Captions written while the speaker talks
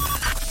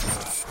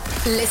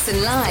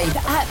Listen live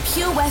at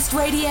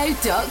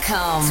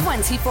purewestradio.com.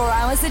 24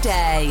 hours a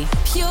day.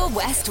 Pure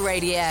West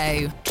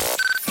Radio.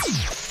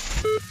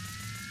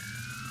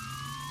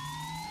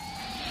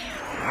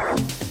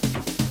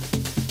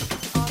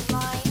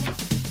 Online.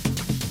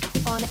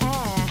 On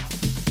air.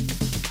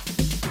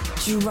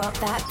 Drop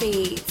that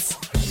beat.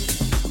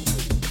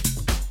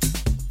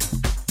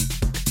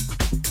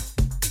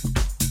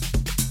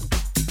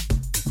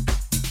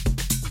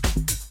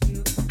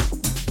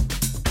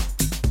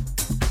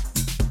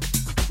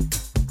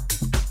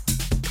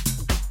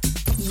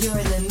 You're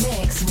in the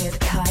mix with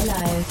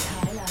KAILO.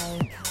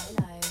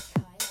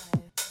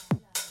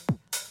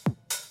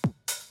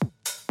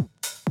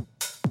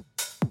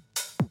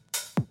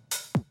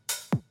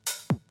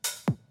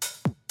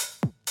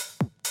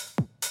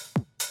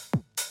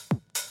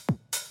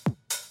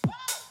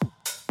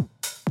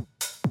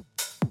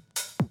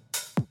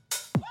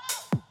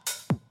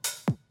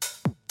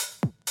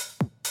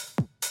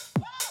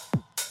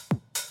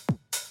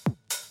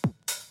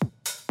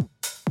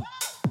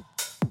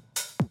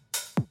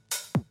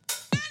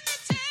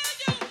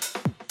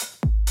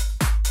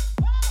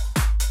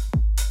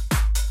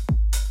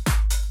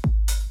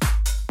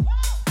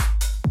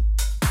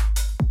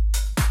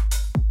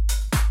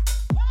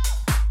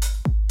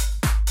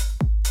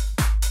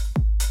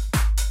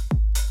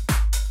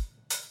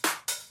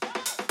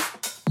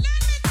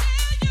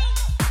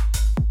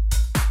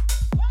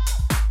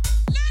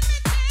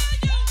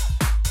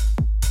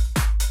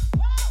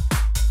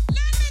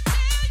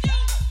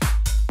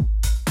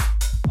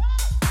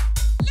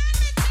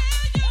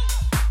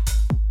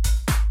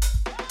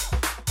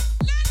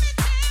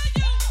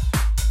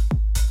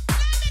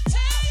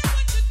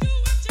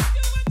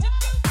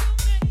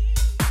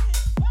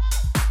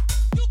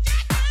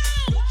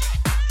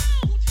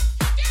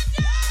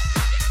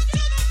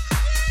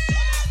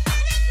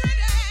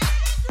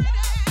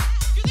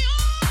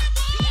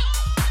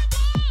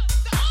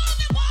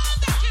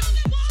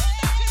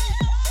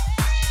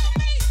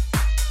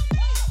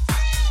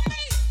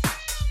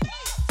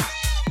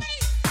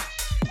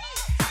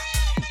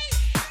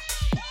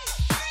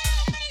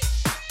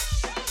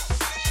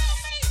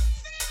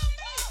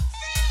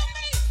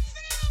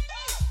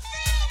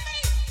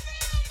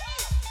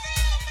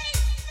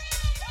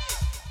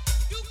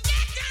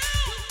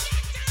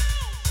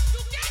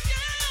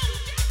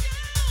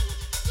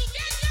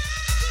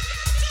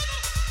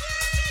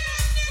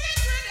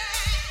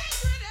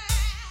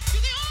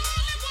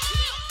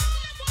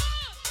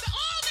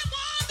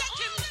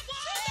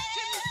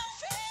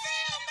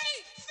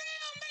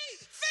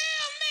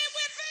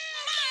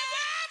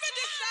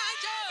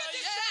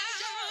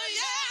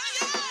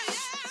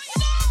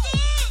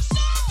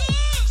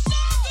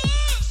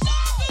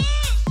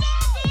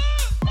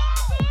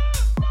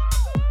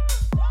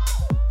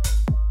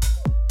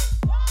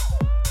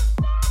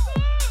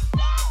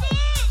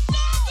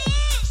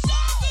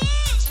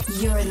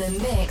 You're in the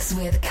mix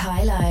with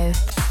KAILO.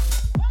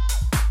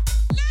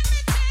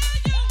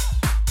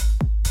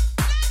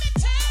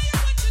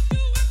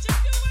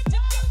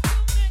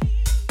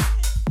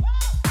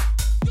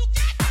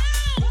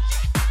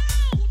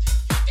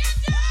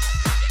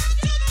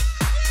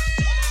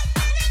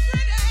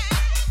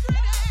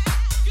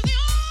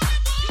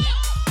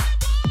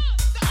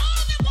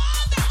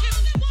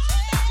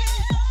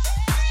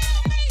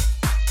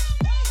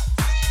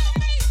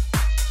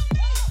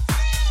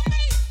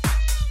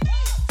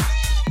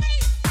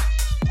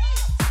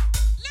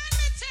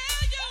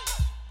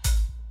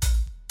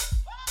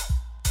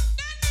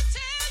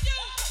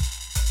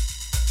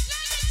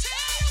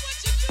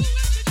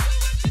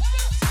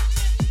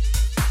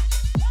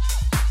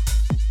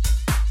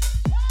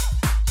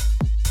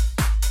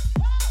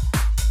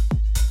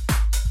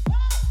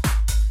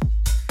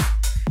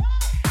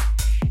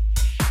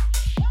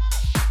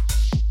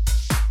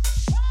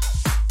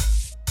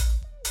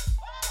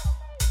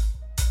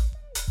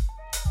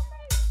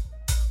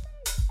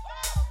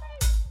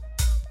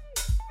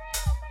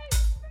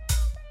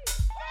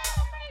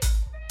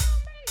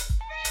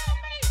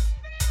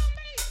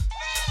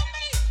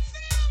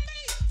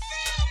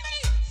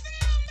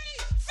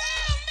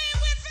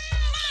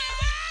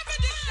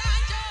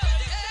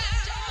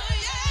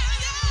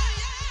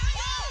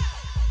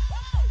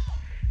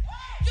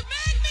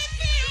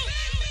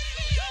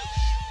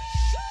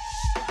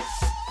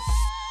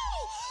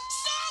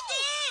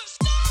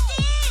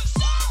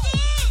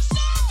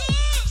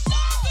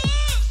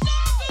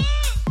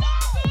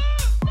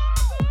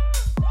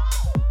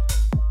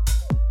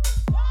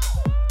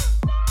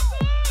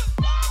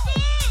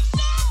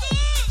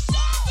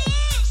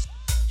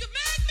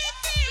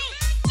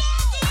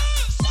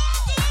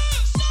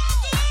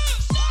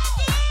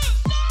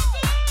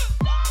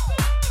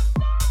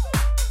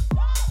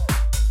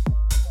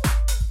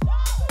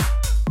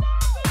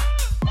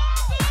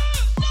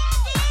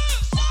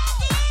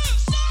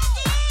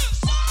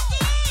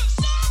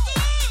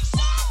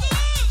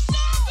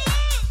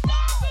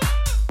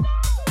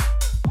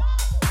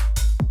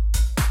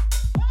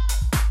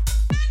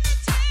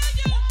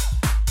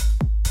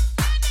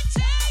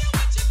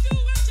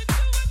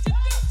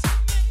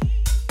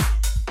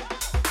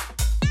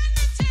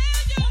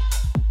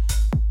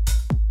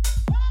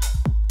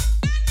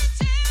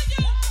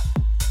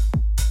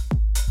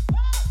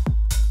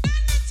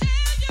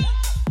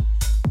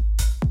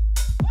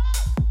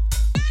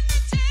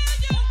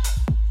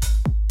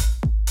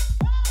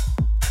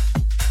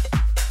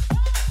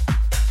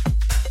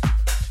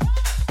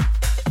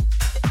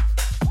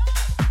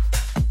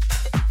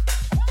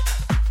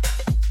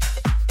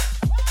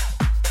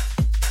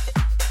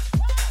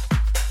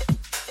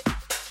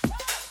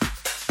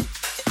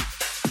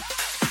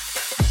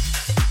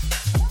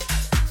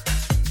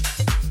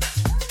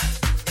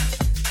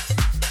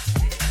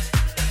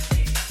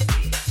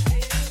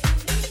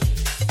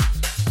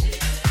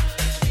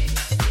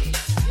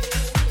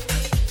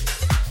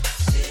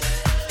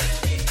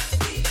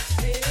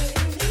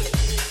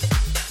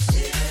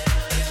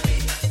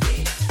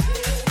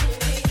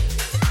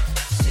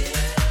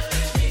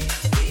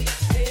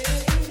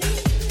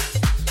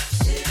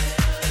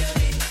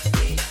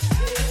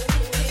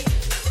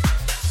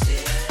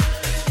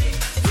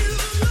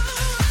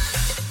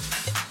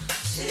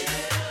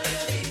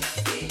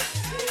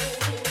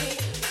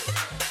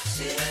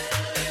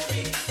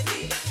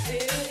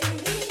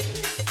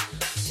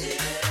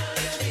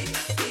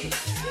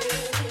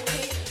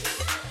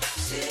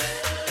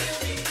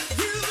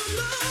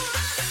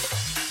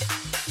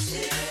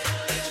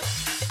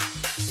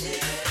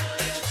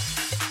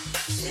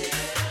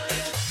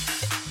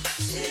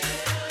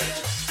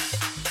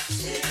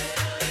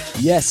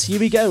 Yes, here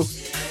we go.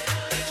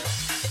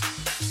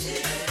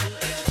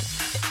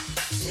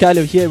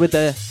 KAILO here with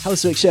the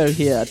HOUSEWeRK show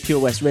here at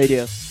Pure West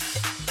Radio.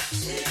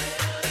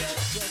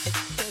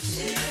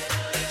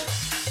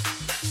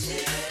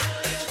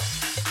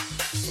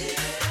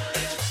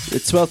 The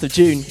 12th of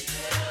June.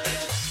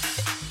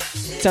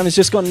 Time has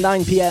just gone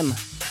 9 p.m.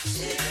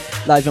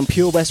 Live on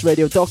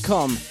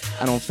purewestradio.com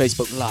and on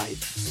Facebook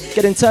Live.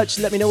 Get in touch,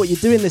 let me know what you're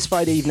doing this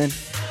Friday evening.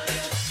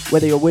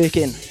 Whether you're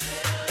working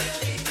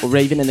or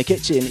raving in the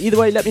kitchen. Either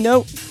way, let me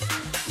know.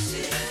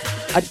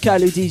 At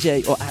KAILO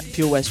DJ or at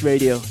Pure West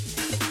Radio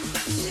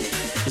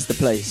is the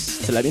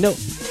place to let me know.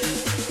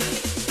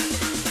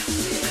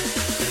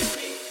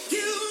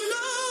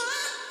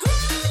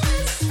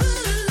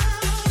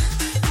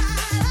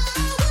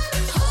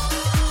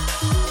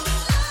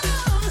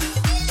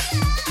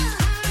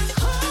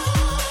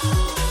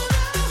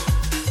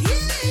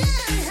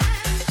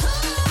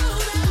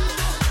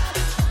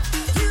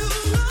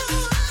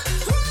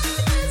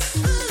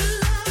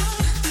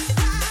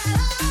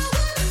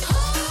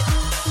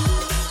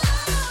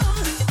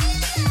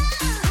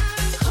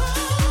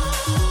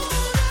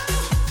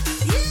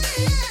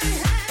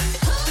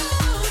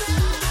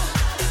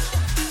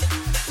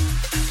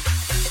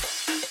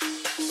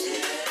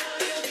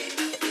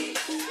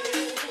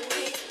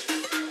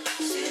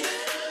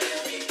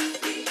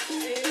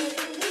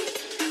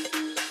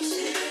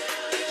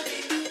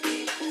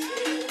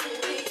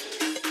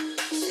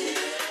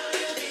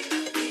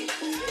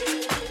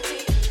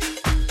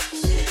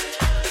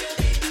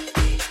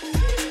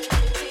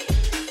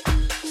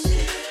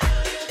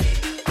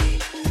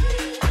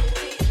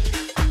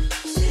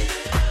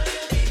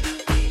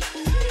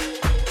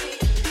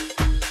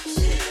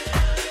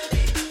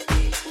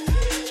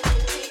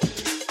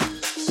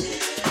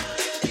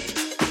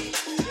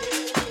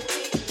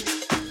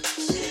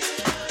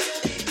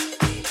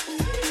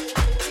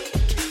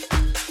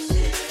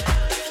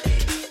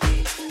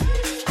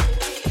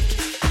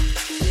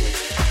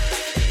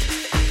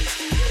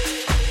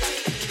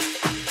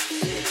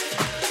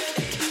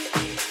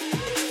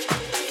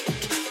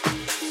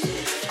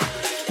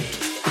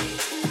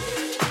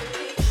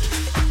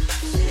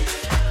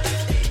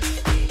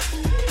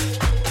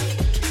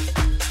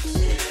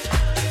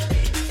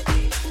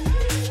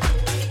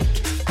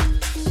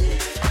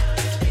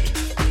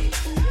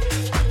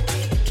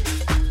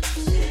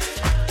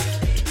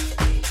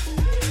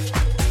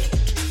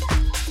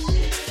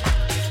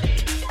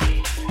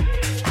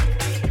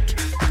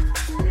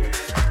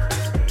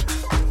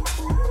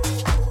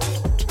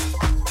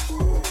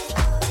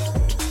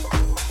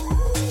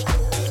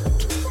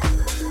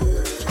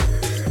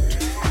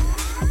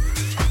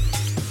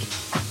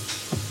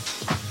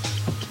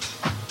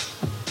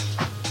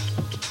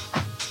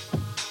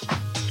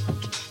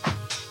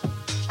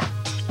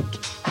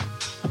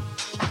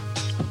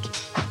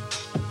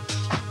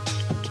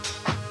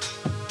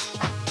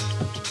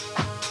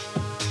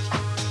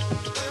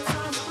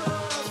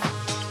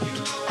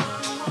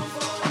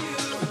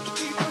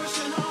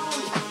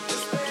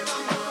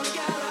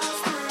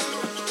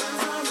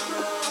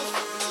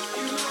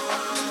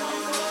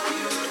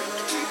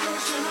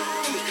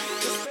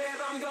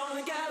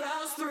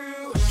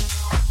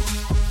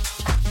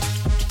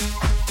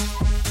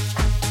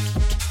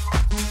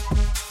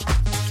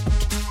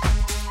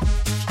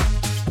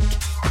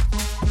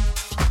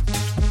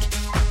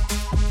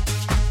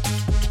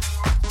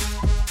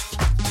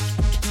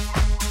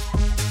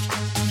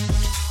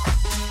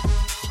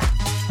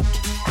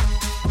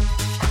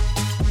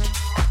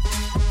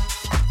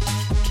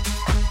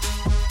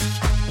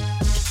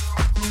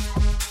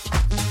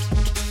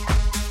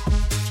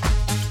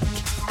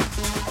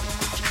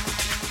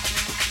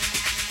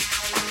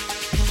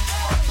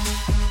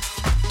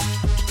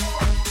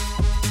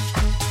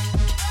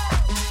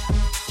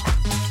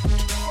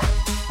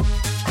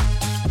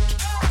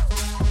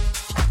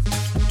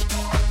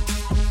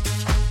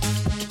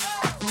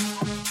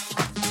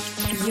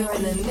 You're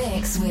in the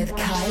mix with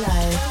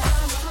KAILO.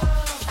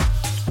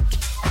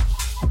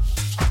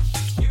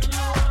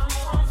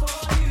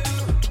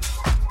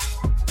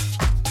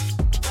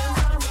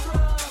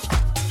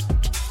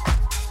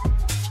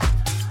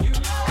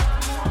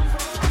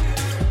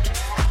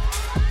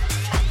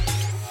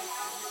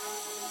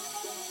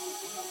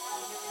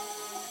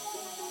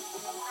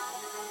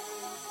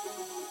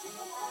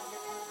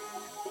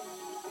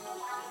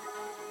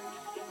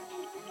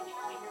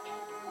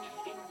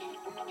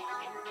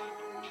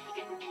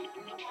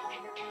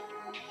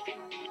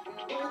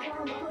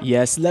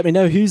 Yes, let me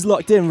know who's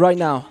locked in right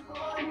now.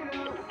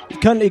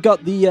 We've currently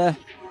got the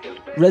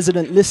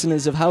resident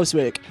listeners of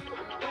HOUSEWeRK.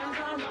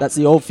 That's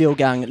the Oldfield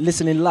gang,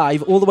 listening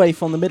live all the way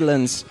from the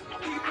Midlands.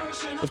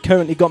 They've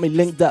currently got me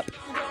linked up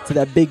to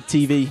their big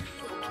TV,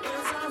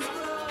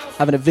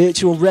 having a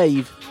virtual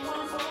rave,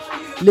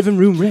 living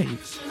room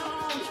rave.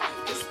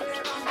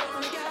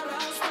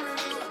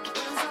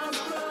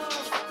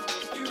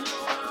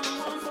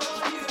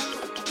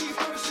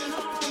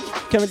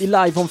 Currently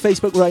live on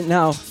Facebook right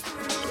now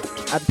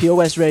at Pure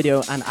West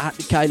Radio and at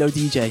KAILO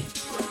DJ.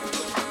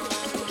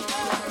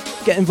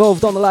 Get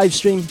involved on the live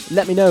stream.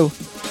 Let me know.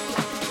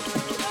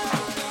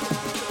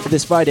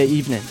 This Friday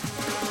evening.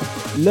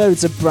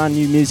 Loads of brand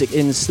new music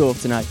in store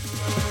tonight.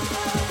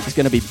 It's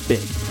going to be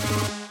big.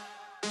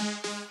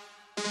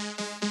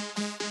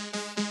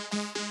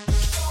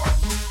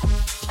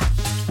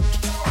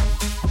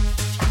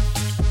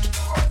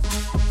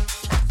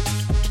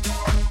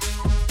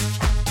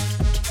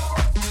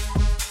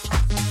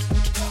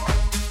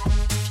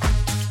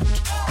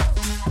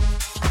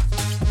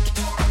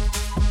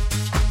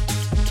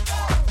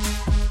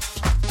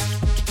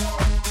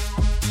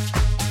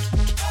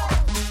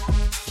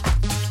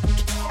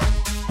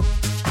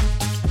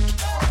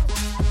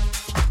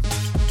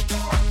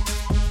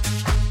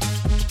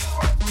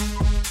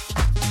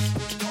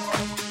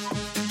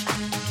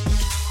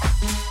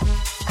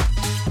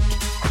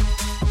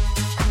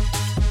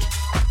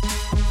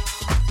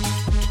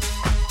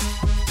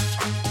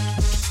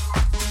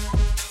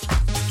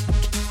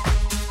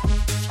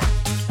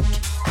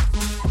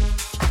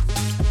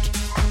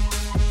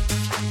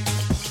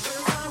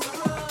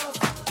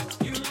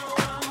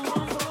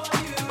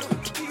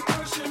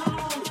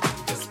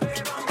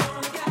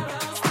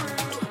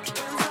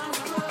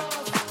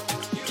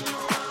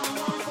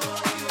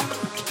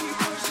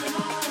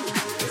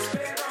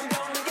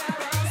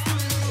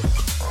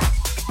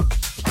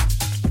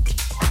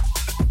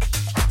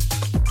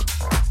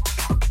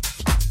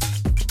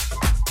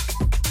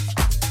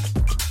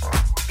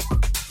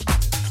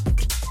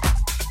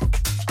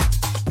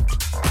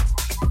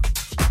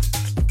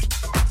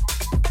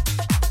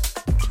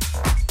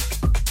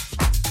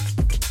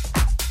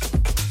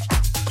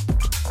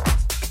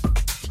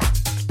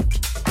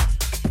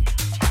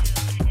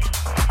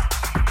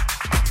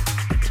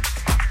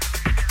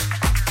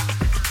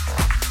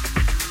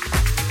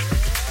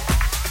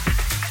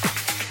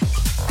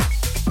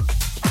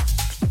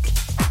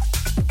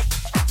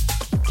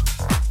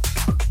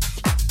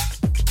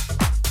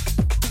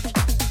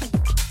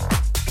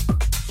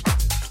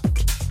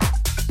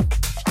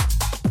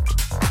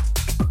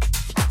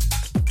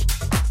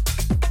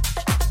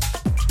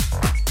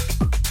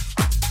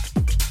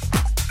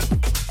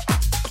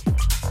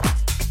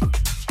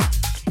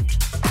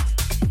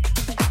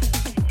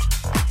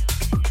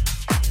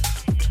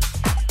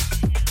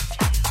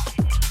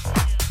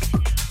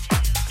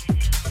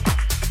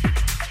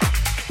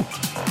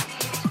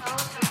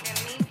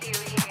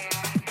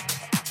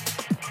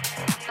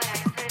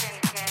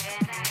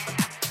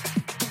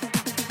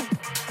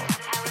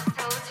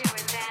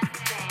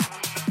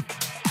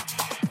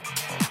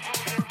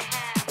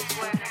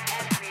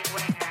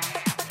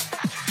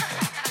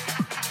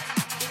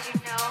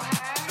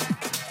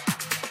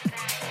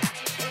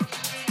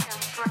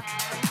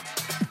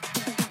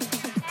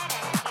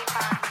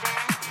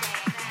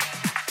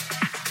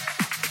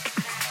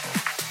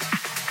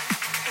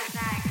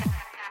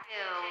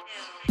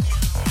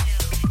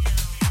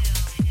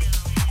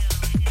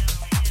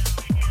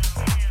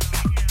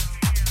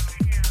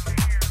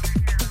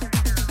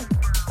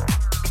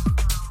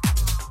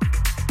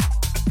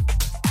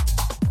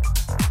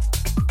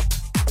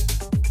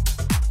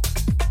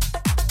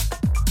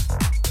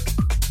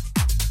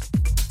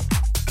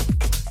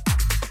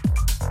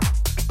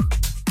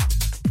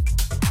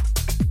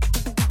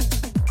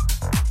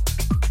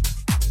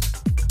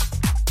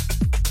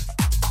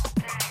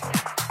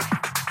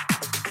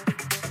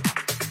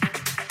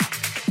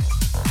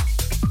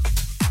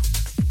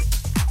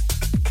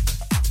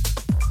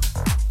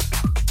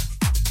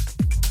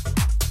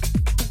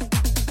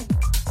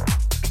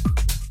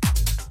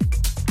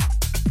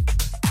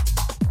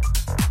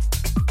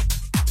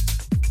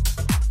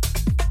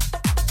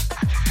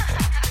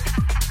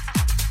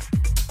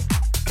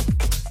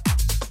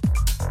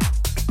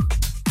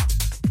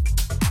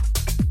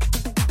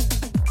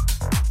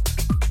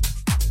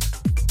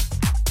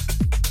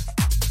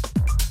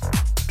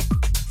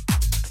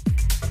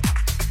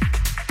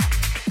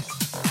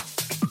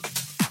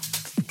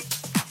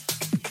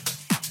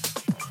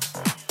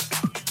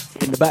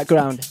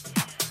 Background,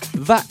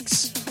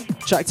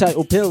 Vax, track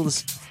title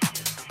Pills.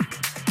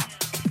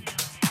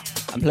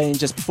 I'm playing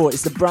just before,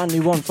 it's the brand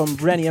new one from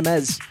Rennie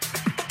Amez,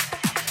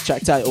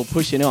 track title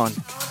Pushing On,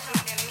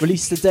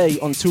 released today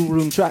on Tool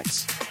Room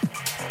Tracks.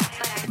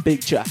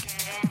 Big track,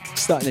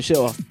 starting the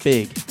show off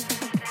big.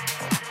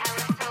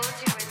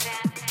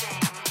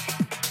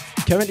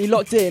 Currently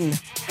locked in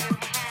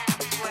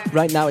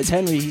right now, it's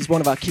Henry, he's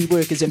one of our key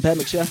workers in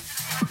Pembrokeshire.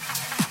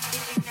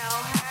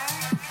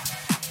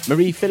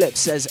 Marie Phillips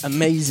says,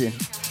 amazing.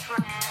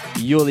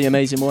 You're the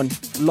amazing one.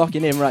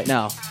 Locking in right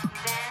now.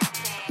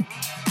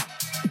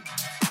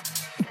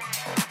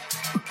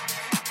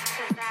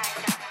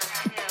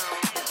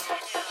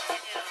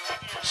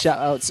 Shout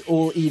outs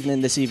all evening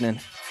this evening.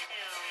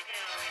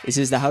 This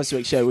is the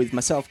HOUSEWeRK show with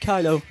myself,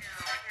 KAILO.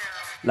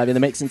 Live in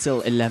the mix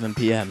until 11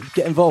 p.m.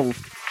 Get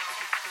involved.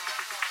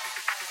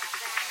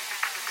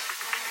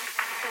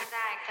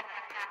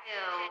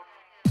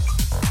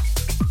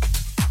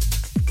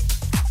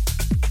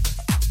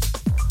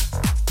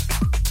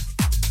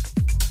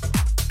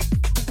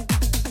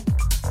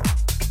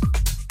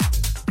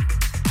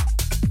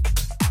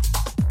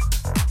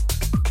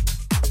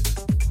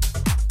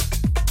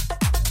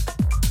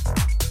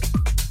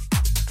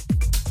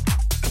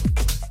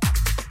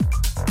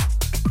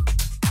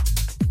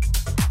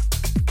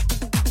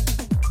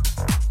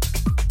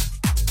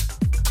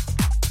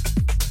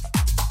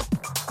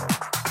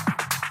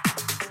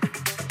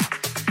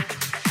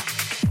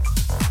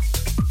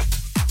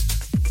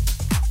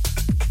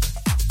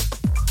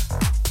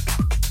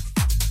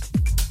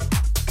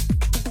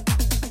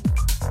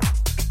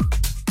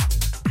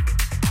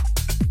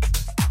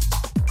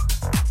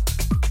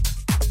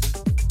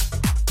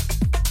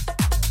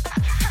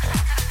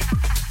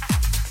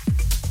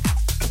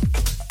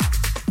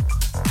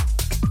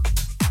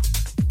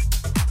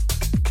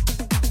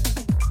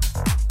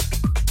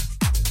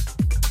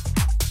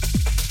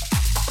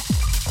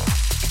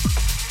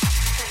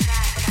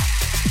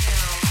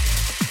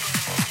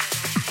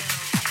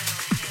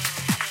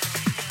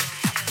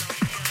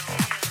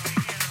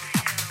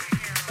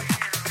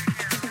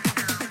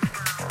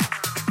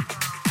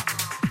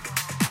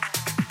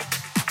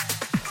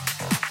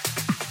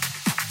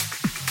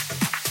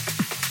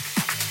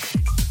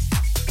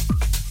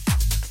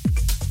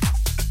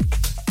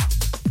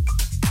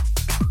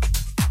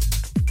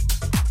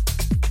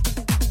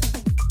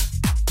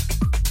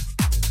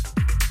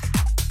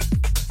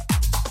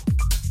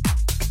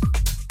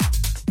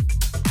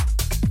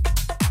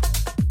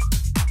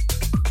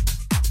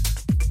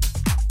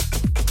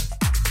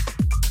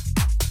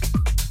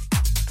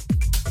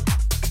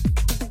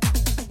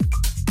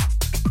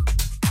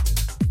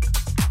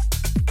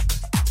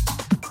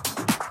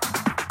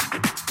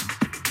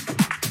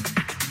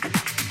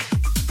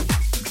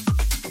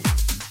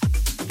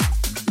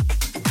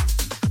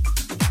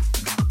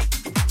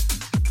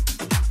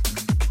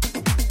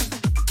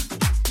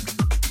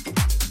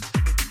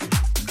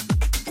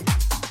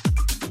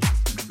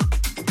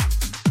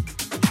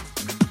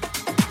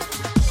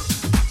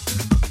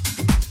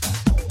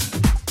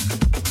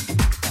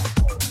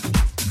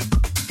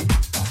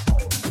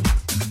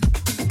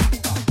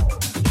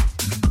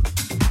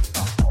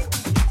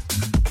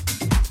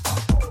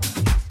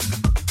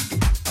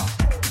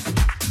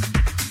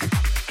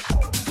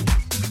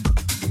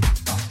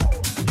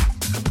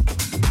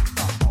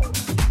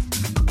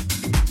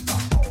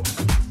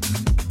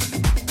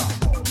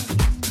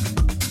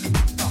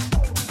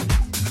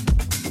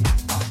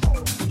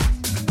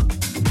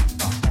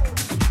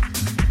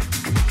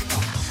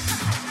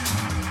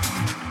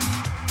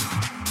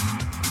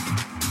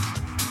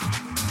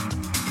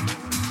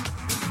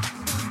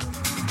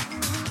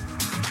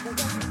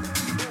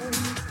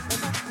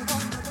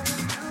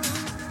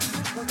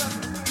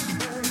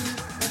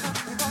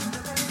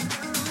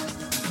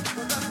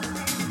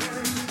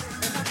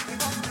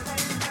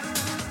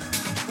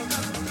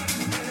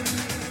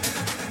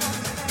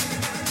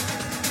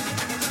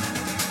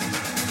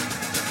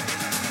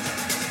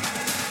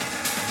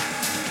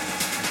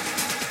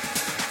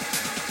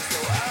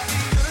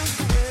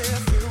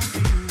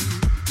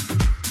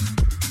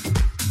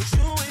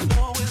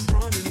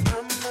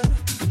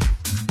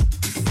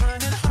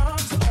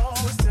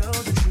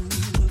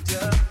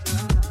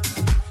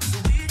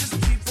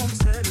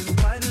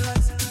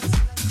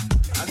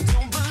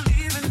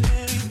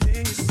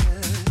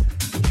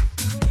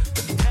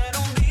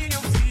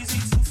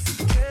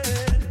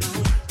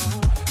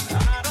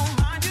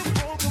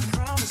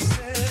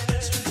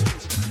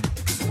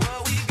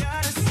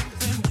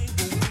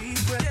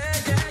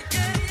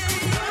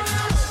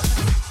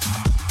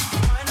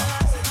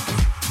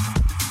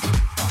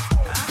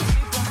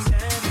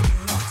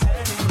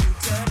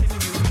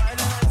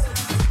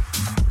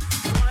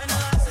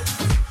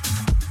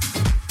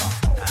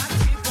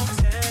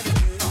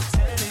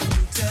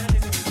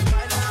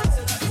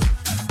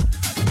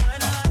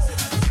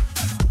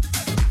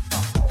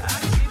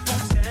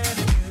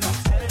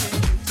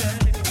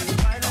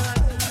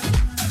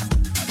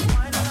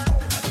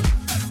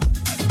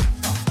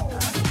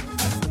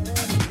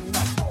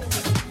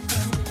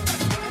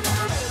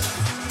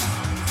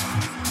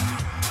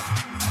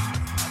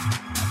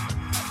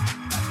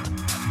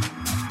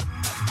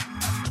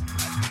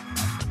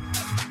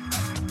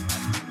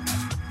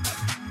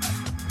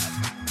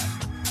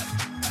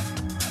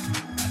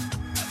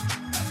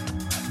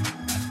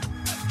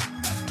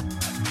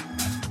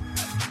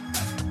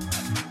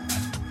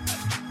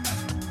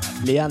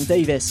 Leanne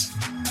Davis.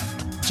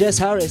 Jess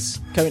Harris,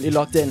 currently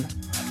locked in.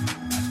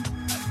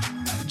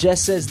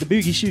 Jess says the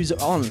boogie shoes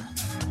are on.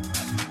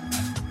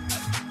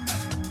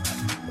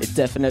 It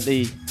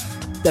definitely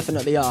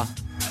are.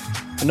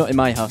 And not in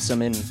my house,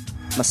 I'm in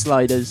my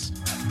sliders.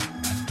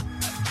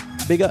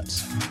 Big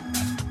ups.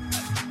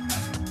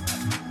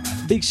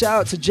 Big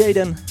shout out to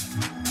Jaden.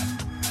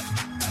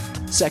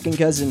 Second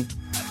cousin.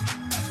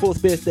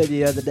 4th birthday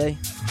the other day.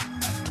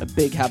 A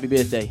big happy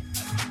birthday.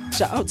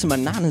 Shout out to my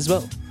nan as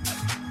well.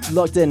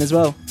 Locked in as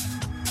well.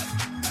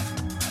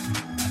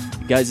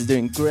 You guys are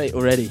doing great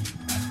already.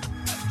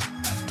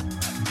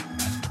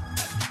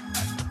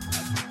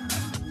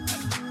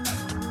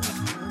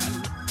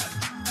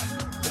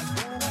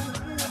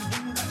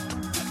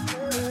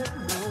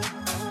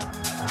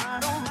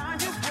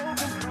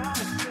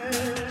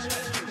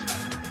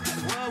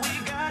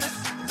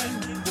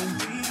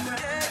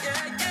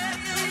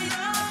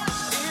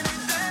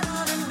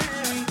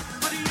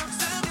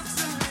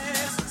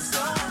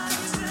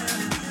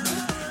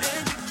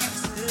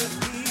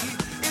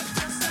 It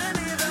doesn't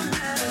even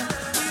matter.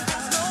 We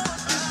both know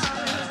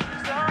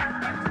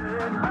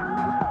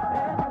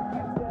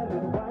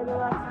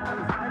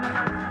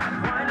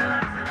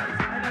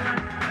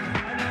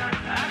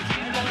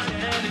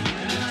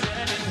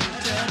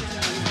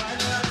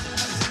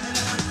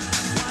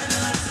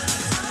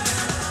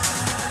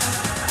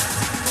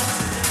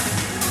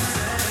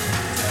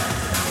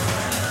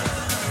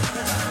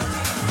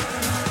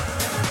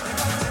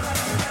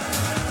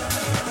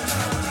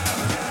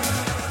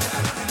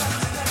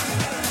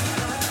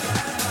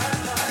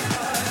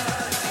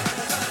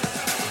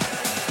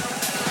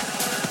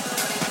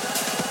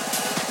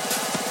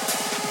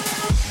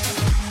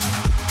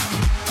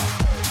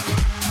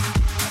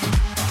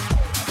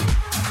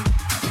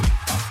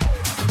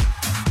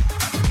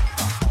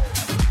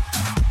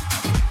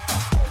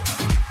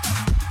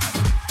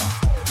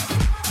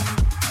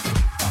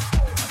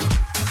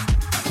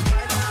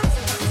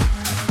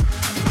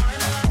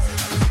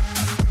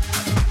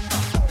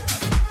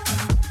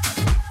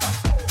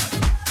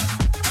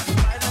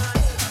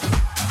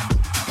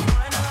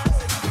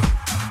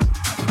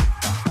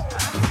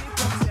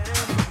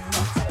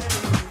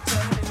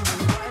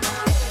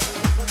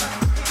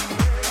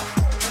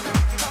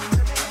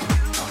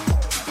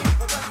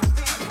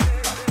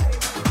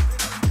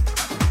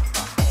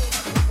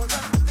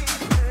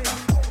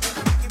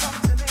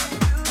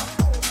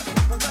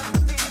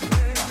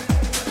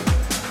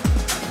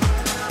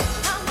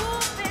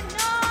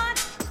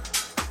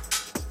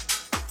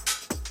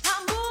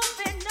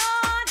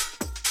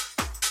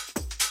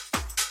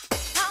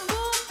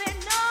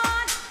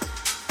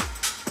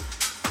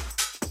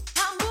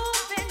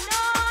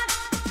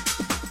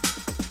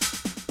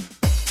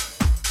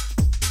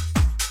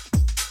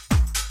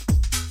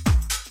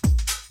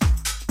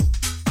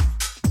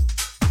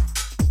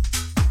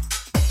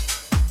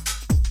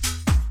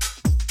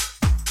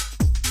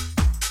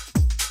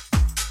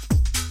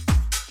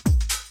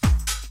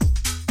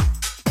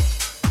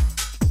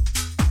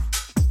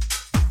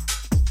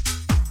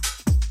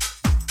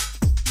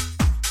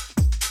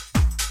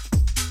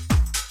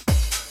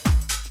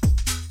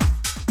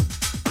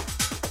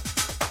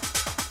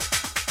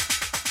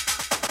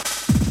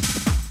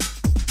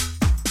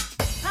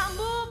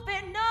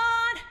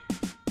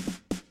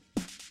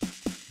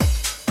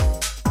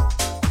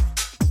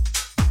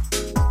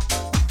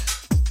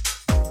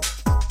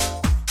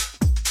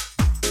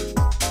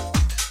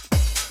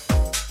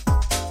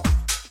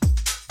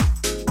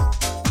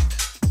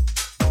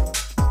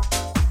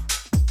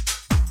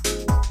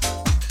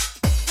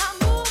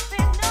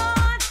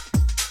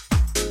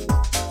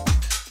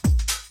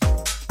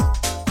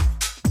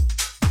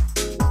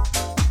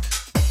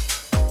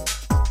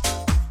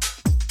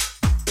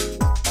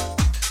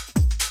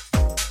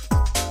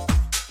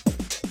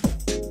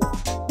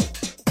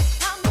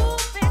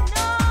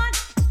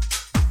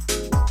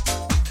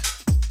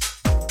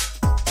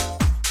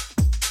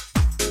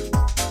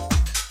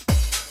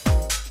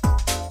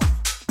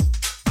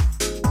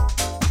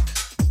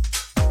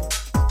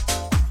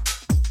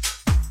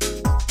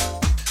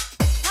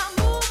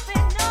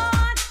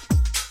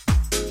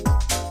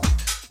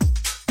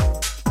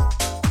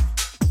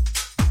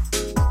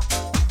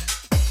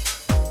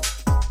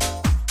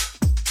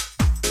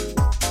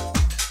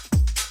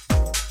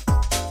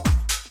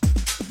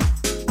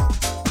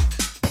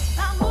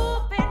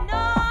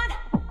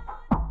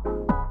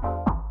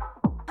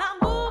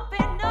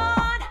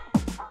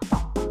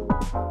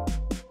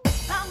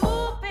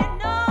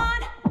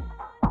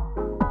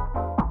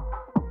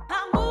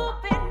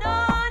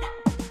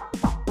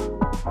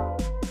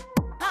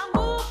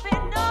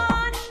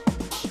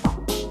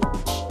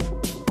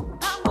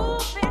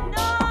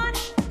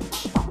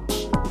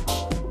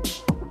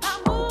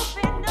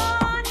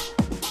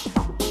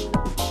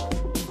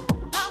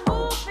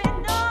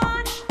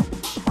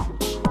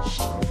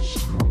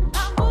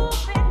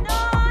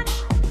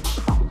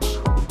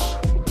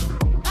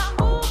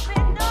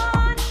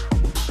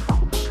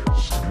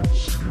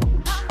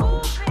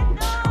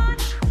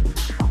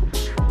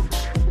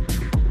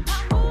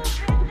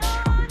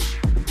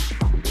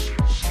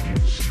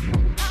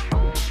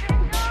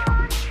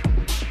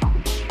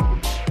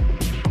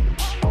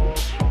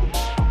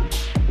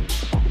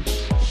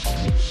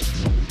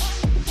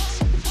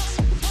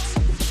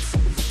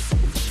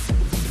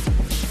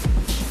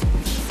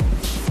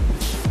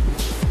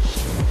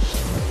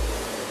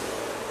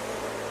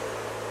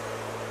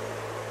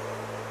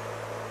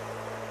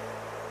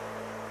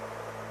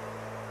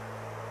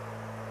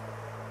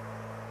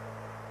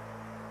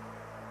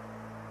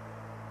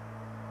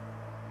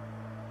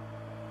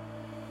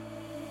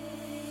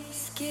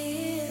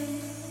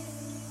skin.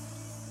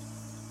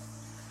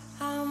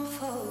 I'm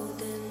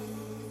folding.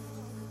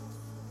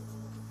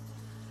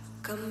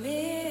 Come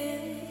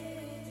in,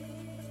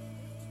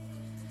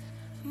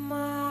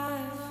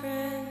 my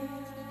friend.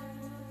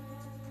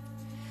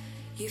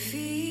 You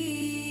feel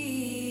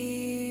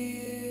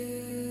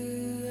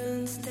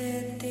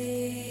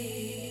unsteady,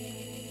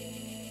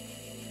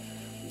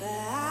 but I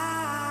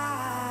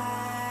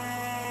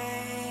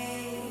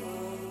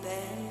won't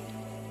bend.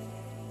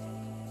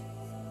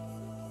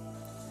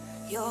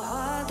 You're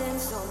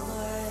hardened so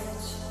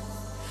much,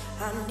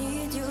 I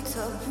need you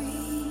to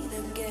breathe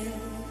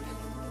again.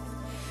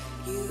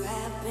 You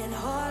have been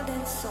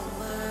holding so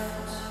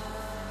much,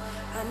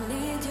 I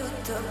need you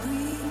to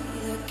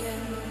breathe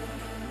again.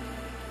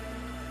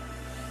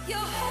 You're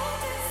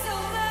holding so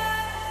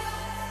much,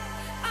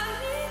 I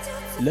need you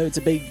to. Loads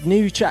of big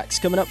new tracks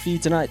coming up for you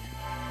tonight.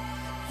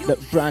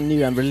 Look brand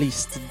new and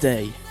released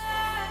today.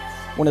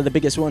 One of the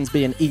biggest ones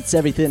being Eats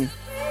Everything,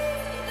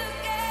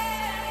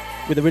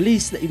 with a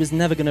release that he was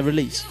never going to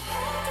release,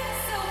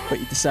 but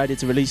he decided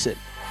to release it.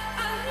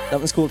 That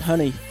one's called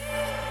Honey.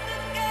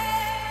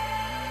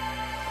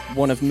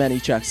 One of many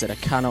tracks that I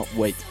cannot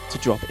wait to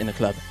drop in a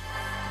club.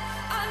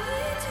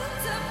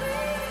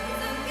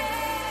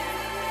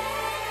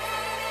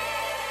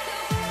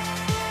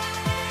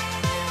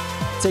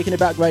 Taking it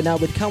back right now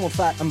with Camel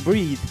Fat and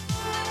Breathe,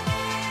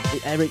 the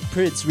Eric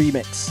Prydz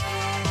remix.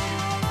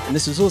 And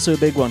this was also a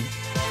big one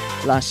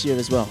last year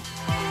as well.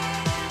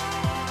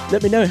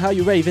 Let me know how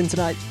you're raving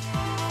tonight.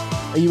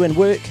 Are you in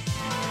work?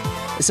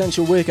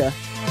 Essential worker?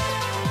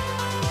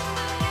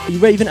 Are you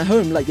raving at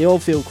home like the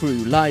Oldfield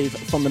crew live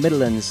from the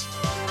Midlands?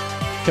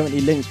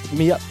 Currently linked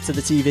me up to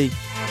the TV.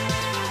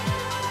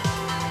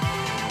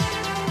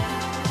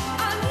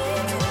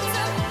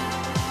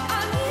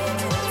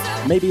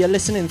 Maybe you're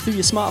listening through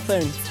your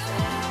smartphone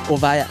or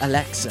via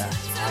Alexa,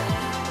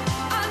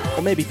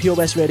 or maybe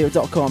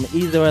purewestradio.com.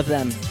 Either of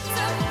them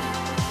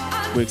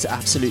works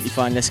absolutely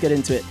fine. Let's get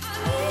into it.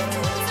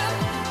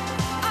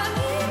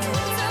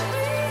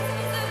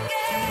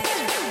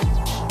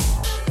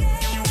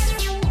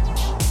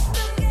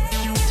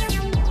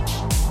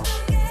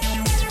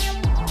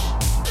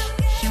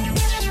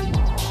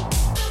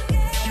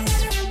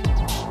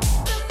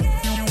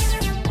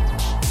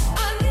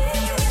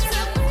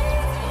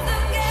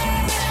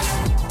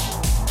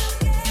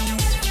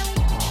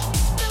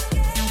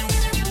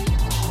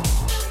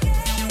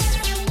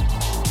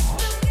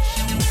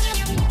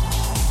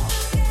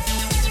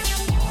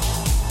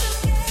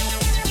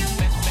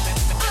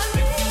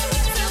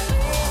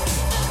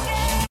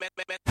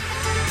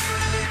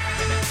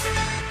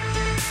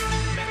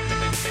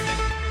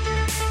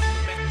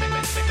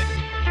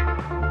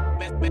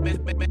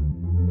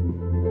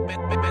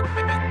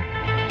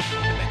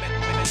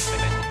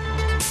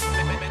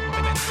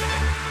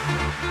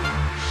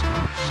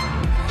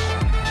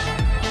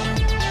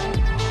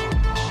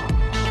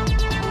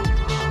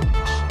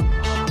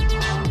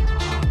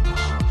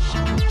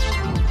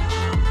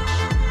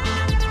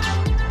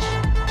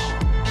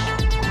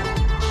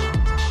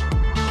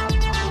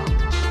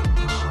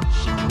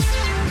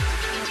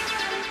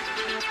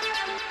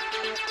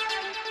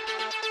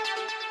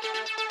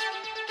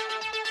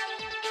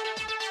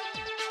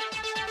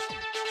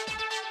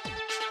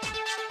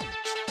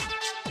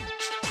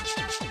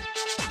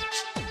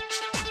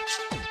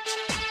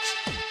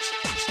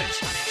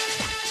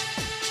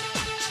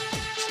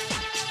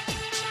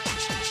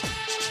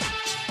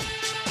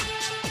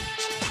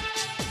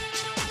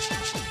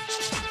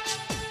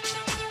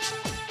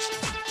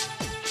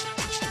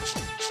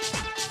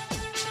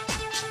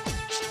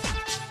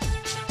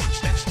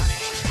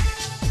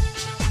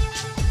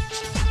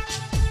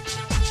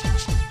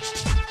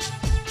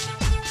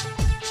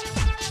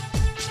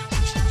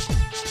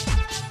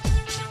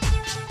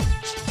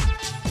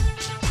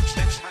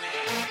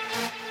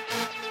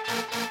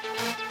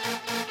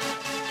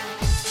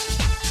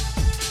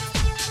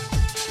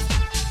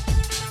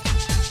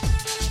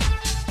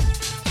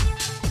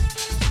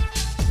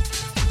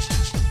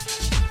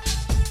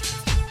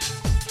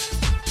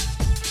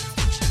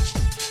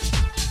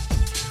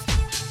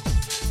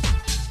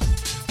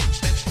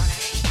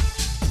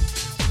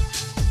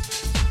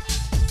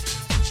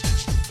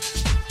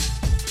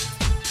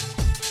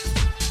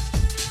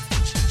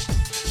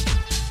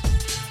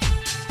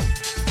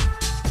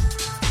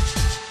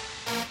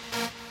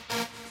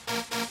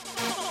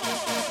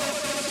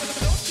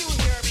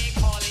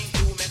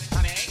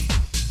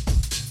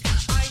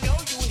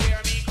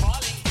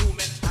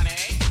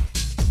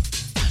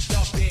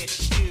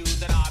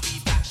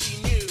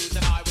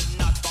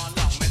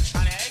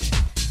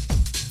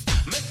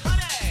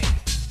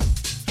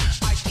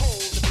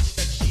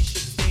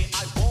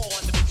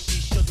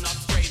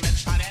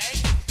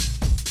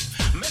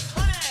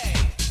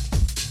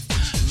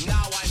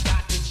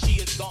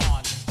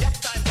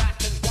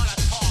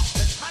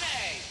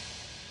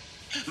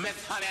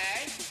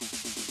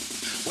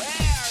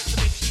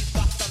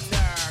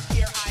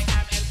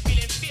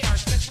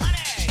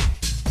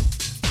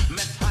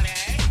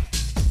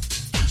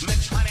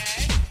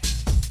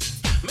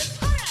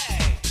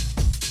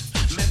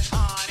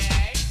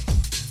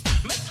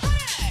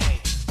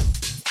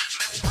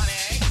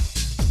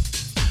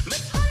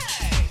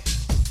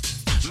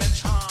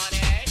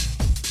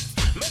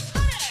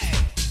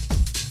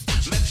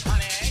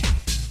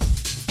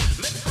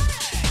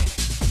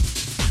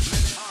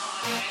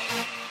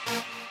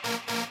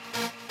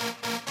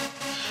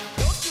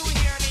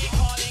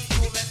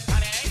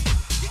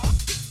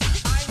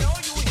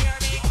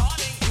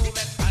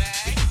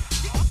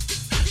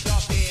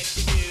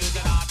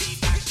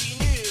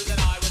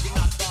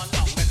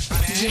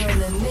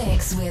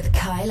 mix with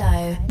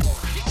KAILO.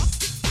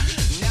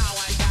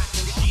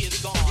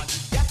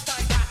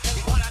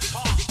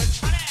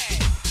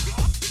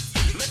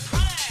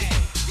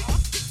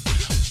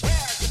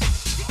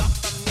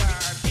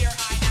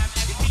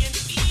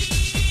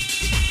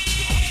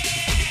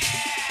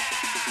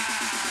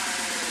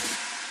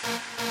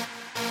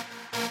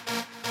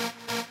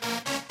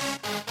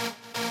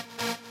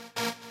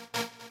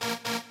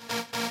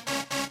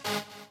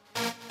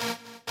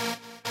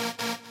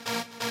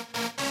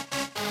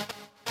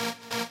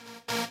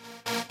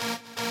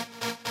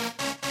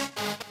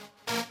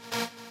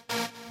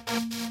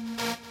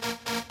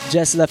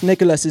 Jess Left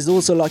Nicholas is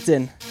also locked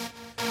in.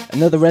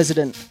 Another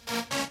resident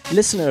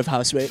listener of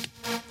HOUSEWeRK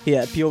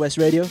here at Pure West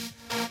Radio.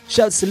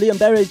 Shouts to Liam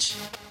Berridge.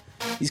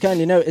 He's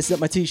kindly noticed that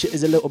my t-shirt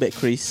is a little bit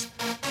creased.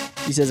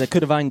 He says I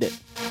could have ironed it.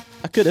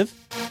 I could have.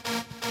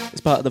 It's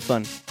part of the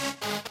fun.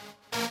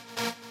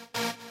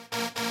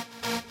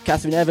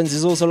 Catherine Evans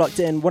is also locked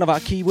in, one of our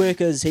key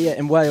workers here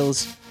in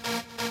Wales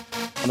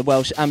on the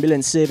Welsh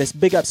Ambulance Service.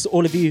 Big ups to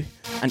all of you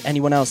and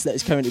anyone else that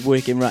is currently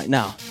working right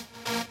now.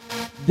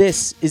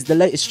 This is the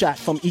latest track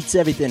from Eats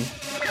Everything,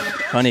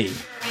 Honey.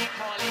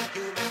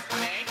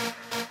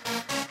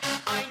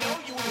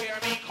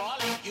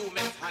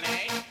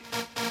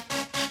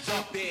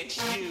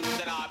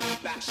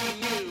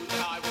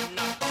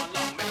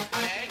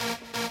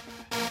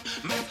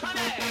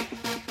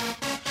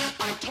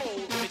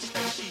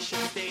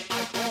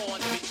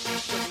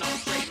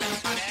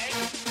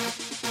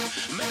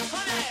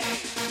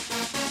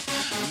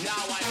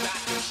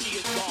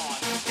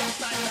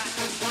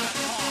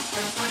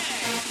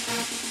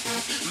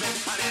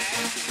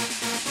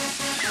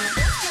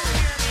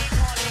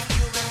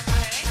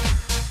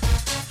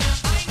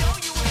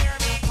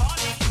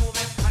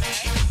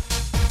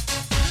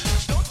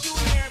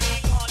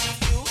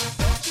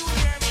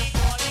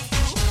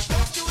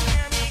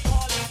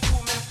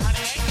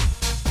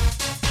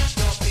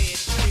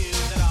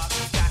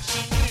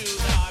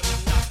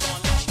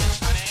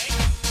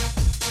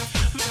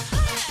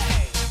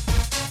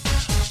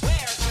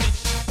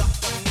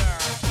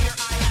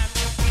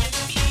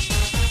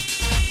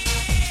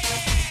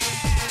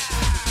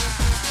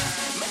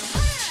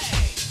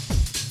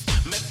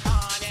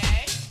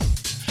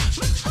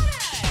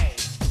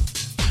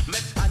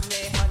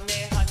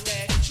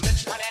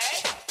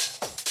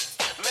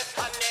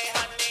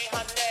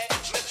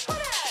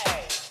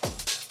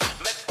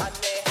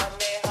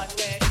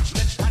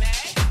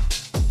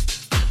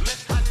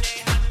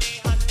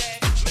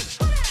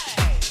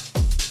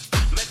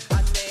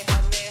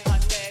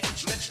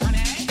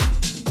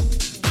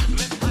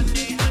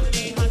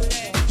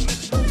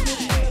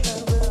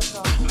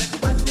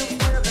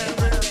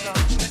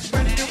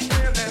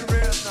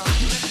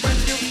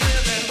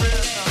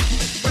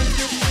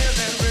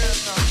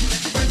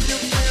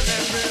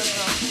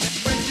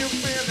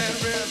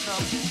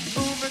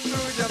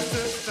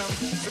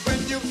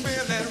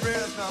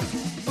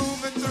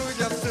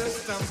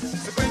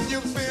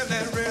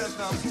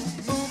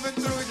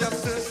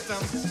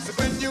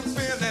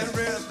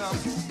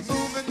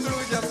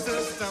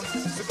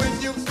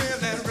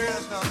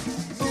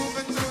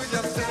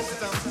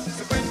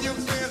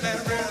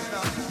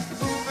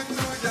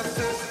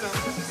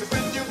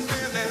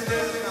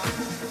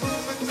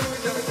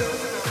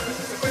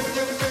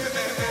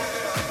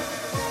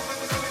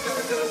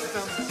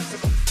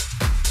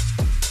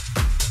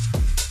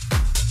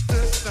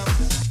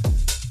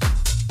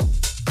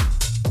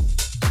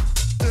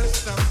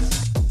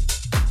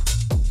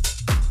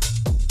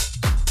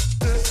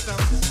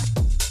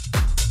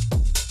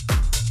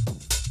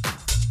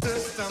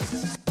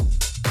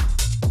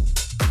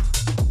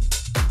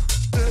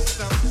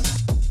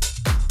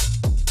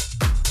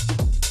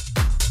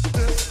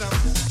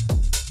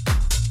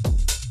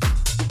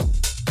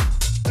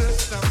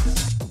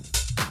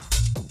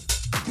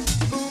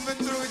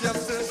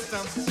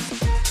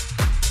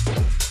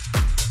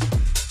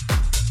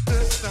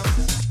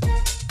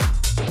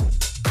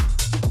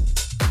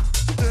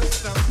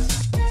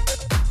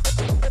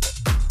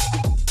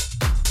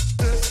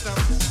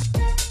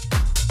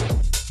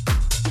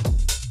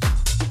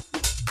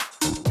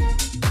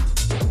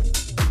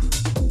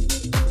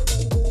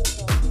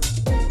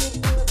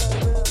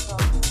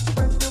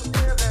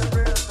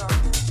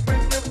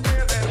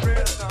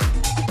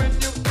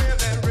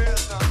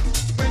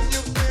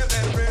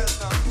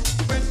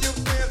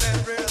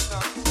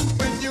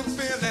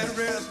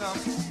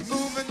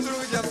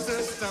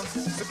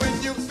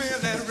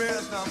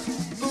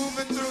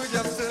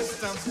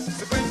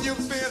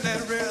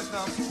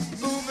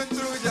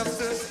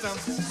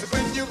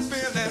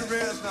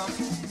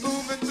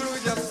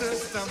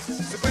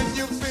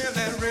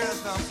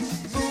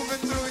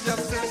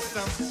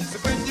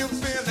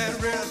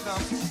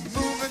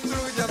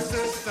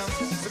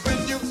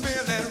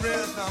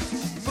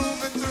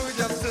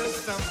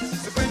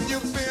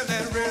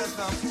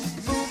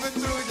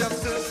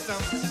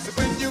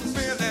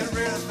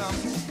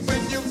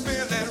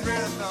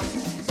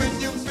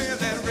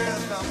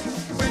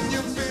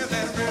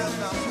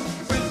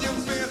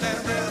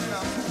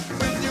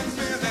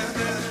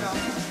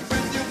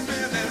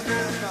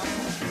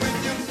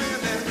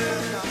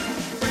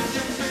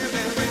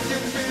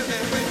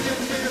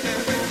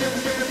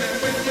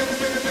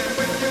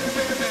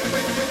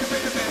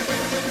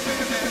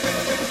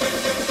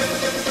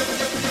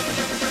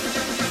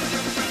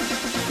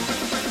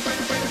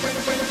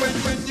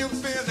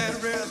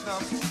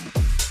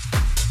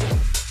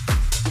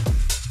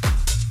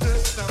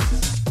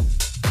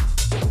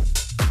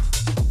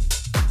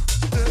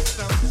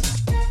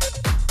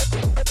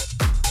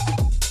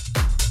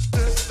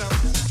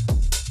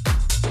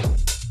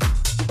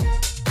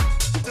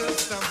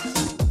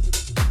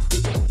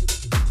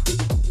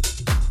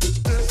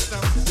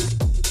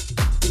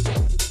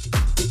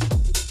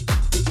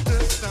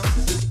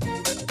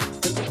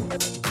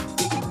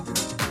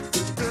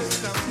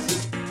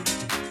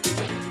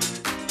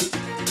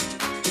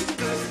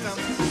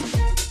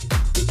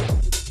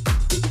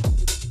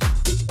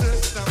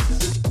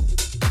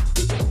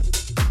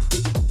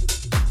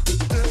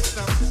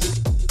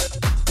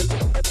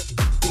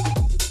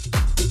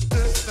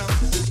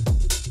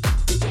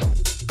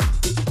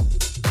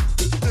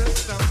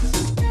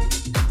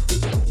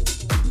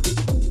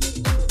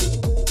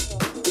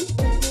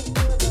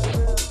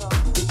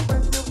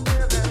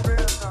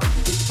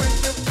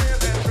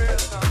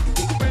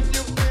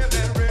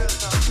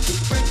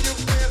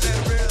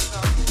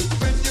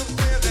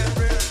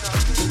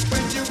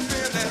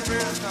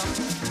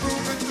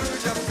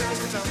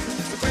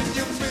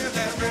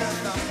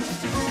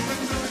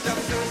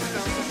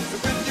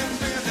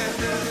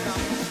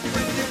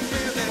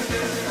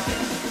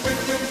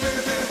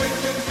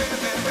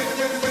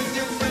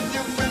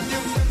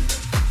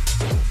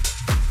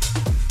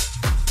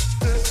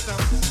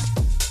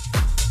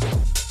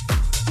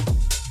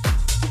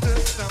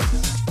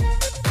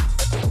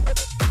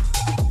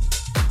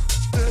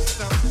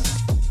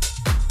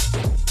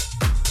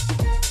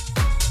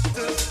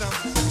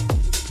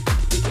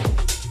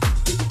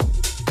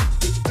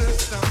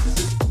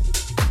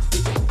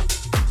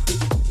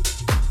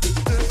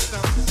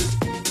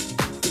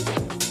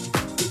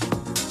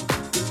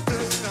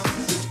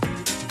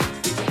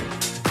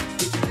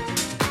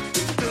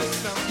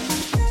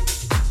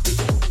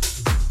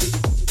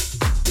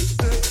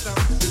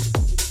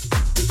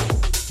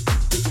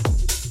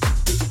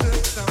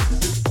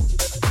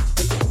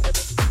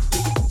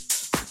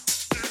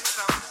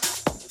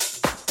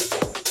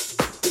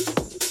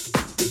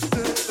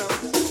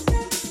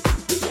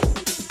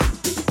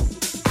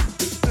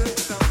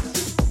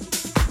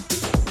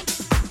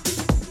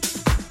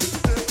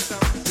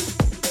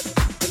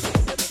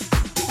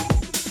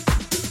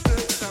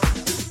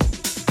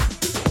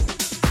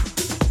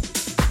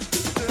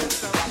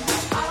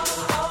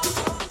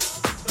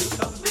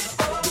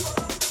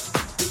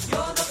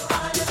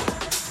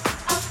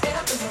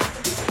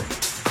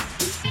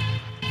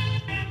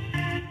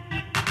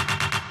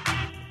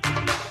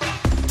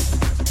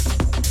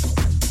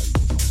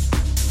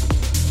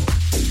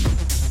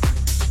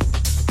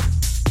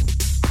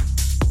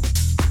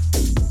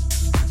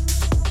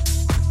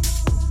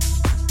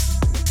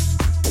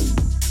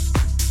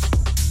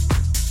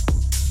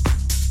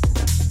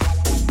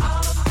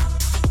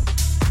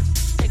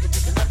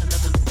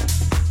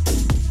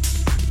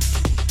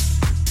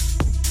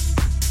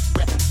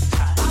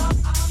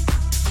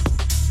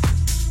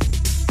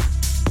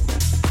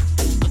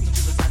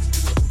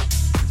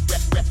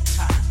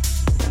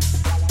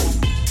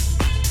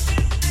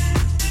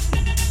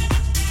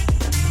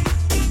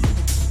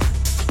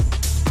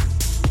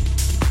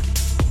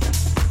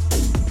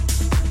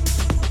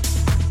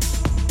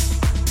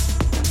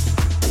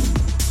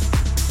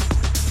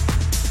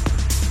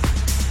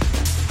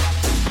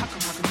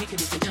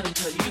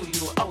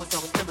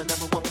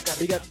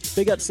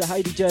 Big ups to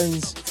Heidi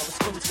Jones,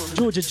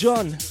 Georgia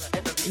John,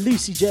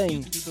 Lucy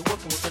Jane,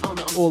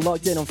 all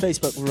locked in on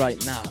Facebook right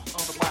now.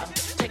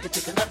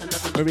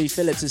 Marie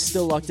Phillips is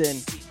still locked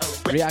in,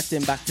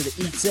 reacting back to the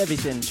Eats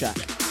Everything track.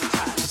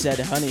 She said,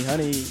 honey,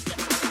 honey.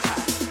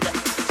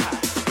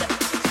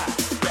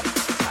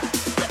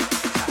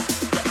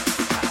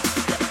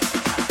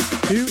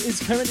 Who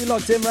is currently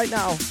locked in right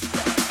now?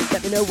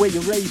 Let me know where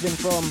you're raving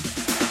from,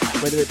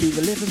 whether it be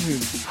the living room,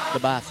 the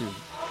bathroom,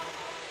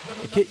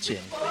 the kitchen,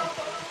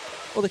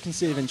 or the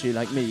conservatory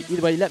like me.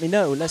 Either way, let me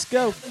know. Let's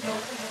go.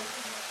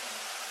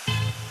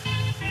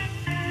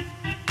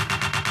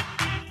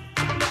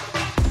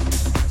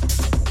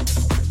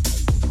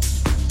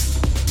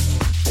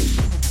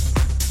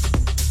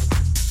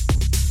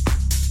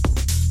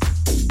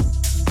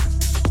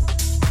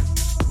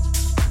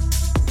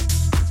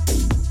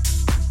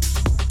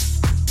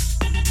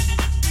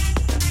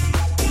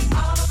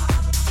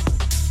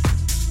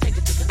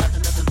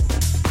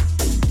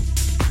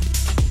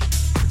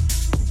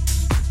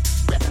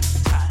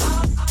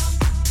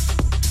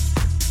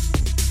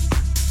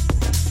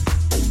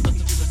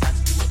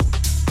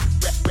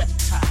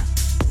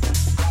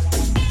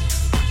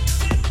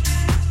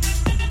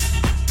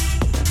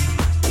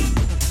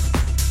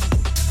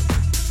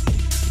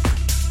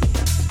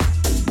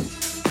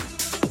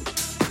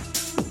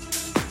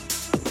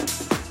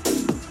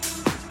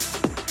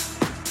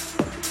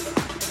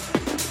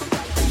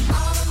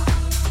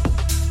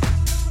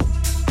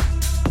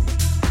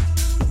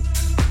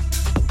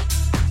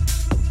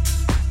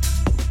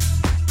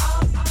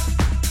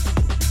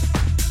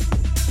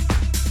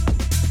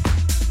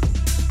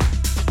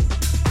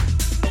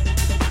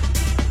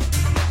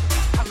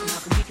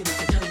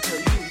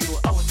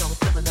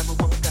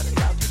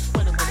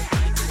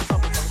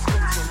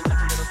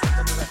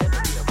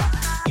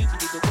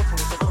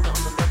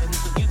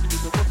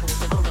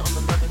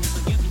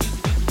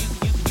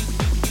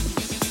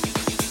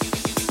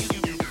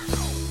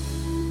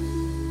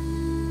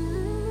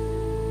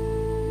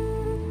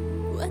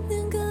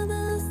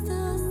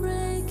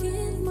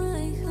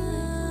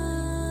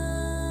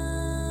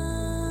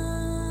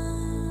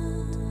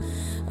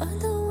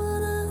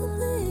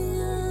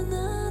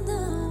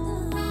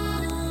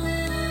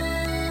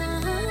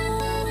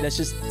 let's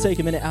just take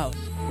a minute out.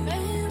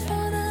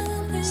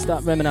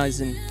 Start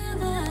reminiscing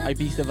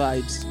Ibiza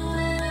vibes.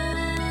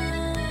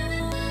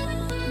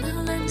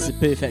 It's the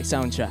perfect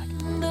soundtrack.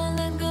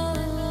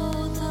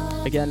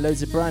 Again,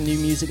 loads of brand new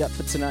music up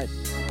for tonight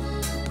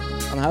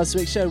on the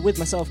HOUSEWeRK show with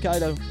myself,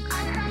 KAILO.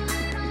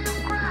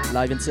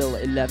 Live until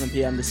 11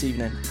 PM this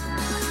evening.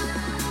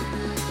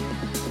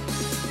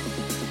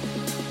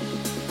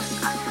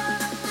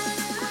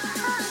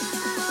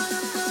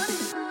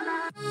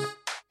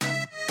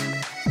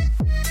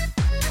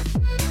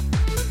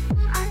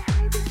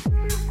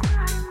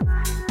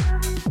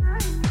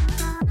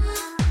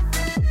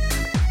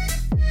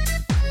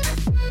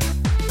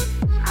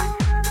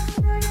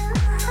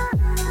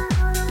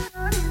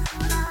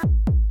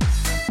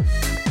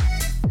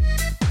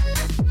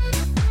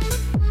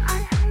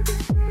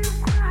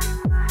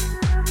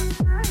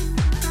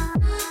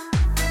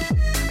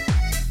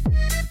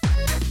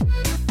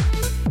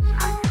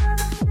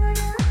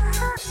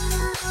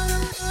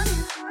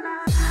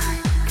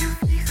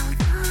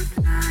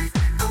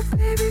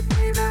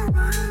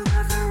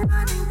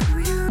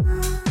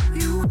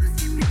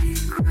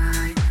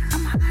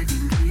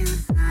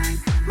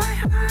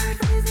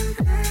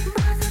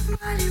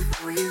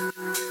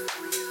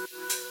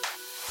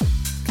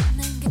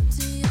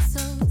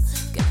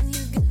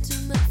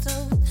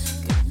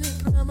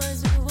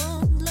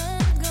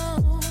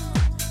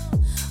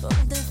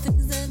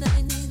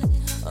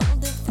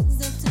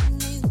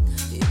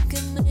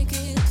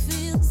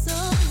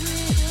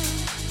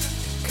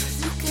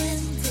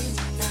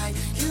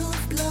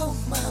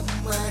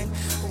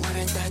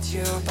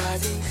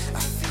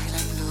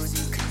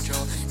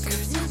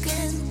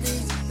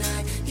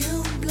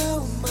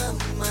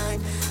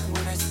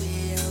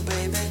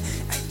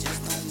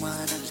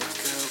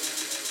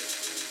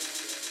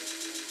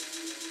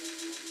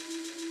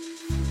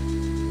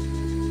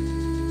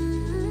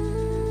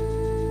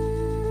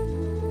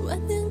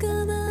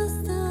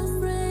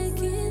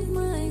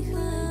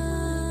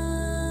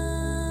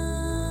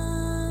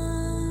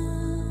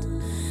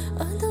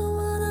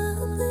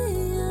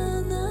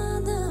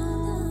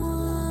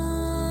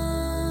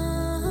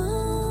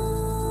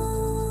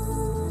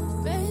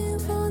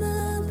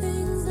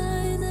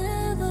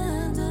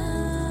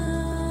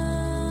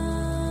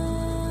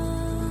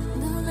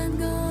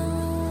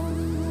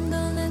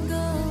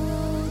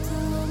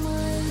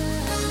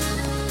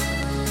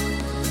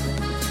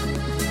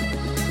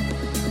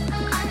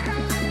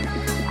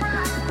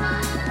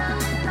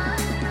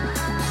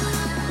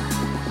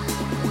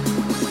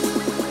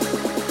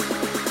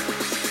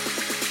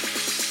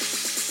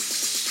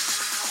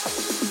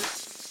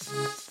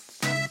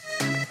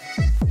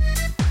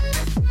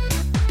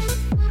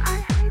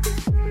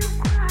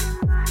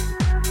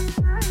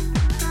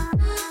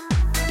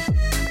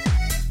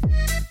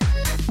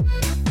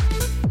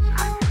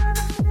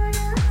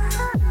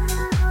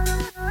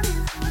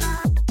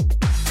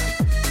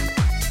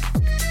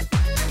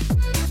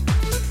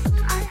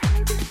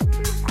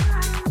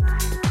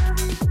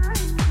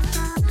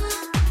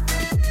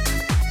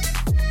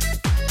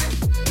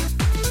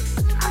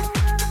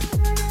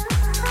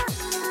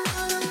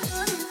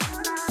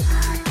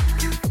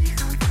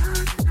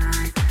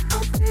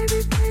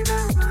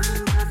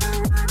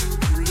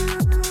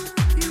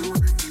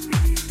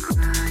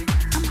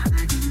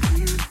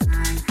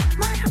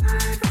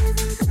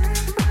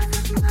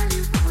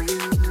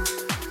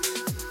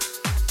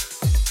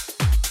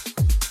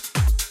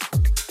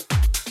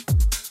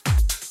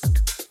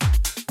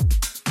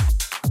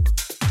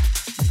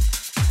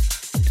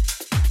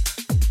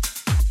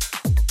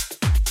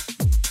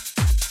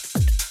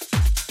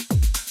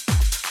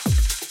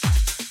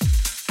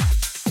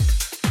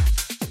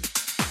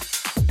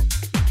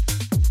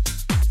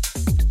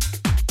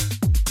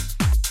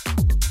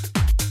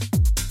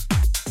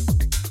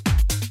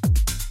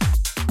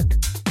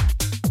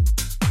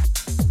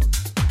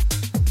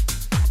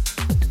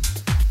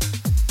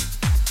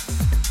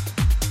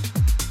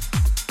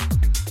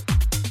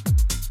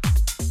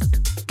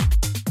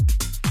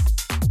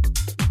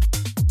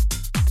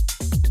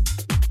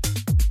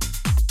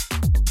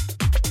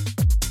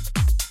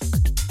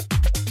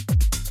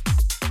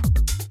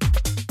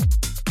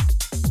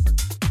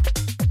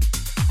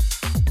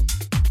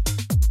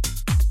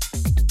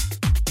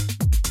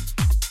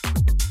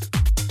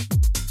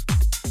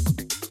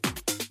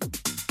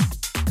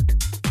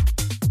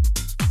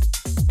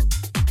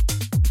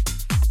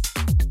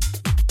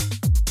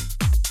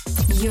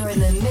 You're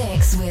in the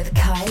mix with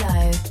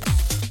KAILO.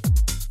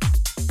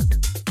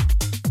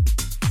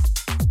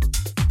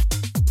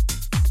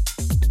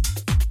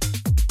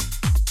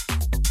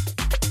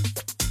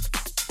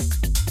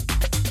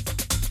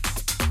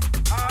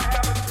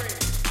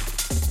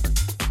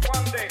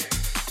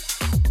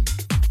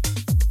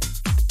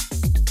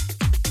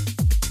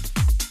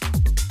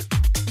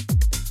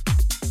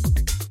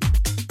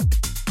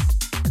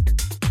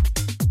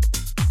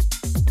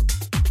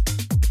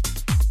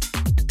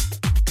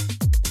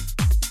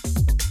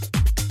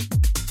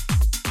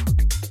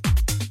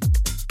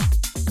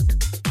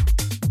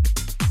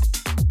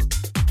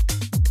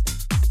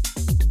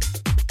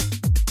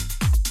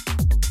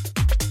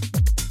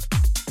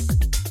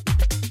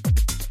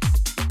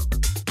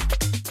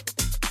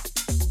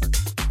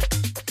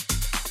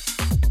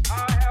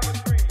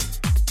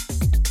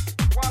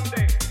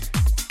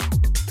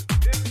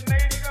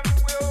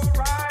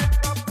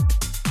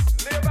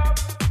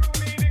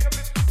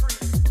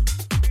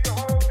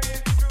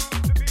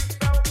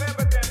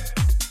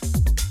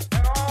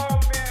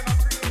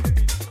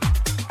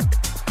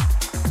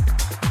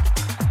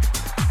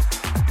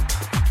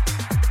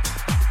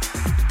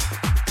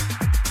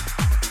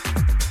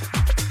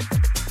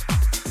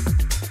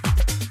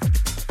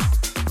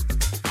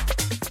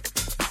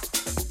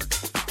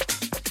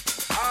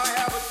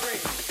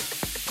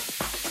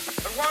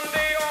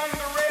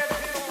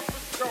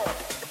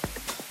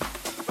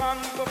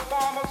 sons of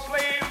former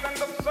slaves and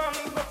the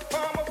sons of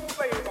former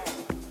slave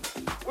owners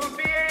will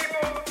be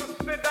able to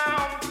sit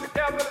down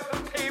together at the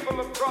table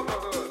of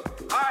brotherhood.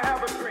 I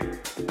have a dream.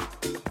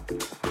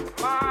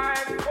 My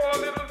poor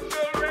little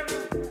children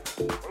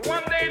will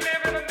one day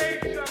live in a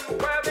nation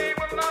where they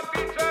will not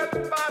be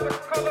judged by the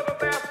color of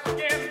their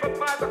skin, but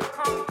by the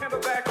content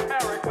of their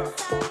character.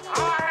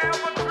 I have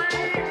a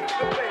dream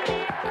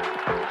today.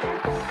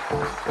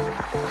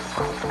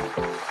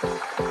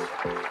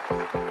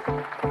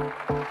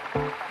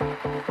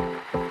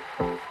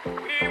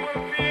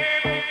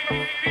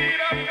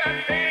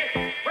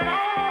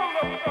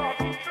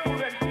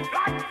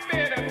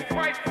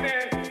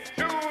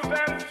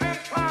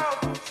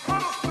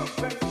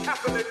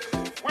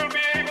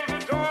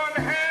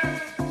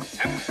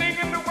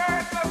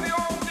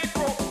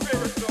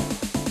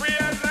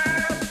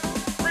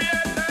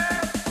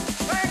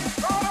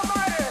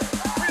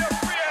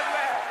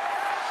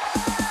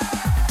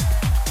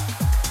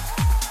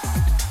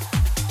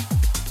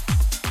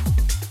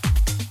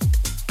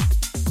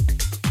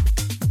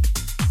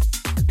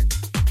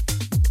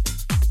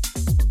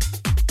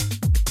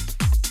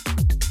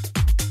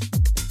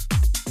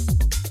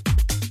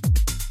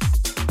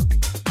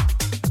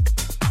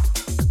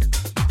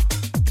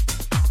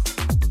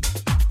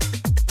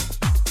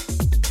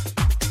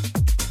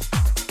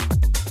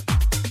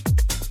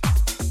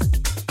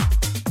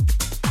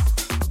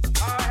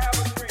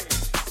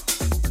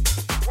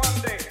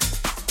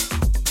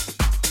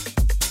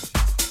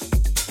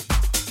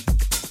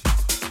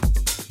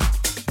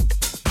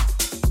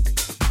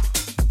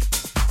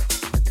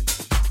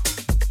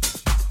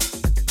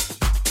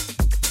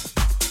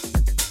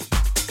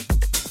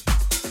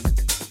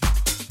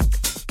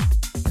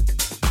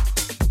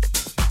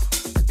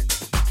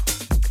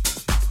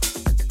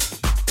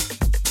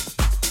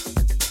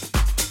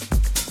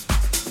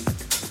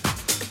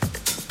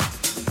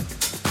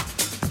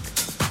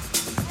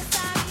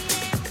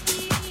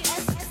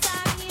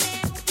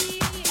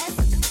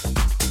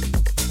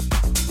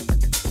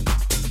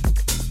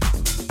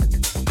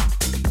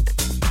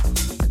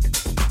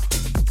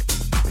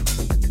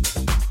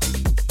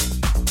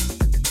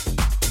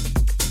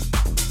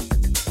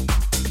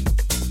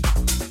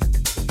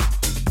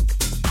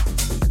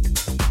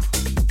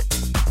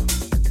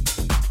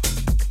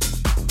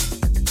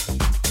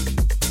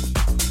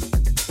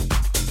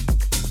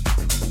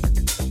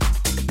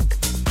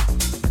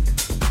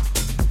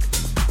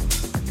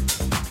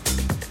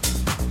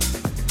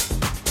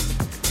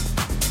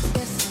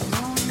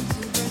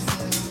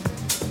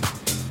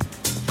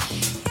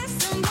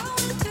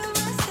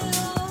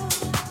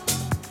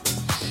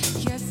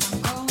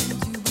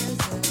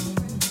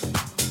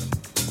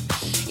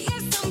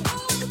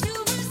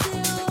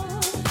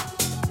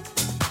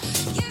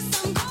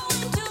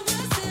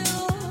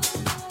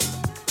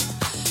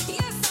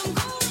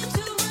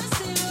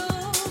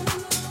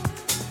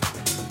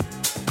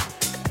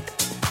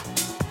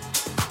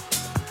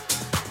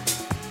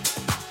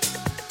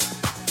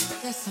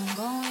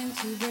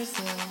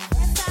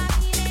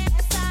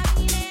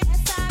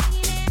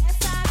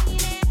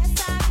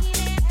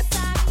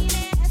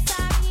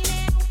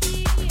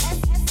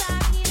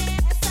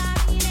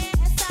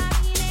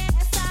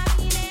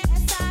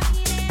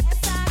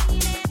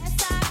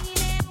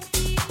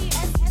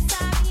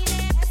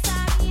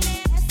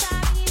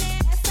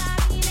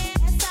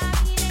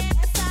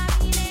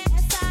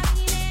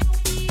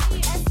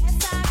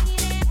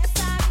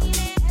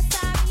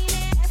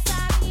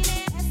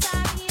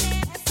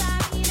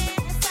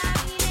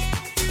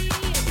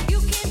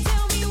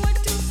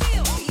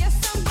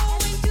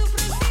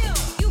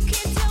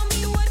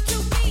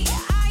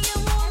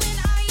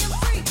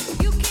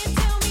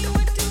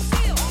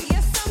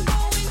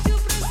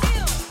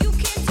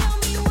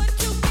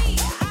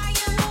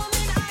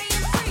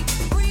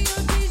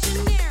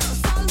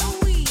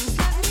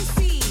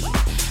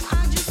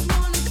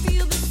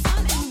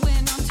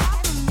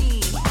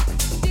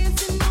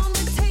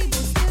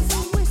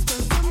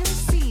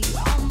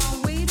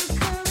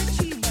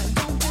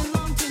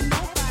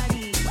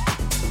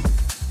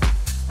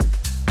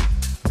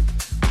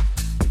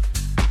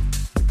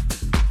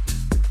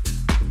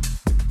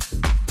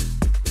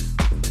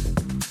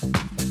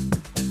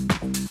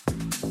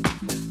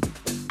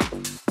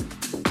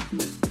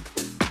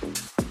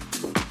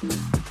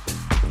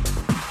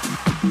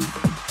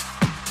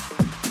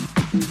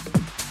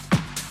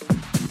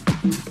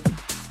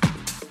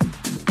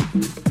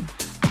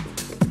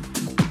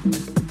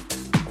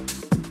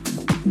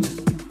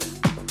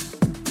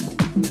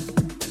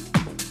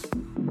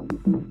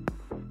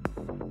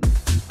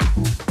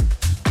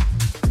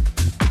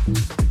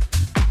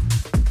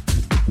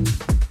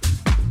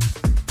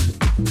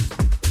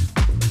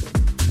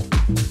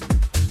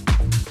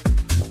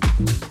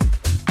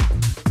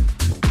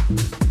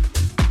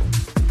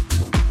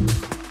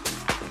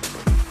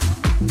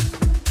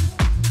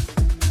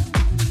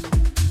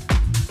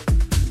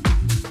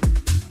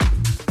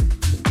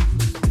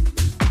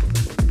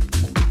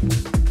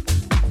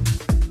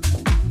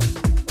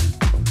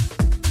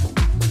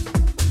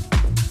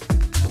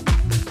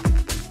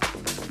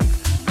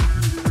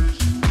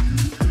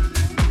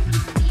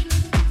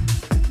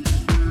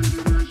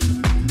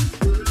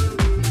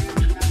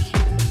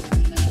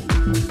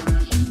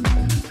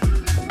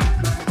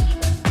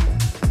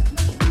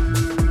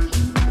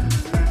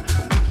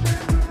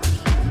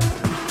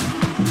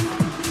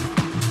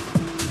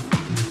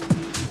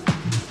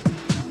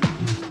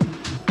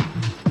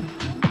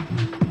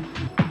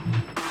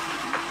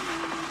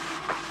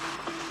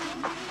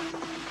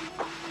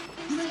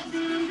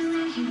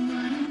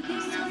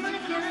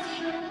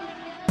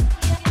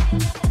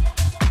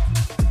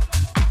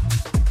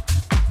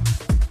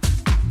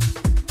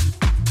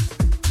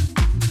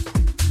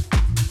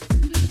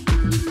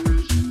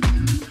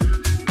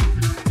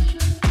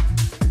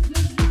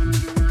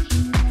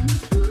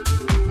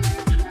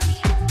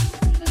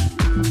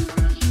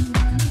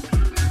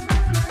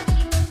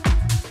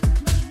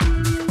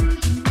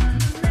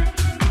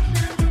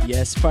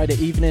 Friday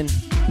evening.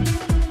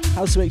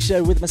 HOUSEWeRK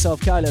show with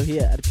myself, KAILO,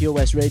 here at Pure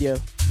West Radio.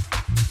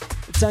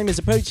 The time is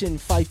approaching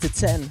 5 to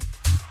 10.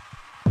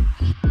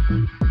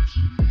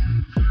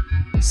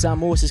 Sam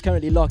Morse is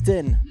currently locked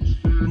in.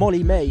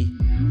 Molly May,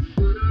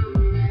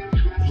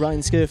 Ryan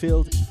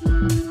Scurfield,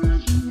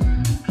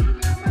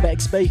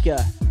 Bex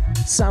Baker,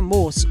 Sam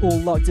Morse, all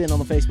locked in on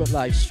the Facebook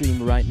live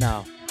stream right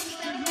now.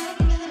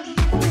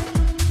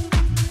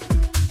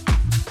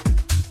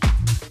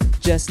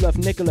 Jess Love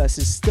Nicholas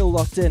is still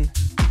locked in.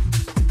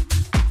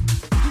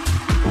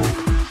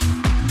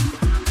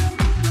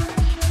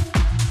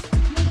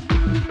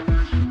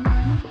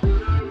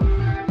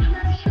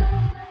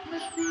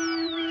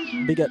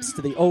 Big ups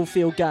to the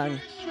Oldfield gang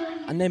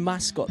and their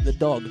mascot, the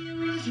dog.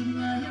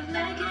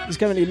 He's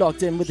currently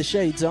locked in with the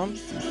shades on.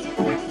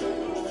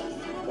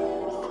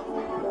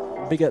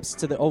 Big ups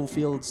to the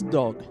Oldfield's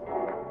dog.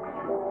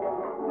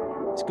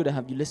 It's good to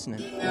have you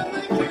listening.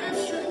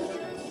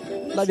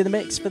 Live in the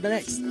mix for the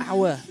next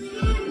hour.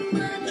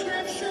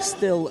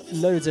 Still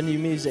loads of new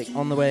music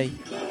on the way.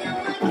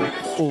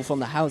 All from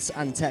the house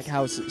and tech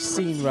house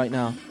scene right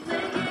now.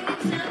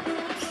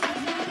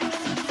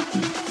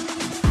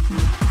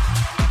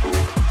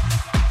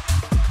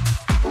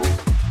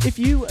 If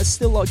you are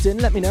still locked in,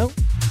 let me know.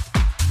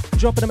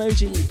 Drop an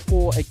emoji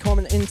or a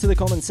comment into the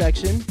comment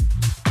section,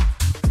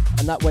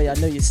 and that way I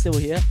know you're still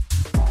here.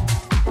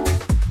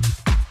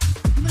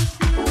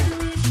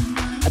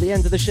 At the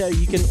end of the show,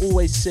 you can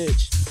always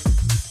search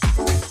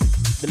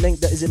the link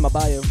that is in my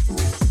bio.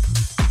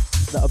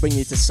 That'll bring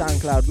you to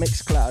SoundCloud,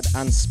 Mixcloud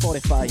and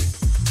Spotify.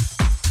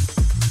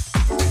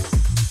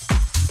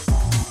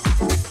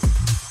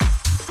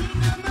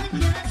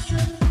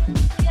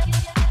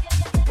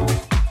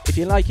 If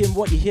you're liking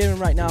what you're hearing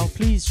right now,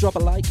 please drop a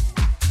like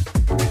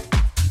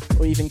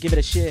or even give it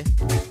a share.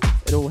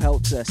 It all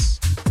helps us.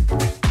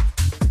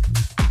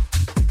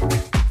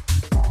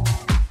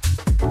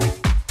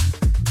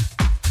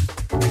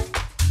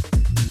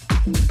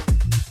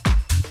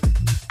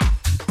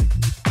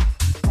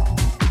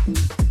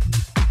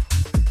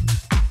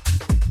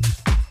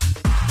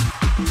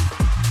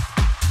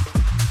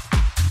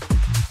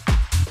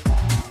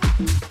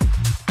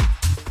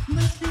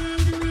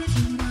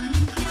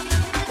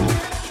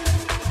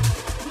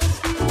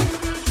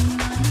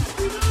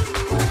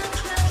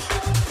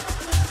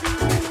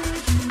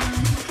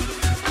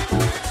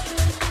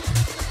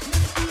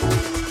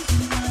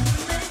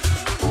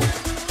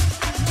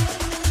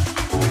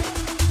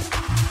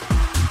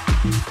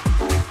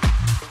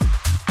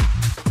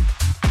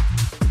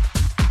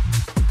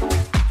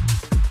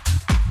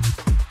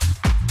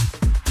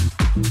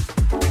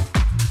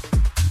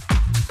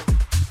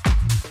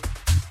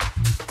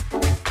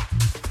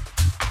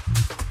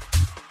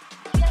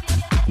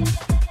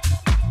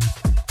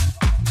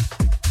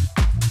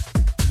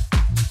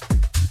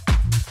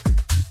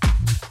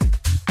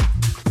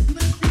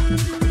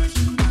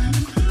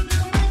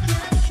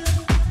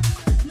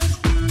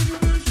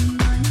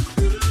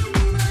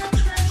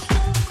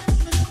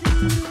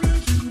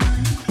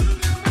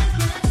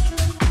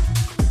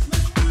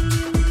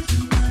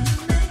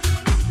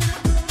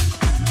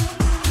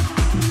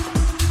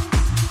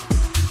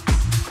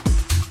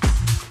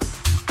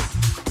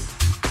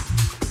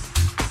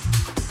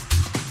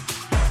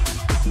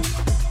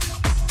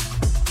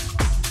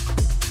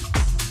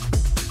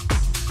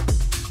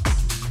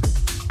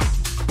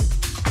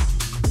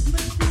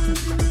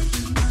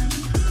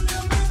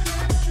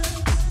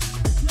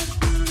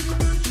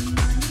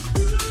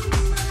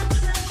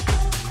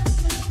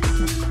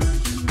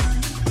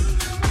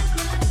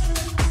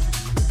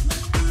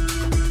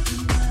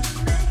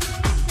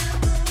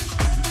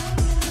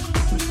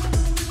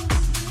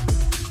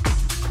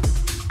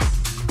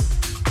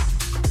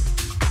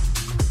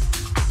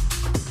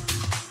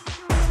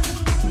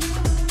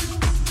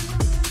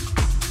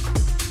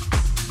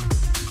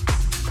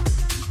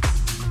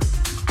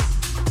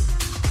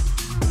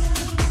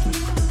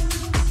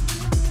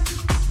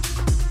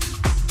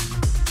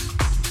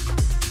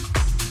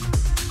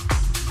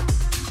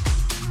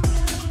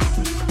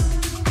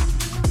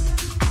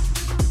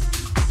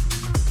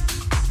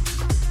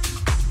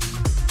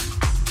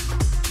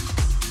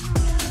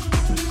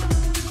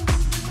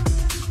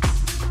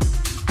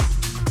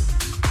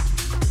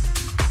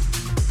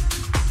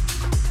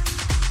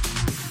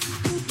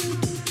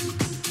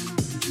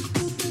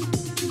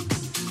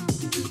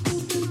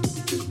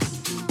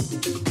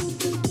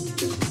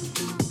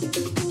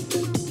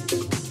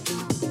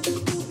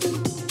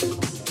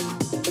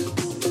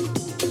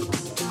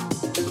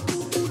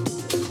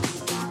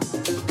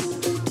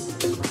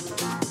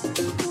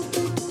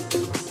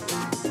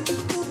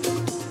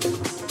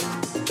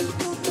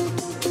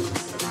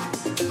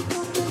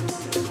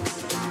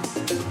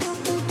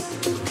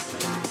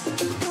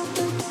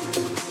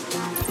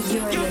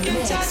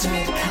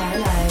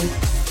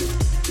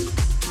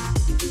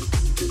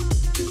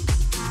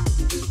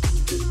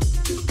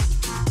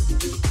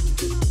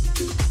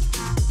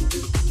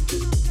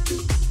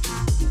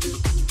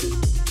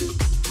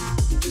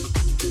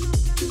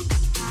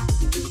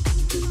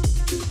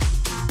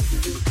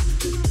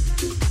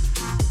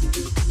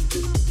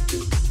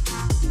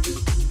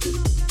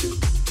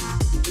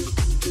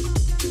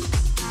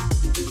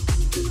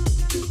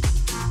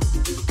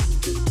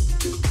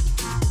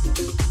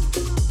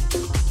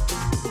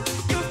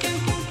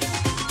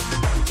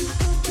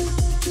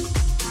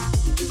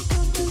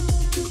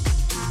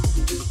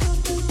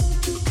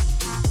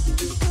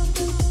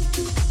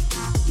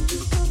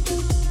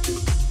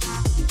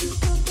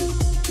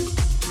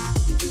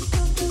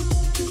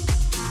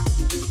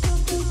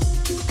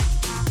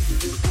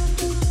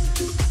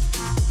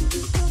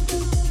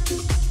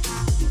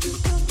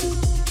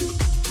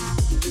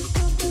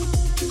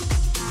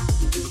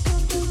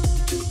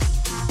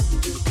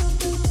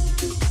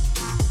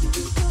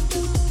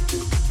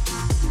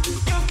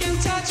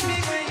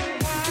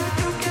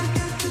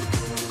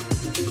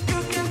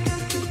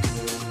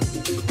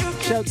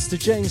 outs to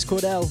James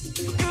Cordell,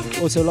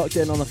 also locked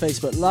in on the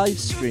Facebook live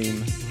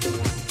stream.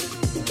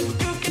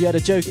 You had a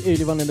joke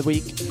earlier on in the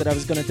week that I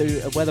was going to do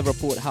a weather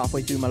report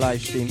halfway through my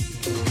live stream.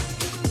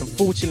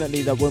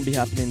 Unfortunately, that won't be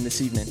happening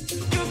this evening.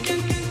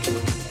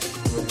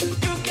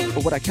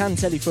 But what I can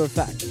tell you for a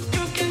fact,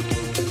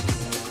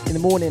 in the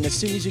morning, as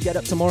soon as you get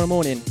up tomorrow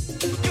morning,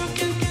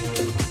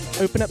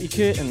 open up your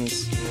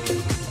curtains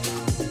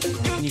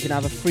and you can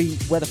have a free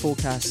weather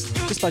forecast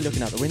just by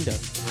looking out the window.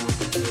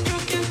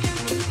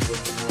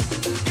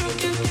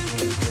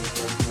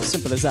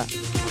 Simple as that.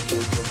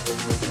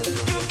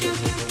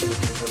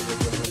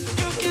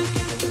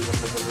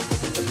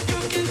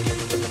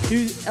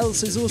 Who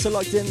else is also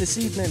locked in this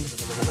evening?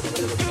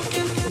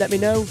 Let me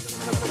know.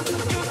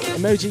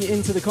 Emoji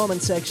into the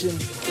comment section.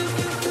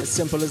 As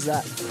simple as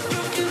that.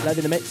 Live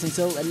in the mix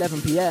until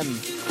 11 PM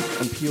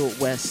on Pure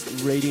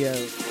West Radio.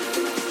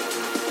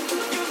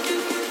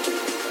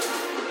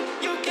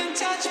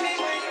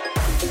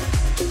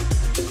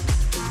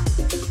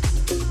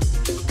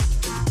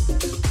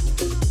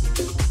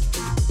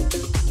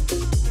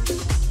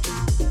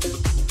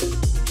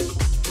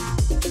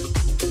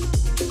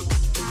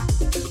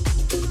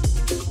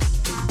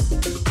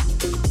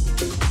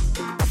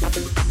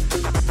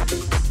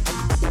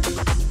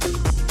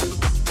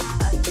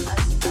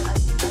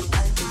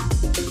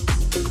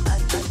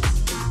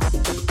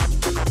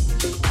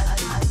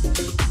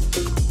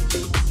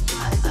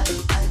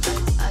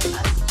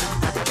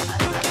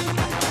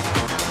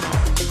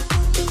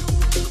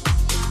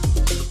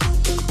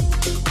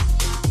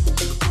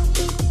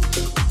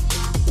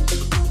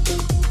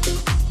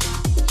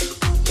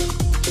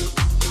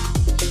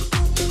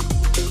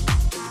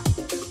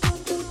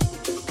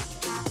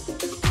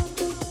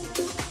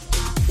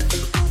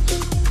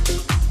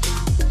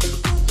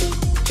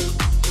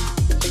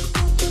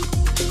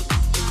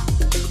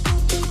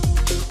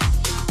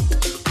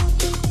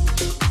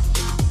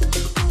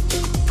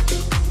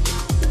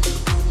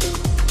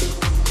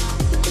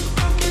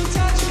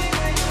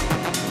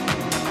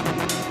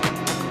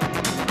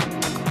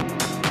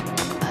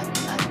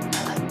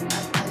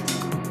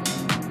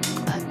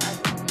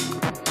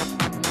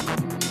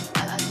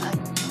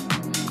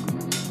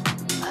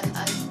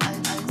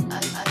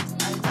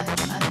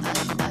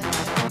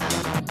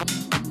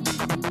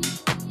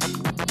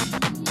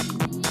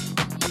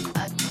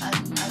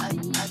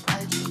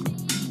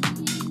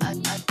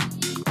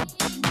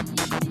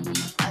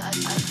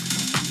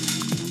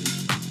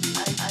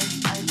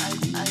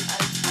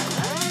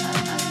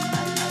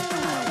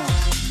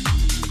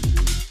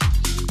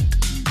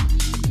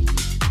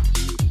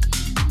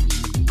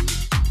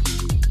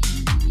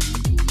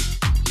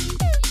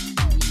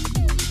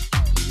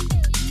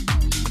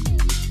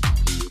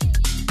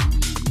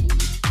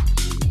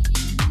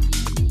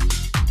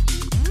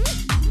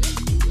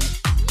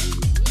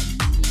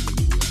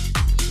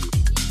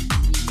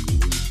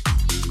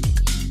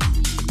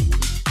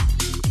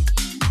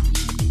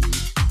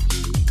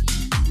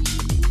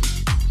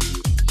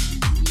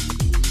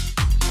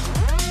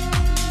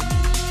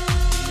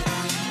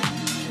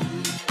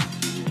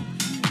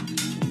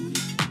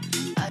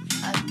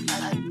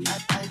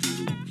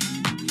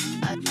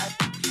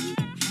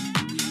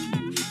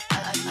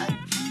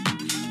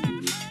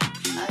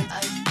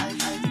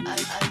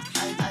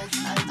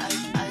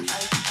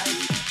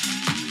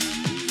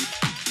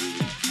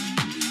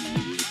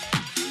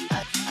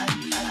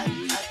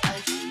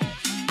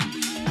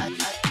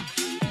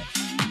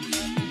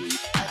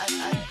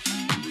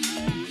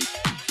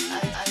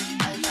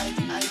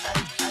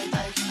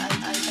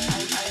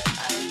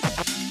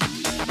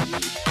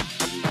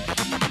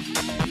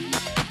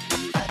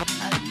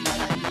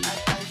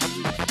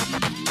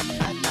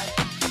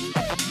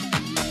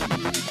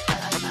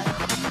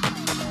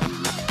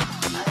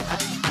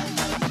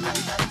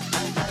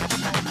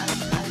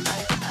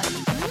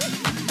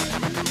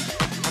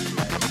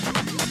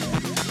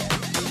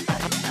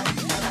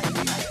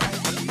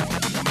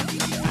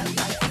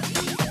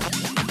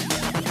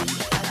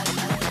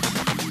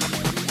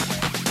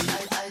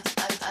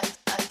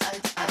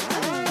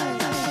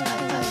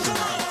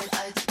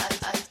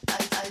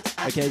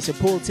 Okay, so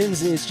Paul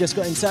Tinsley has just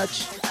got in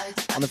touch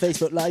on the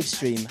Facebook live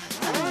stream.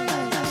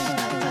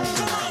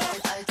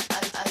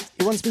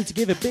 He wants me to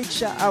give a big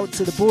shout out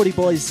to the Bordy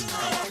Boys.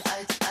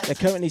 They're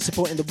currently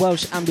supporting the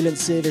Welsh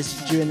Ambulance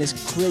Service during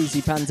this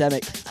crazy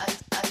pandemic.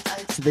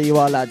 So there you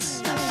are,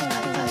 lads.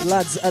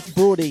 Lads at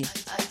Bordy,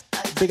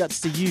 big ups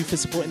to you for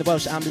supporting the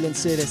Welsh Ambulance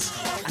Service,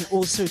 and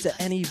also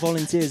to any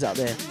volunteers out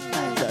there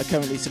that are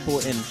currently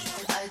supporting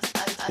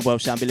the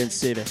Welsh Ambulance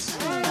Service.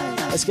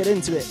 Let's get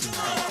into it.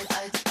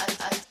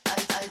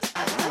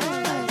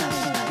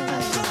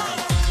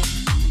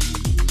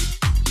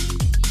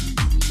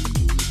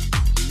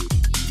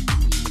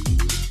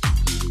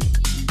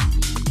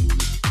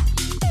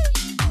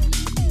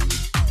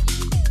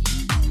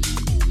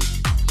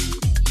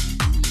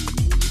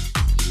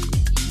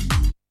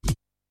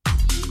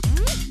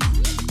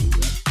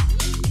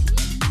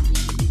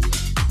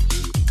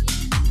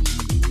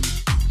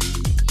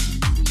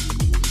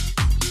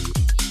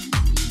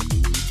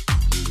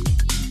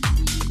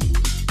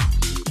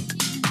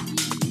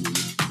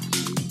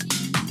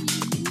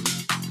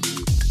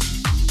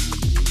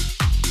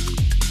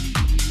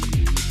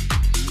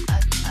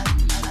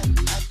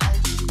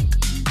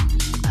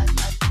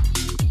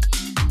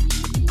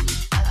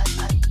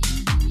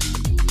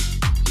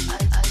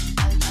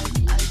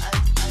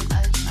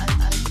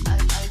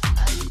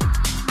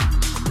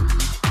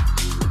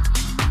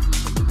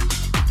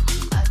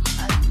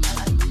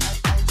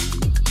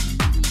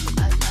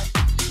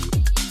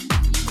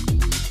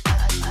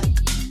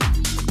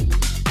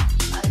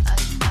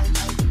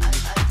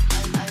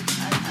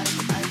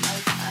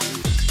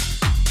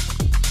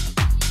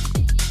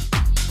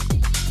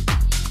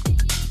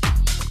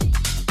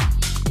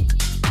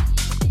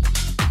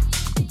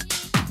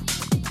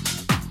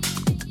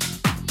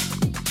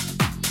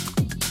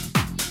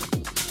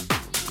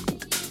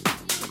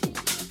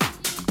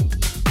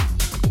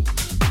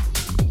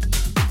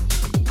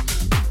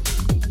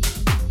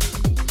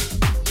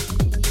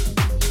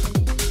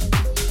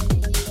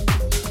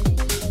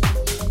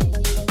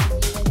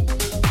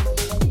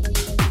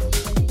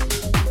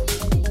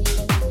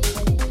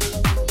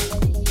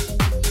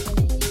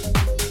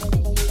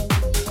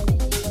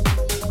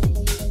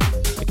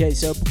 Okay,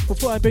 so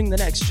before I bring the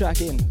next track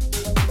in,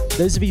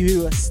 those of you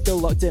who are still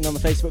locked in on the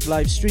Facebook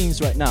live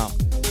streams right now,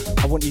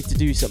 I want you to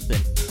do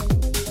something.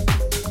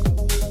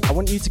 I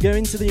want you to go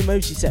into the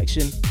emoji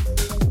section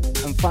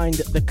and find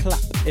the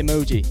clap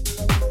emoji.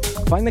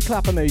 Find the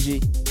clap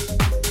emoji,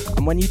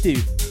 and when you do,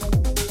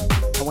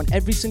 I want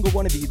every single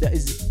one of you that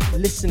is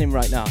listening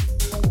right now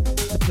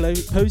to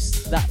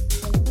post that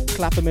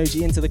clap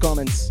emoji into the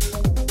comments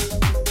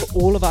for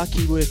all of our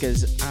key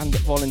workers and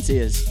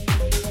volunteers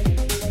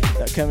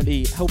that are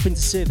currently helping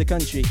to serve the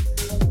country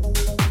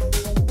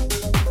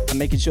and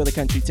making sure the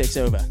country takes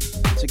over.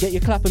 So get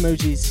your clap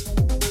emojis,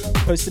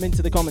 post them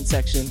into the comment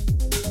section.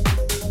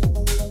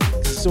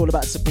 It's all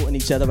about supporting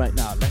each other right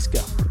now. Let's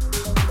go.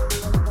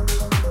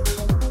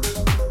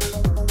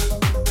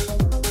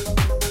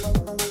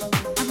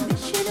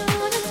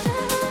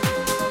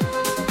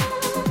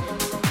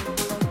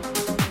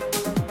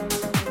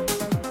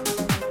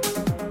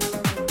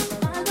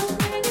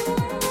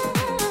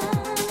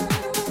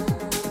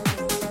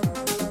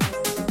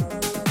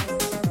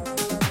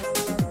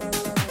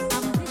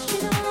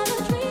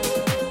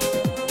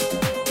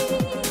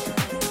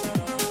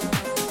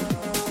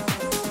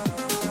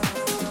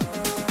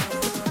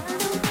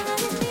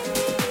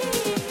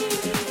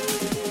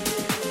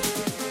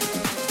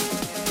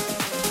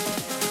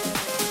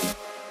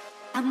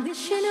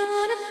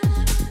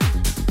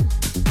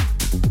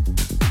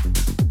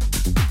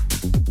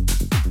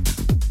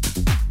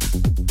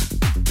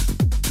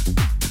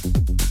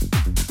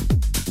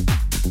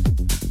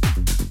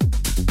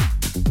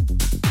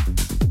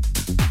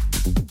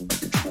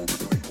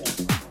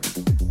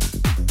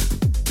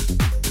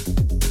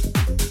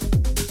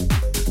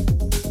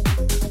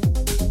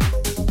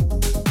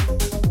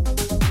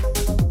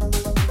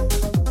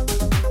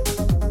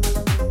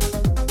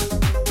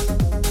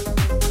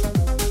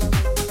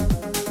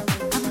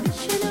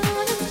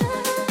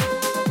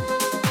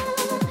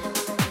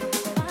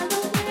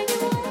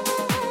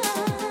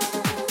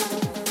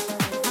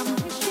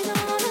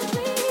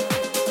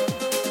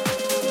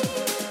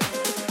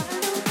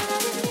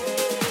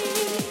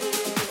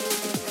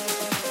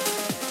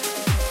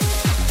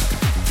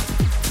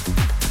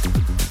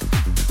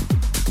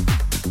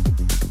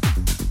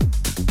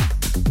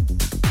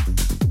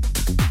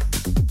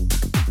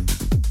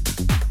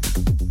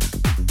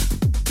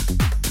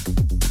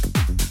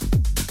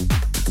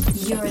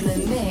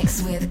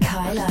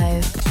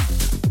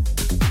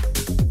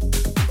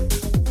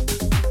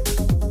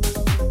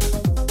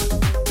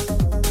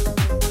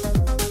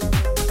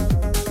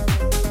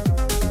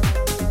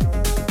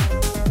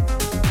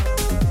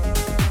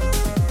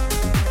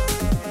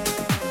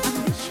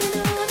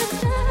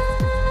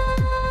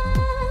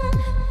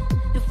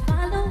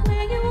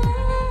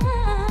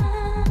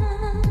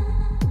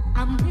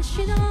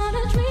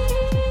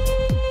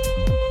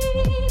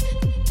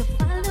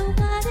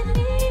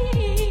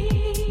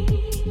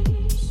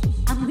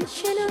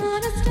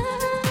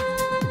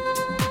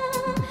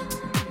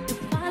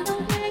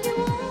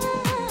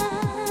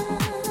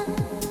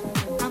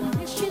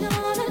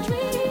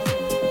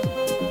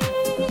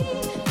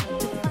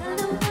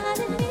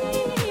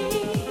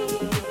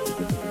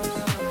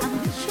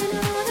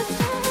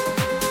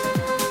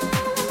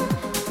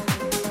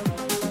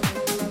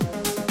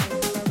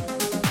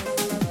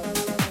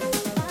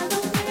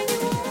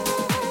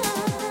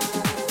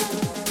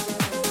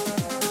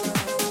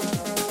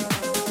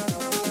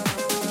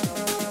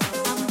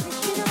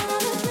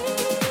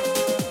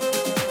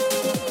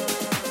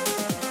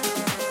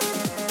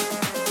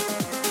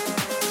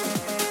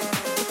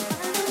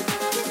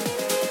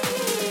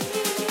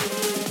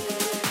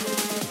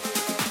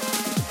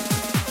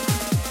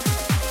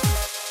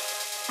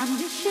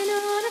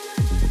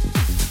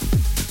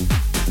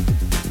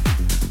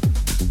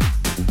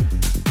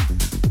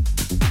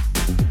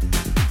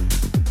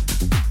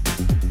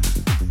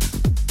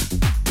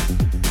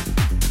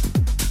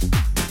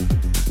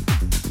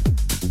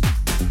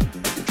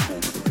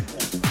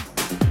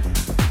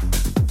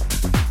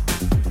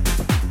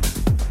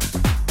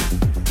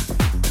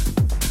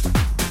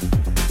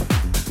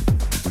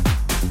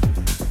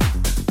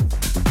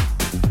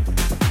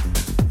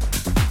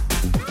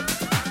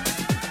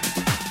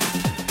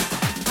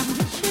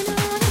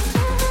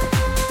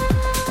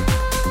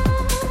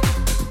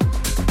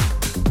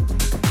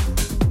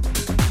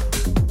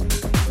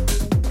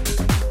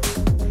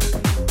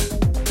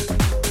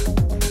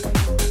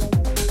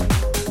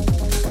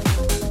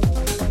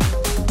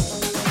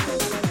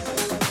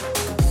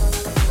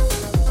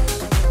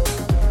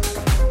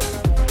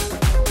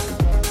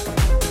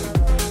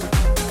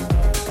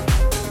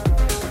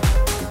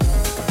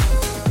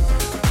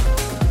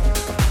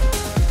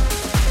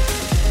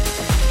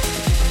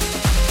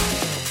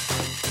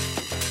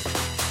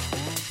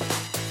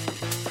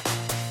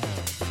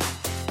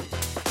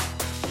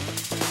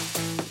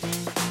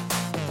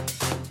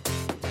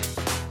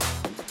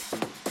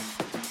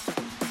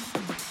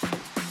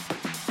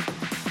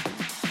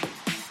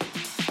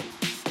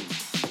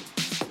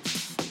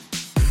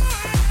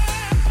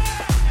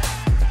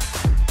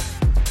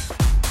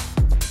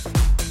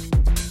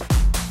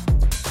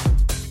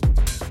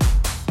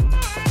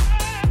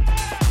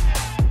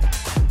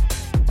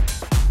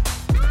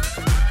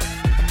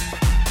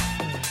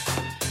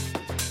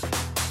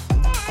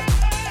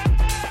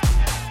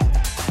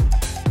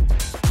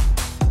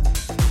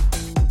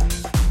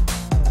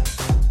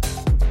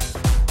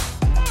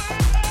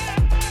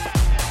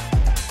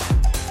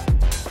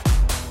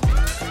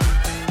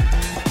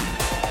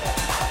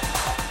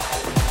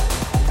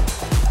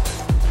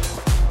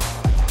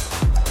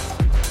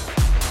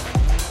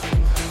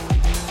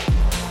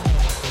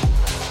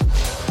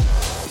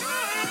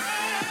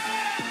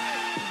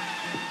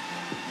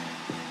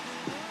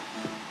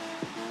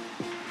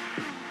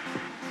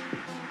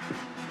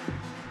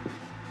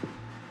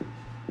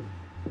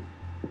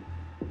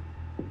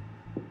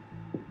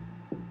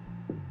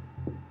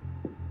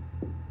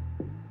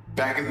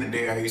 Back in the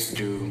day, I used to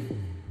do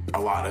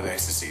a lot of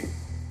ecstasy.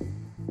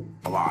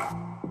 A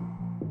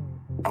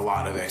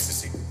lot of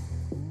ecstasy.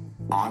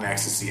 On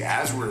ecstasy,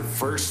 as we're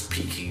first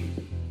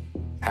peaking,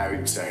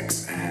 having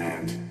sex,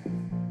 and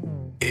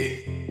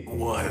it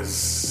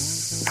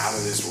was out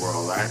of this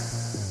world.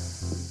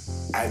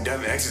 I'd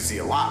done ecstasy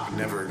a lot, but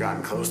never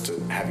gotten close to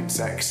having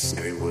sex.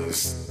 And it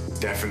was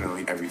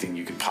definitely everything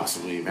you could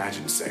possibly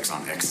imagine sex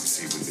on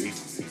ecstasy would be.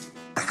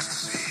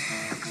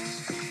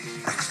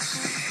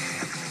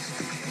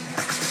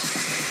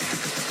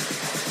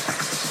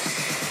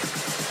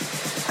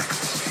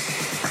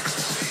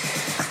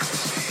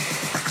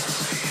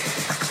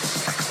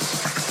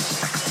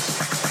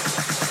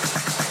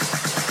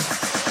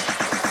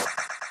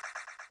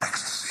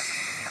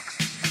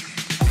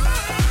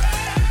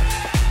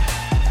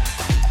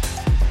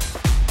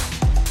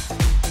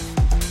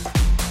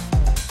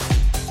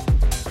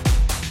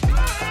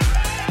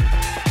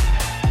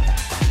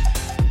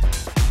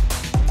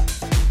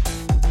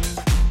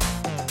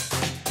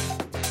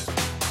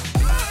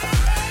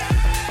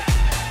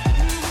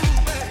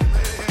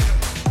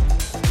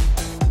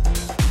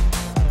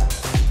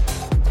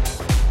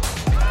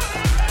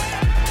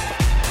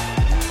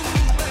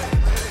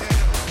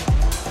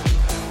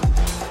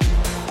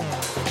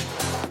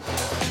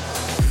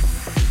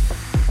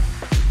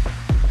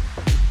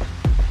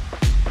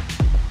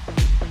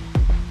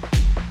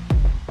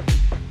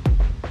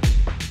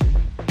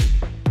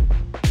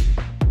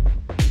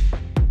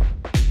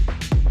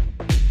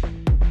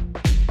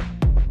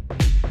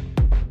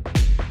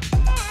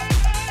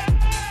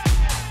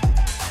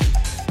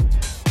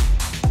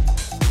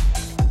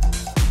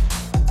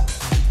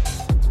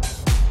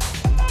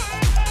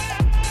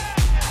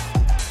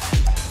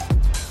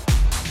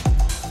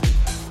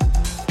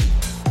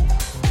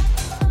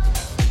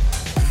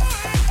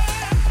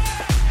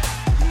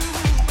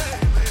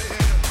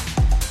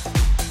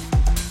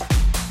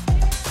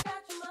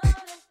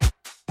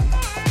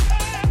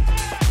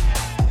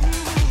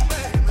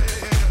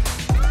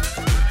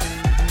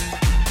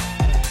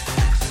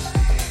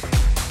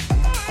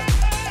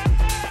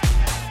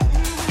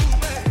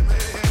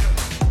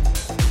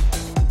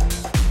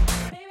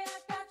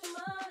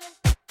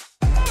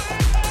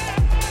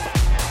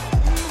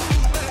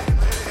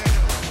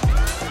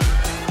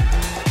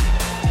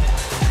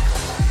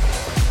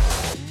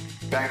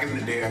 Back in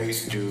the day, I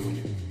used to do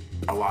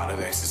a lot of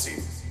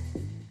ecstasy.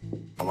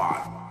 A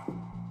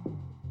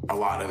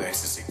lot of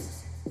ecstasy.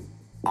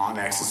 On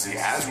ecstasy,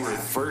 as we're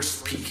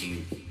first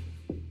peaking,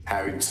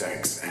 having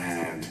sex,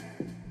 and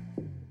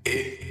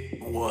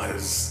it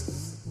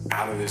was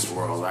out of this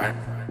world.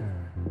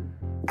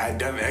 I'd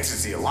done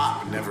ecstasy a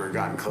lot, but never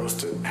gotten close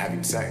to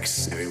having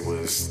sex. And it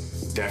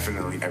was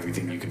definitely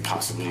everything you could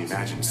possibly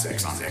imagine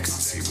sex on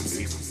ecstasy would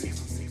be.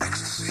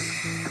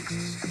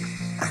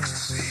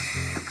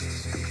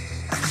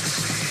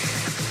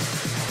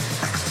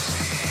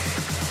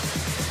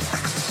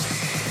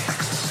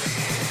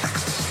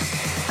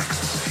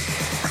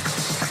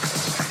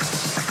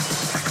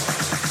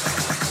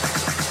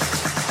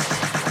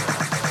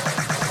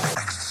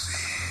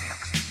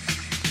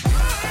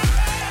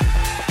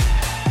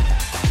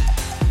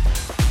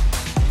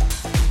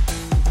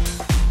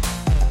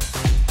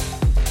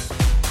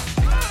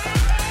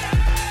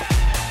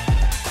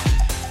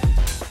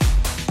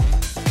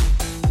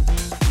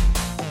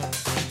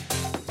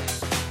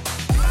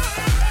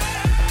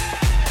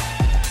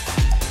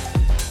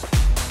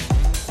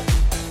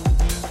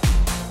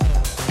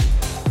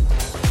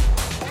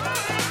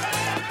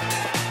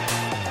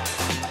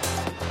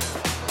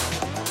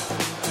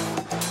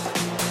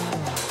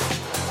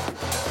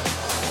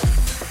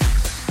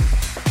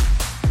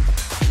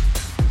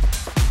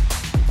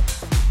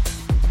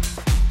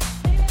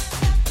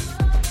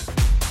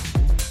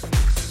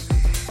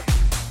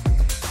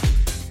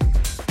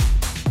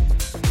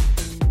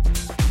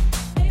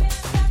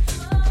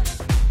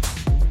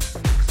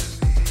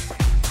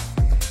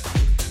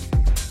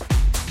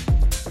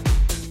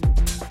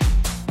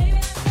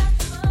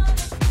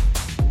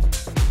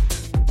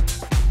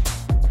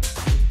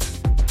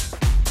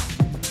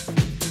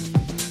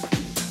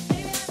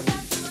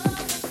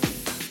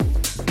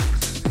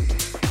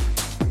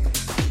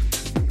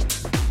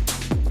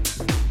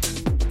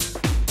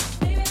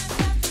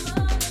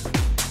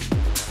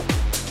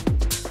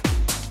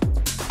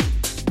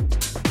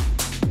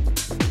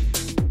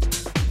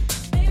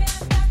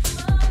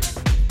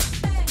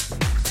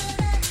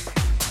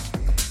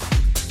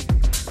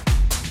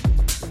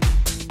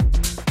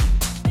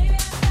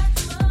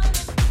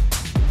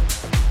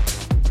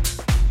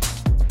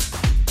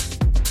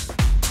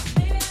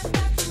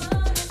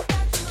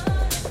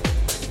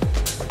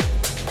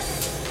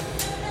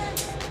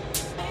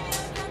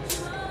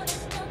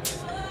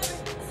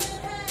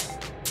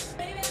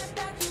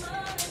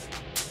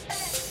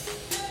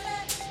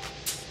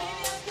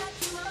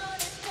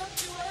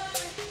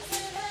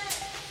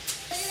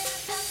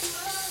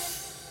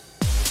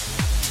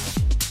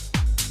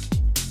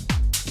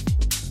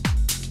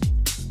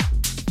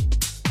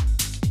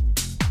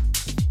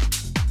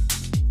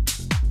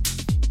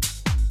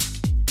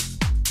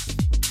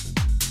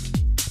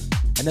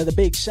 Another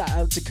big shout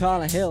out to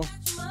Carla Hill,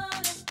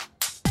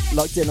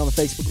 locked in on the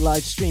Facebook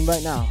live stream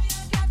right now.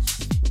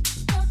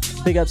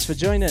 Big ups for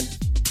joining.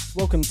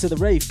 Welcome to the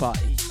rave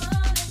party.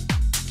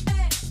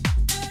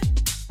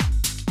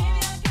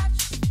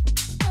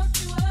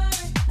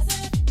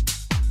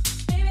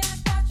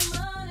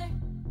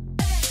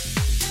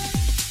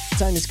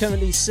 Time is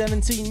currently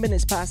 17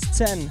 minutes past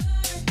 10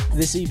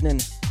 this evening,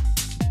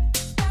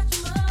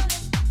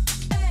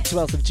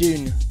 12th of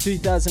June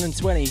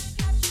 2020.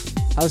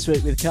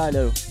 Housework with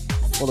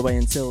KAILO, all the way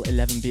until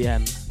 11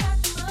 p.m.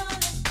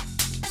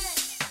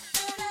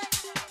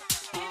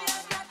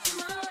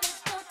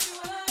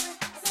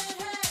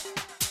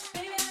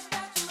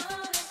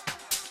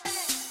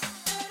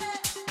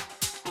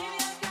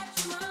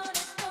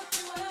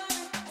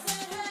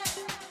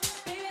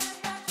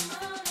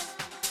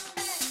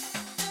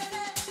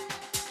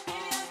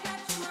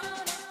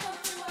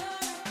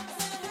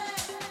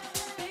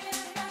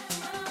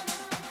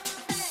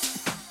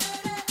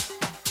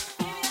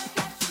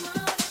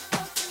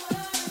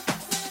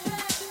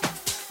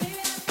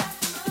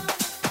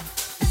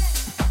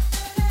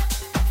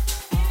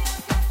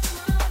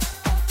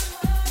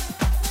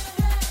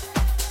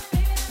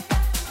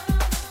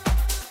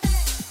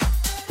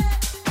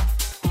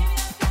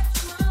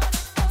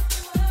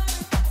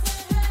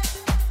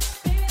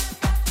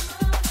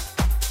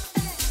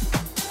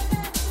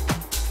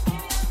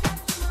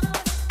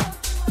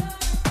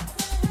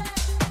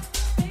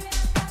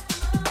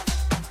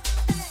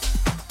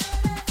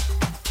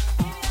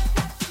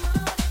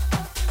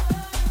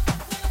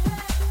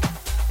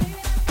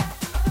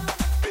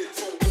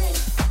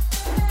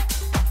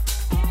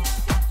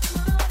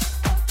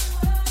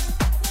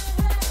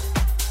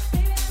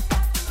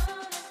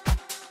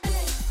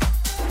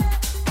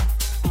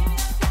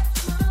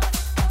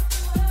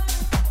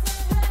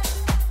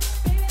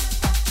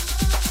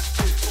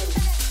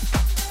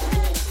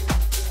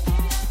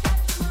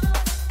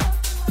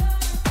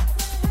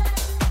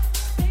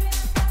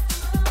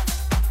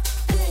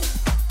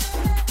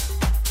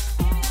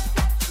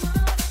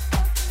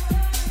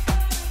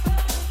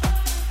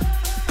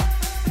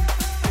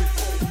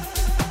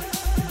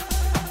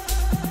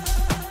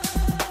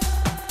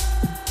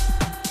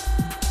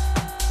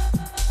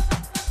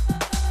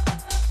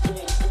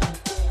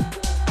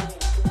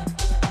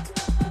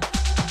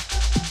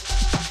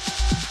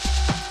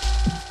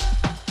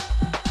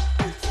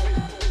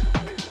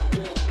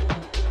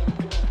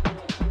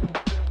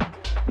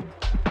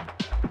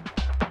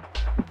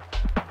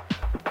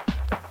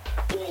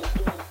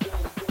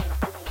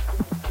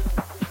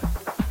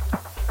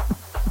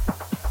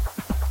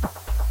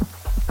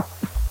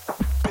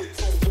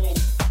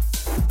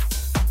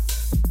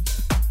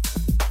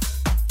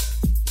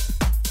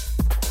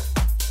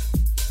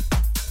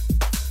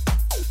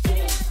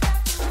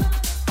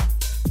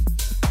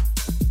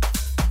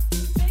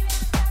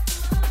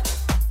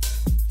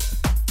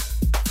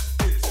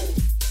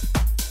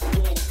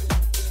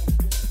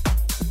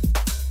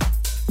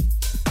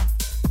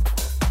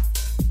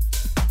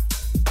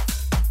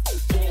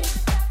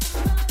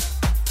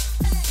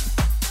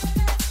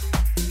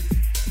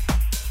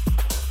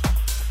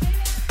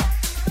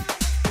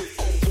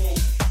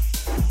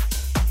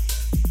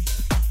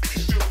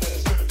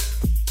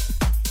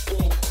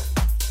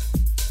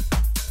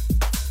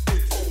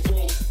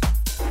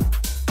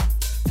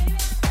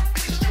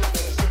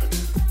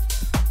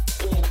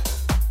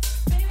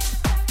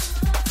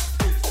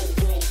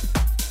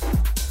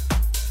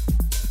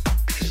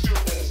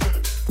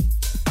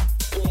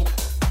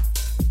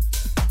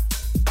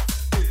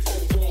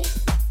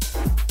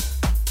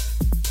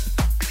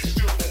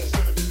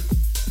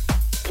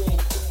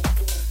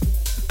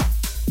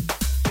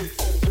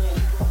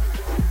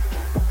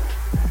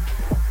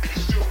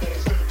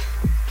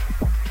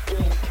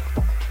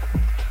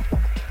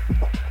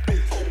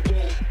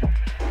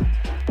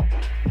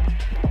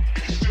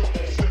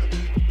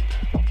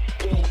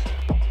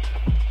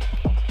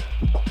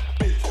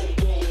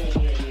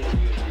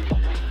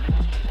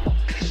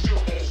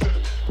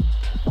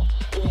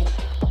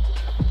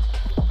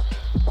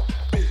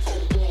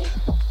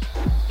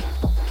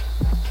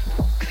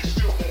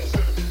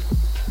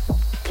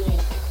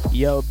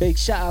 Yo, big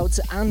shout out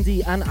to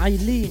Andy and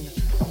Eileen,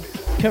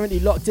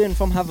 currently locked in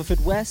from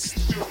Haverfordwest.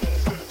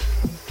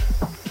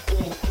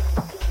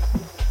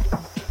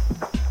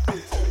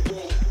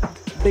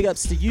 Big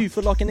ups to you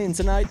for locking in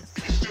tonight.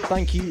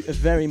 Thank you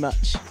very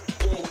much.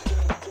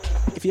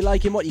 If you're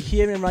liking what you're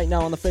hearing right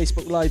now on the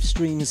Facebook live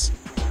streams,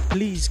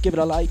 please give it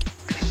a like,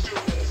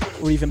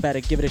 or even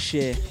better, give it a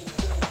share.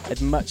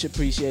 I'd much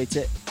appreciate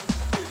it.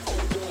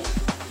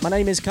 My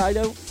name is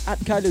KAILO. At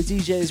KAILO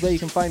DJ is where you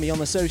can find me on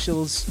the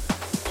socials,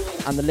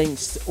 and the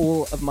links to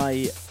all of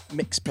my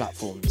mix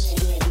platforms.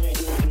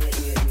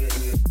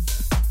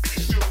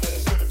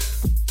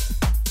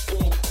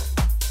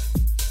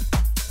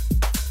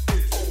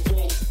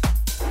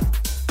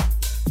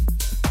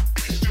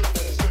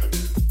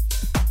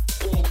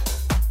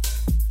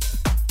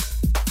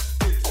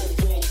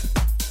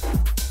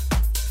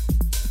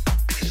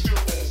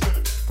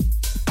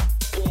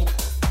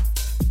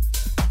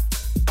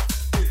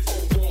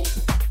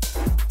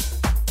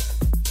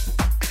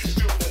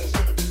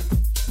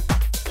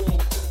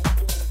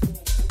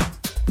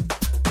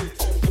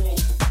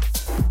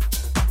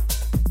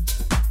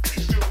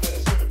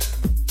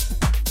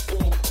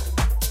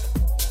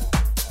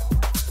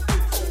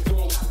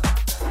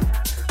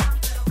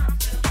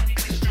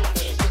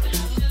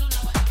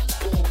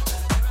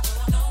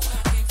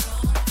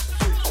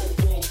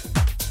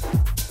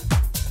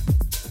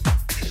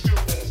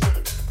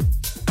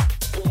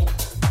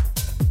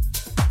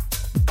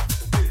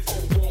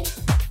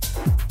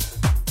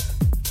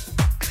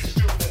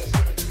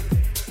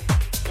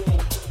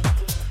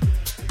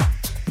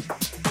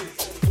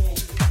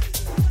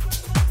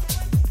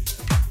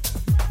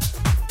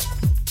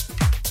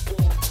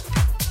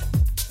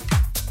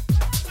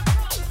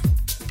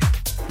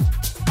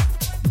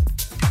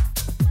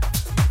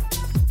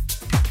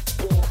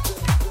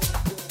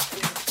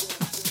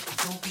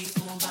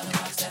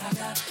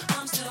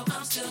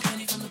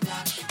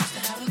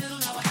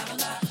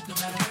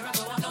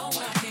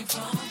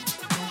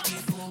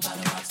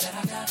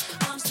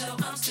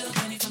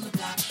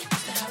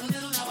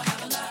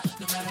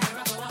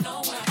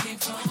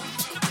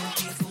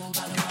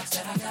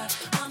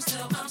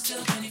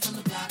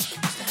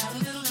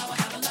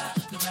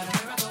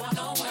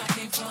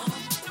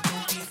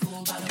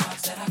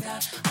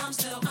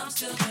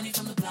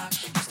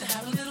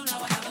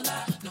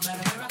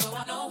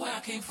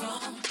 came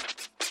from.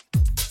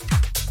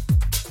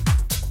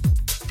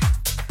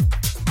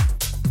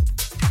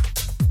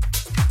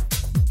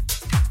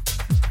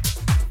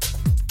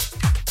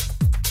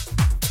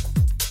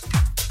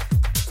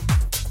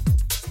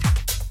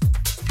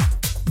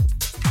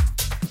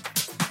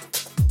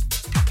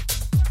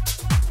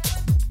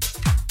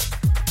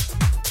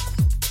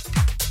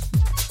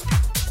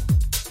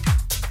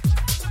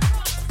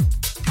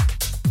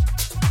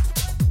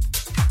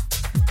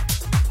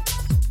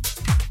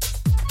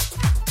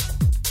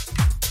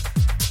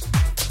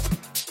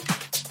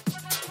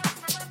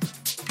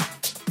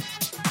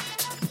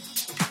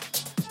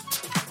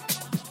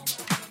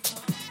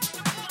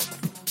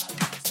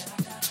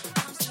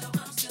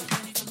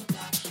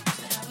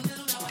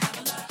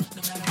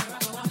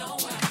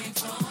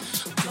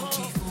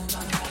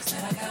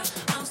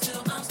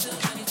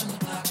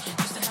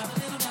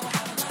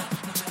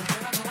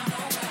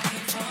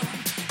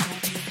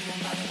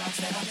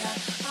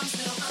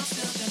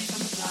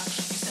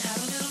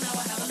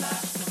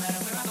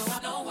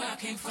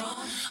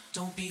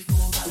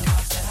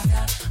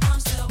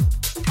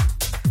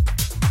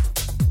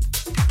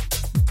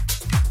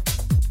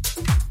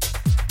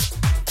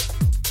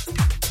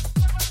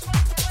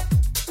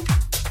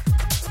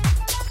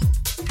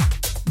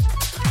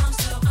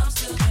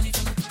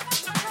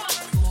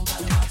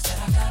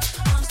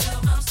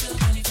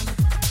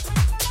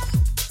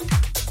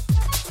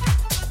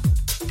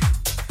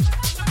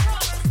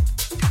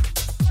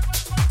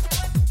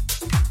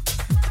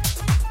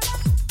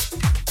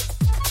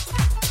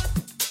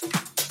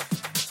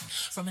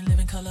 From in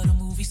living color to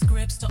movie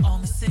scripts to all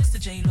the six to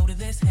J-Lo to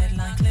this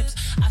headline clips.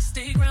 I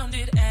stay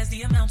grounded as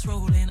the amounts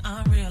roll in.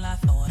 I'm real, I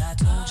thought I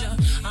told ya.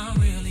 I'm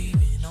really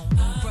been on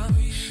no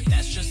bruh.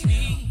 That's just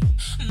me.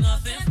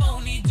 Nothing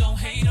phony, don't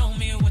hate on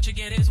me. What you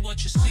get is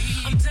what you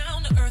see. I'm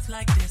down to earth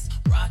like this,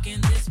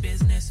 rocking this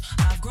business.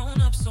 I've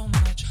grown up so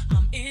much,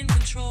 I'm in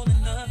control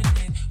and loving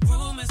it.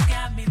 Rumors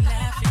got me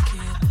laughing,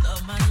 kid. I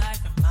love my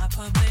life and my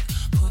public.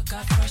 Put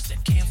God first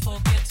and can't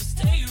forget to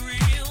stay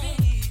real.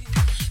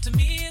 To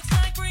me, it's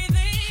like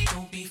breathing.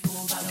 Don't be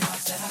fooled by the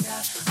rocks that I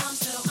got. I'm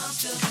still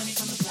Jenny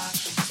from the block.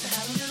 Used to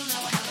have a little,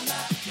 now I have a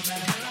lot. No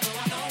matter where I go,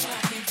 I know where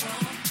I came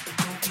from.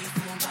 Don't be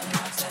fooled by the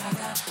rocks that I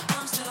got.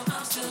 I'm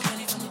still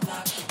Jenny from the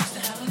block. Used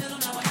to have a little,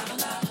 now I have a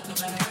lot. No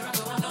matter where I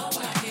go, I know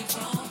where I came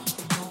from.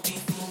 Don't be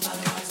fooled by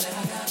the rocks that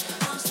I got.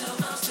 I'm still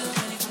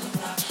Jenny from the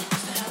block.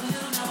 Used to have a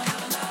little, now I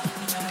have a lot.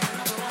 No matter where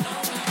I go, I know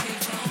where I came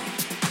from.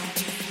 Don't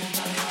be fooled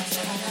by the rocks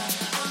that I got.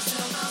 I'm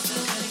still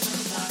Jenny from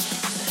the block.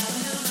 Used to have a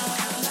little, now I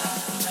have a lot.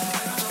 No matter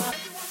where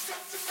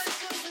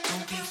I go,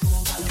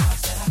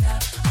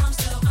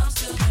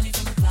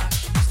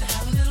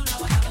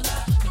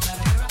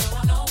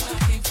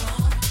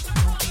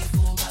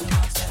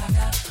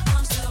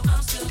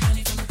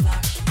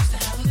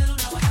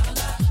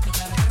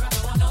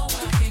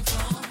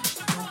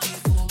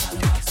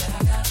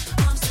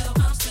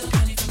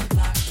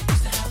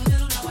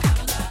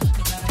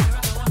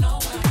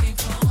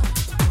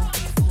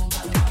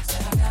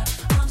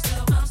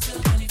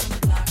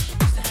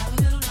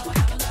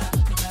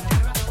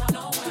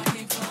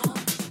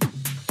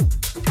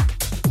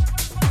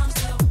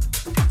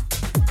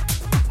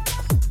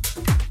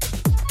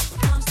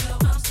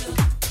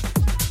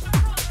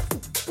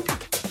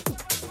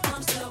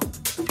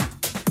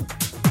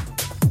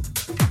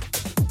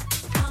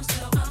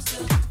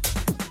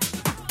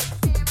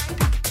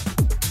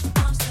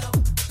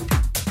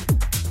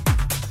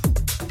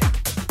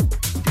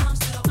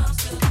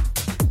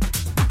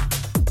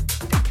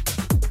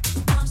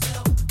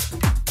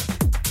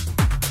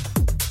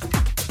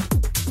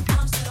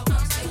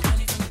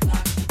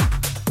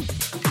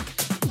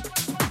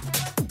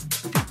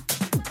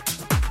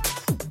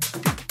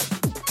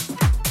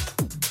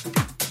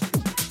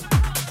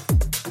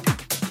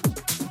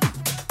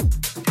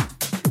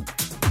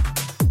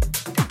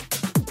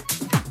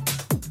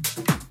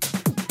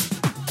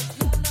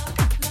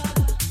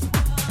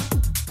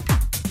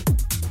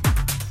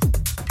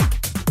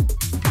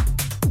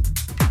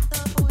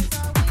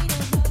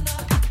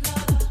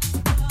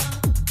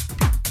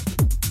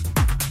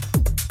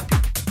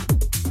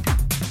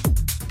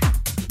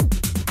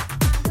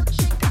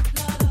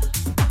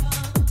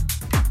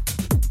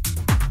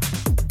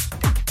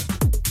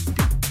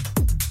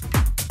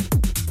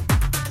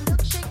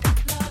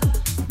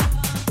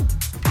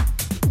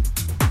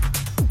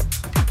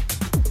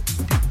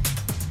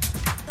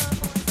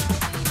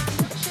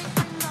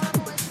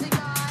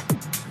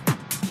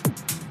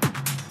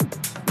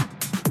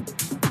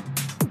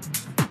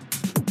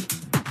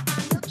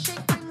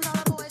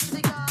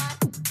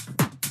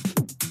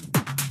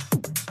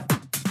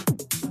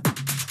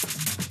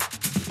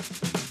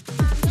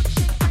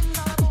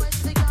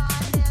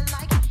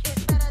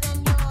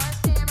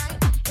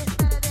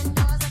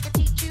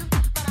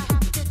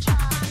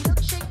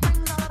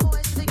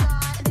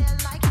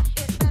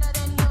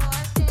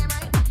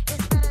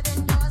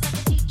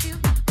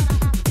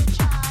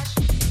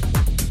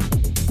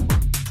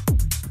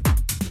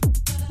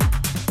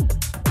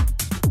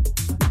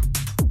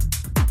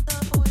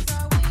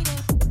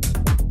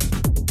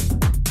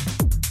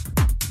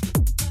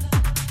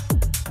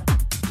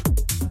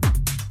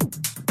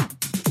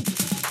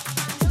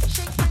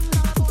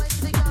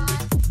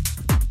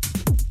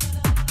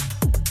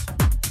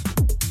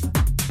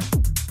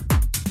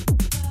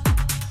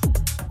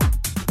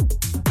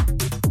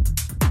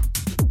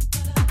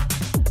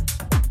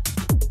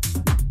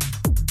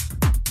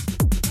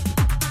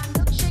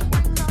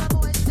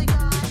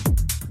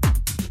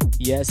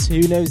 Yes,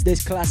 who knows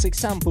this classic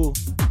sample?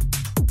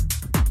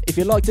 If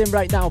you're logged in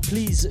right now,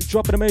 please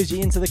drop an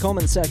emoji into the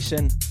comment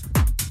section.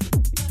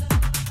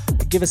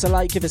 Give us a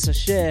like, give us a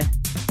share.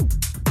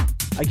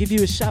 I give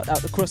you a shout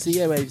out across the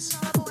airwaves.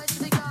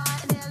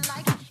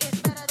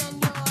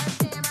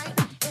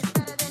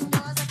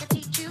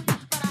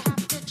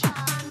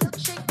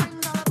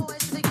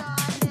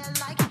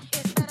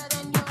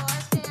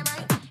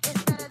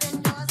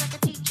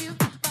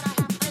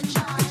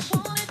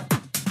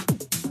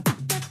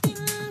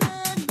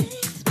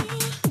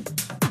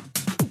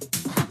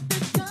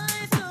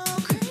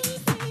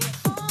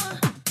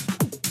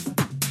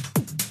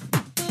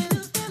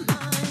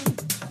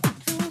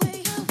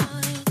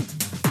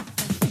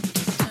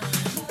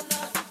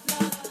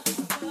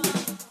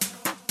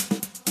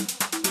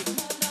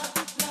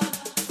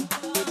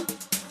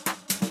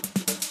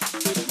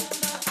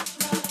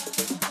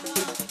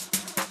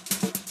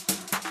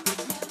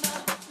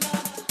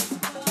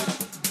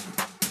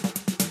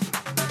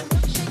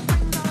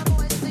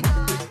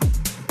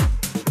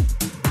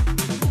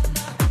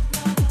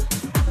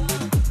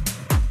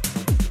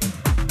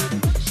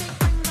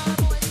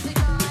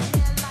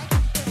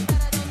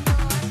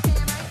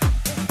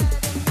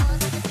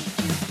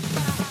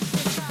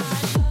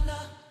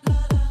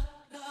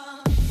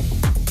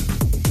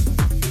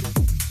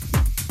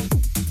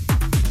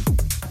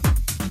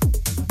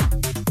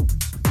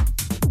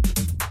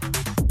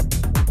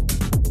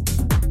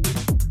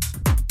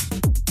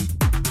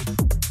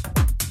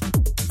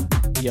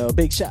 Yo, a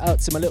big shout out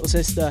to my little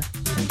sister,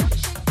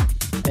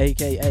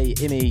 aka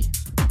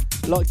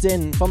Imi, locked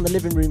in from the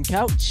living room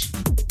couch.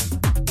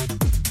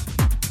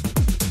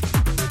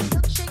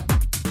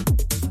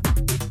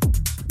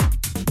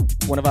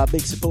 One of our big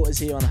supporters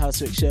here on the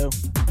HOUSEWeRK show,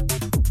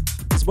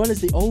 as well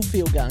as the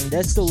Oldfield gang.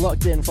 They're still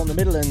locked in from the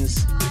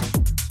Midlands.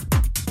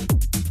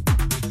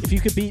 If you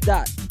could beat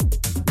that,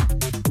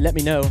 let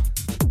me know.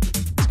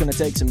 It's gonna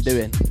take some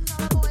doing.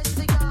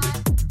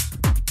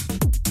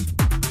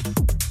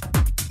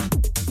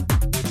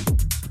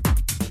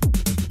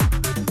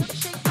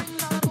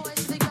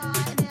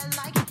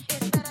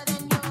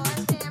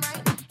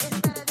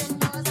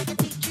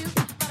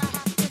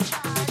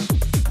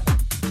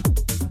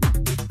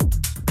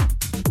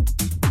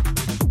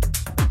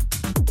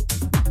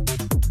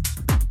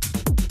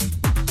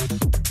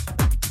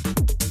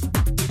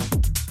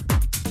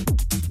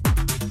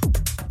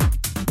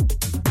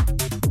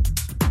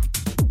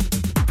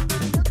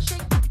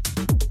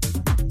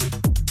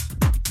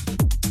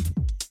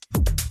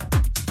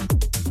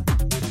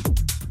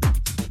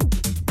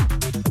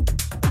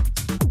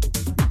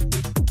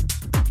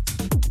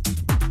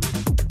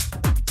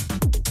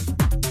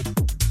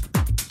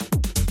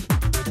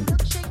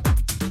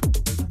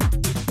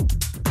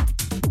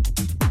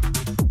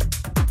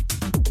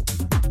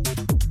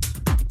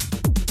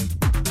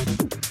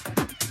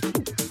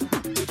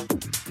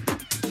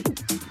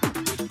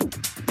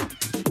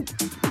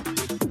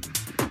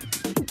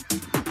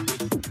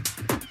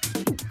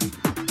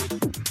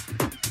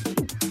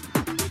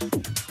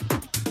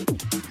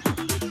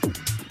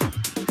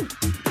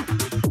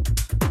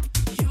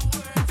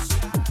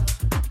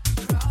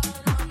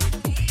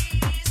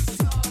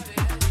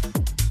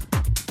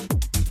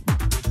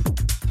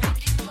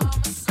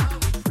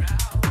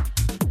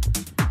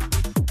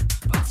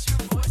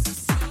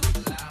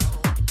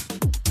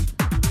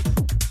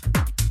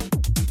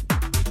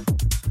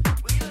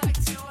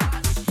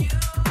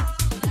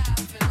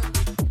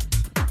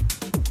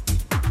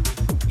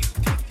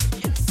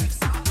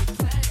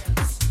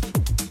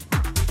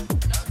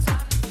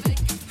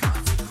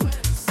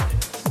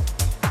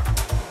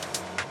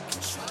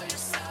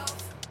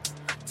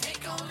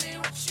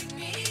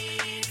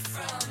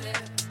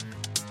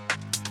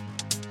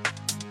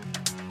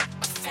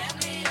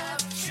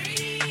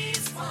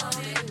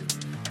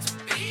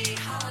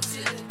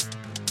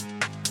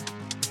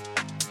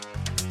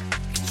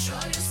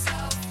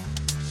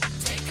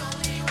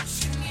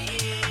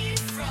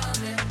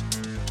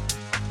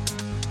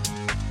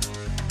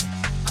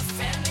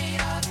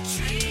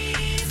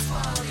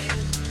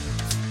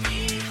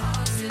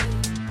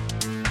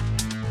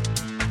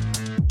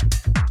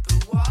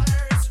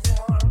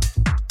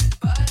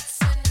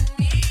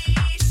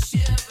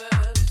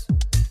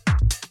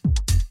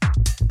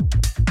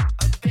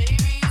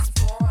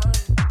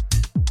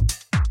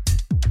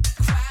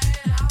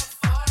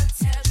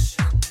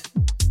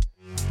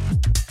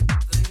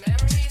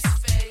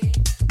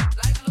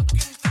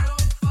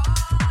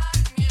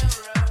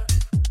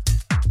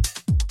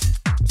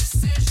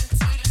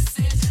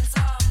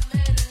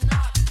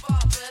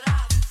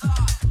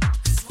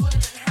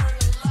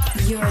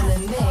 You're in the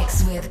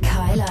mix with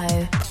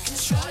KAILO.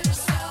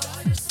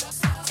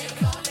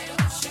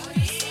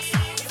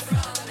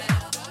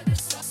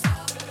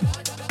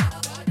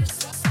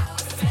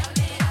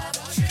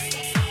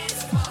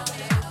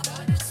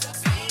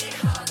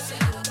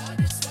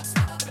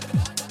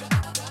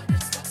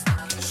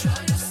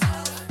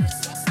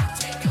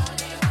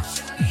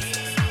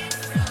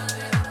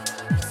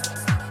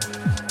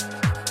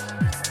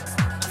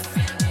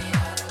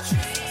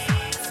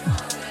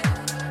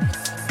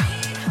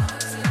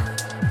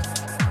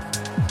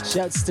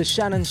 Shouts to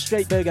Shannon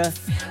Straightberger.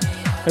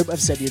 Hope I've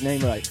said your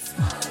name right.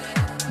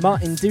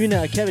 Martin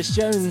Duna, Keris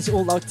Jones,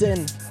 all locked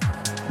in.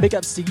 Big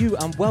ups to you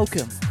and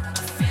welcome.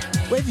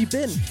 Where have you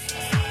been?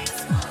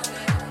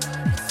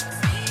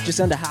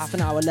 Just under half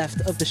an hour left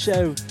of the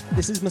show.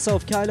 This is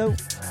myself, KAILO,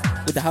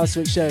 with the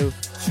HOUSEWeRK show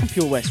on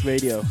Pure West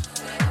Radio.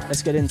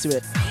 Let's get into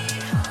it.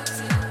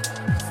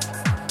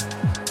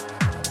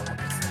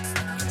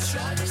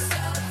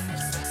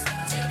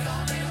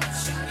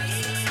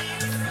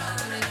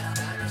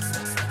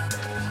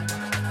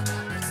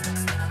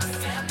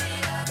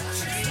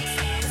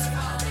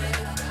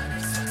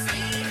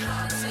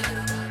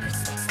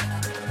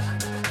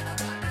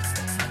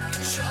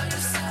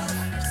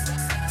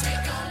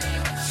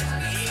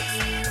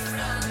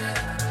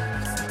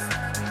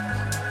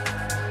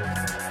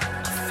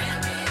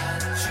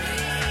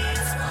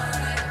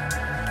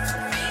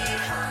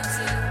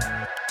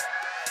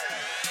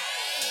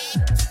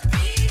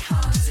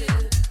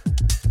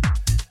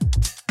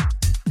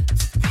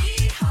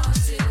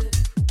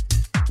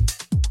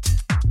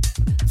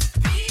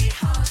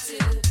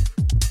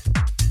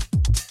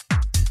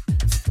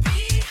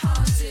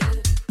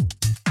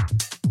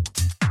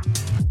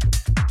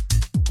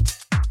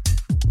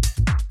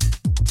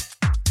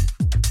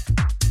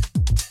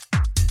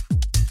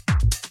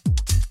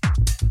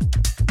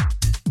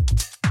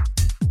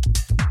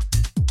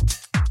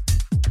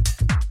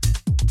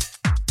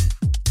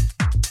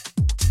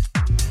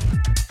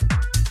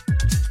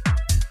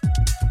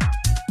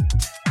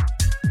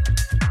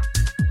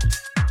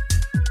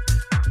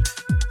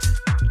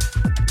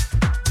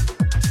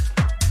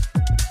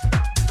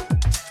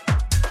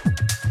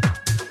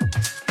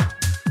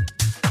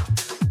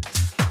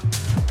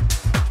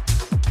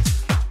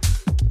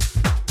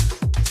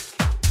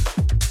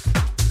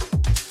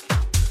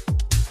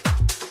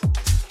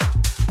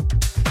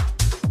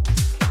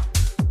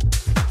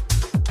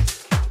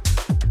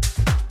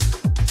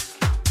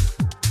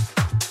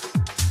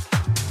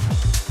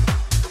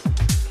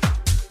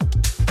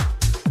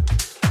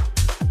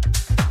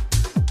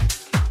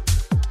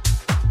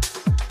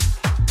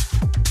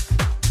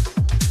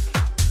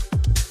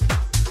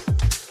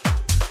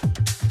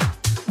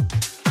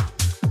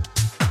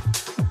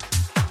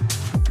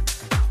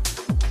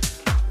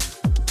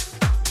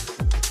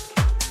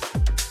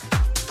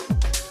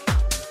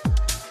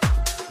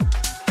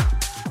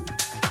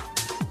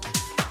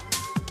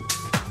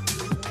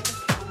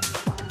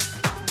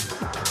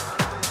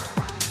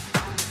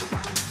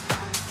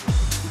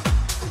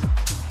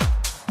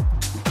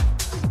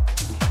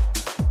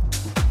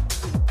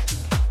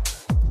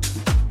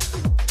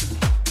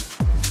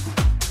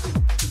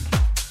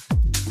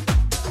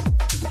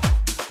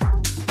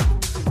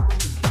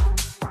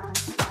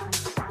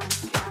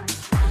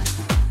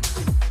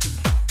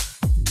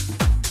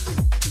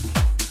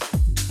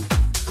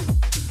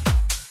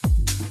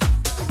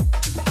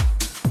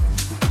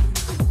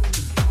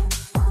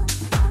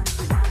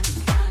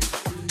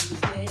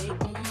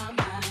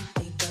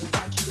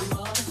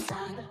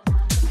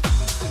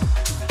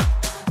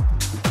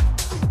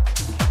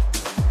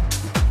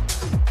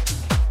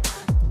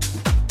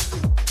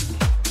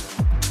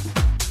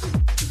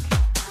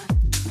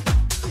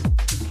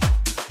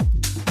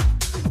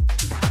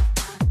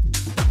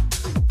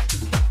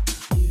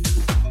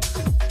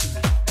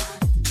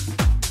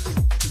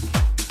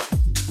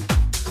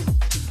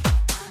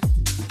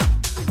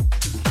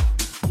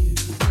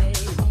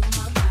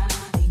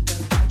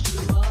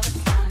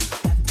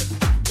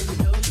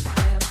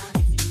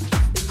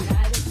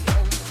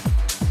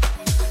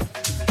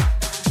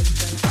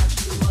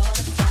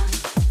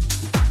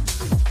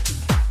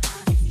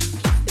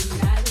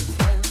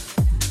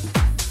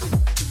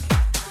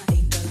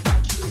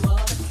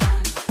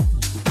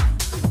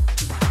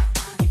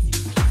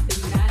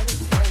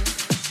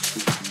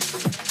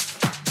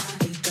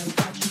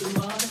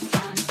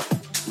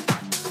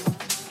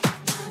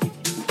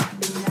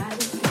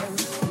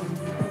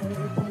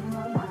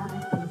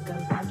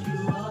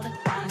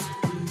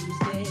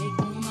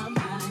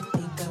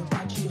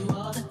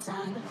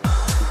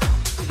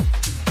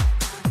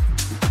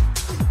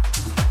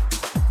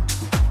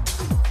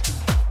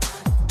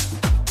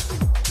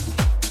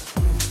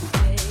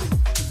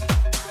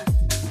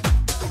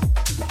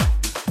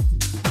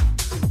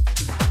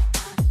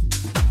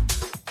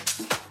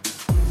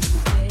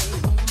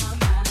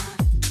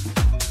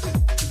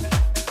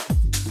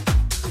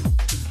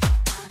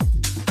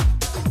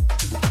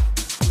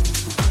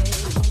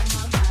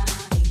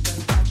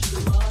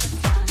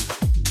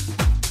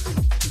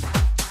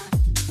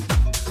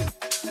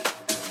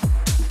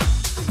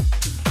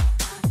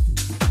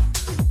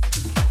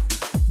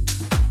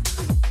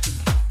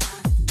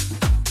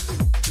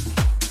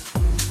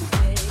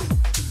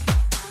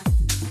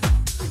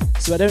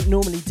 So I don't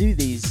normally do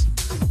these,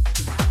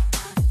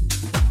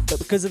 but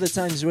because of the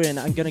times we're in,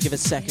 I'm going to give a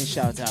second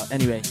shout out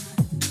anyway.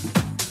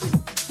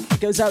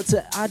 It goes out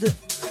to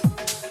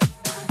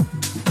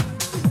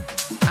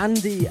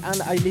Andy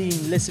and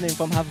Eileen listening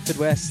from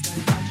Haverfordwest.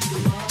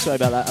 Sorry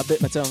about that, I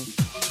bit my tongue.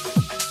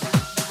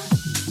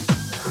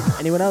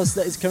 Anyone else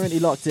that is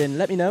currently locked in,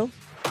 let me know.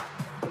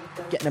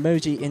 get an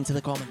emoji into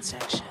the comment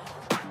section.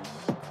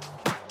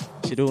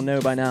 Should all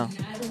know by now.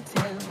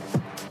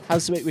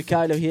 HOUSEWeRK with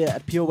KAILO here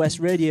at Pure West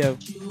Radio.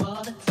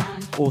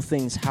 All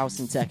things house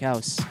and tech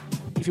house.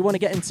 If you want to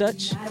get in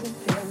touch,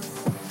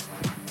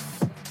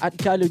 at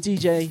KAILO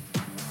DJ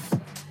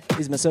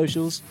is my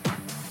socials.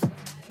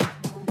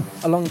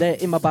 Along there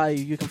in my bio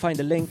you can find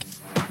a link,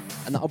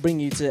 and that'll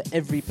bring you to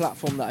every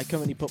platform that I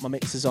currently put my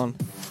mixes on.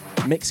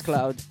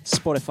 Mixcloud,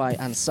 Spotify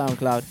and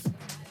SoundCloud.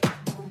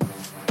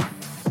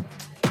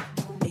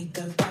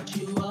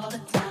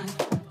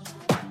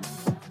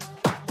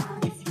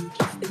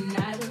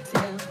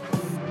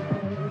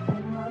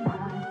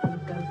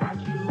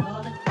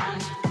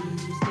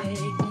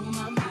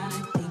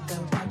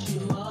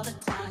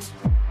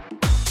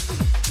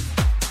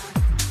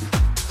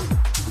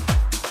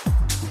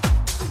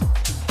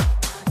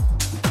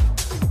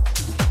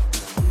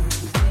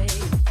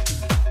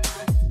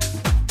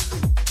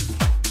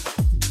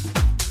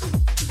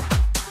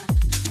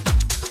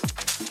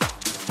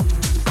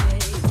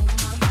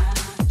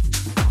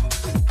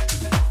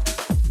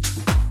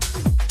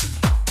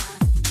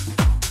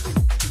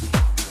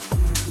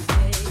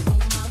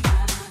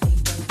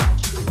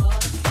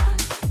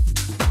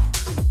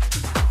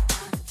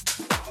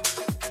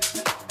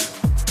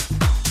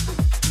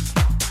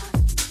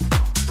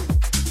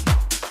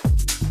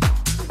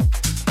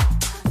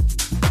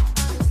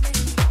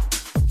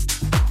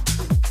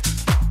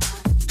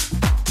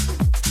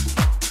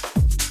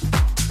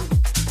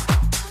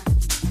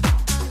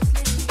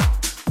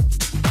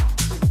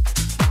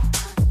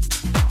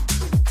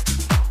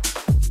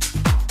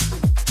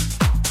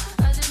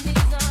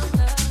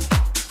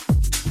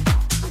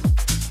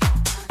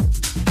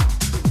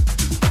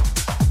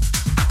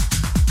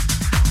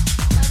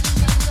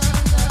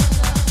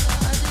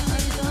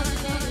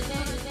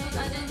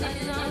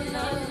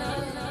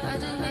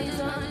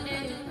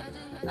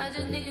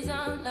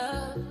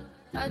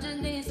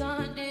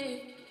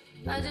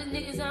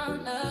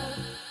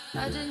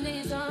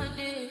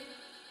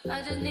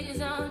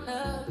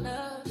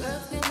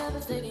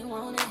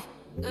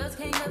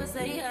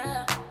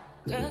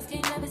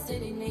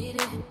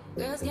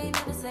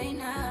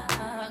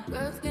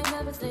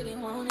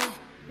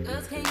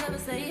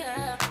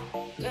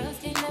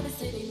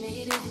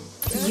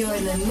 You're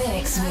in the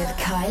mix with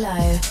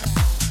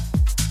KAILO.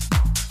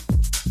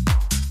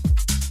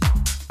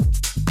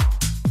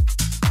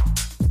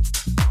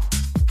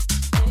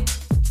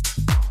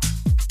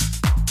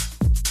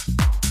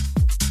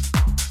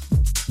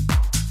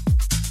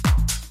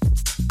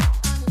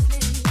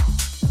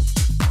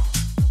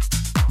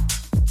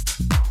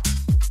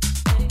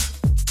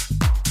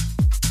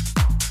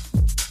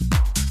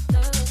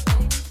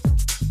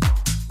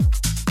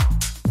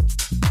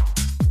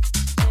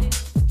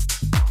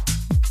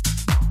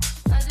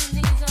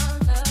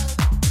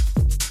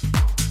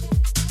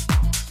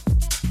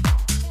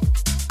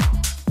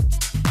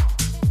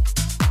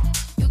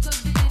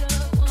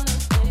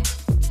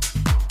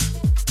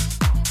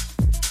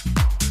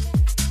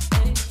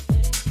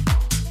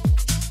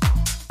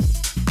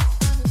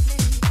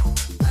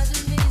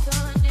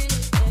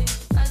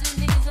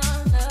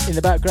 In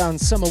the background,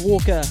 Summer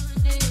Walker,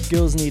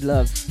 Girls Need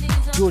Love.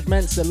 George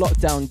Mensa,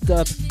 Lockdown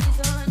Dub.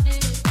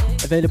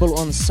 Available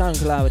on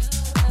SoundCloud.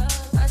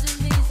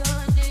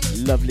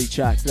 Lovely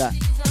track that.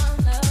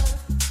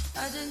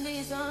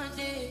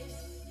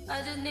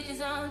 I just need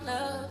some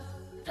love.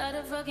 Tired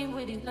of fucking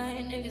with these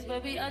lying niggas,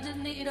 baby. I just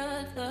need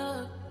a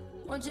love.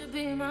 Won't you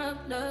be my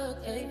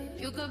plug,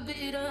 ayy? You could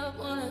be the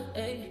one,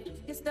 ayy.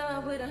 You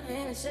start with a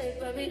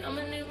handshake, baby.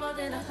 I'ma need more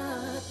than a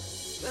hug.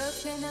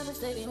 Girls can't never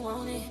say they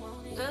want it.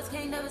 Girls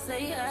can't never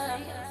say yeah.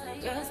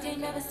 Girls can't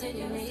never say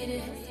they need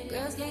it.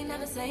 Girls can't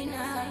never say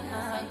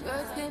nah.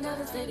 Girls can't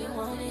never say they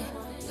want it.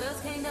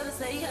 Girls can't never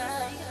say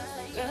yeah.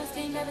 Girls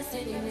can't never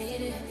say they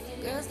need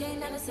it. Girls can't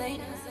never say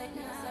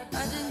nah.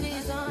 I just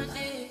need some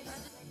dick.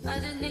 I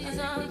just need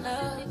some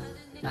love.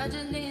 I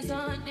just need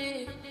some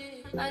dick.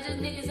 I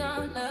just need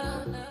some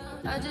love.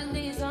 I just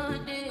need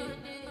some dick.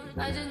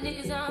 I just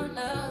need some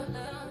love.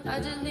 I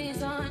just need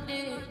some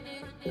dick.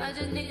 I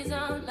just need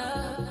some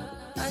love.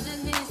 I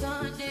just need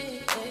some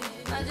dick.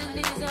 I just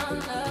need some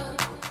love.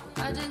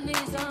 I just need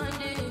some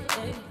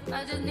dick.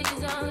 I just need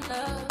some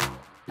love.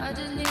 I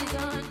just need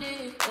some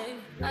dick.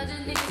 I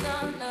just need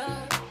some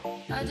love.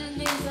 I just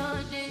need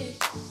some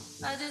dick.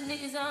 I just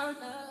need some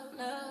love.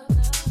 I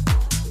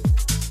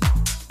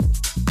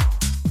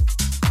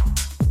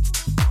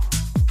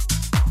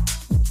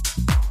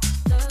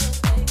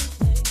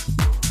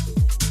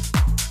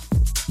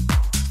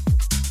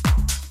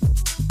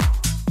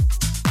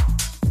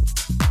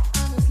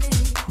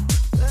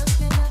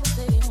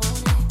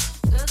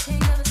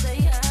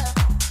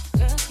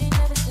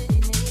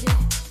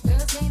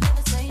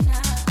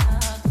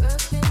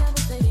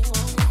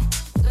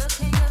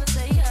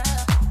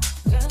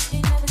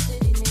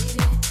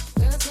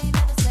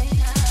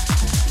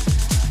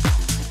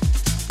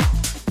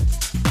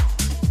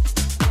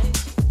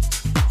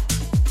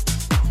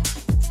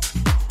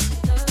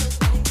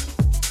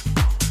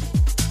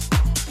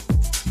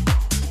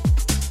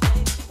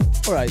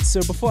Right,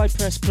 so before I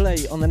press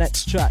play on the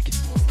next track,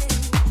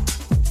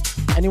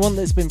 anyone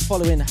that's been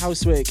following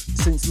HOUSEWeRK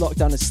since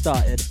lockdown has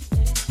started,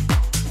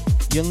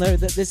 you'll know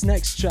that this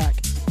next track,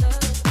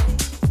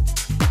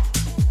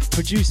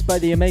 produced by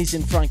the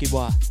amazing Frankie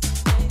Wah,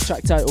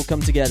 track title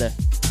Come Together,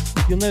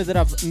 you'll know that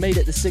I've made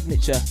it the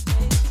signature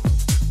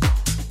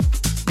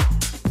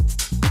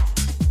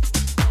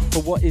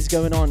for what is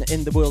going on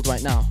in the world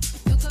right now.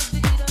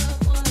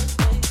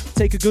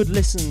 Take a good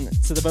listen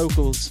to the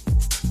vocals,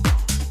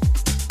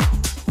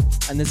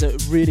 and there's a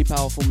really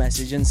powerful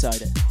message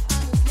inside it.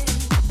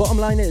 Bottom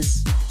line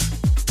is,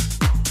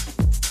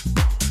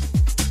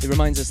 it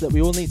reminds us that we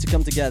all need to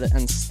come together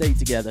and stay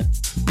together.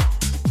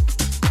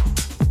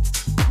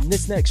 And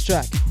this next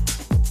track,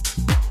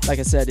 like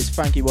I said, is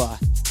Frankie Wah,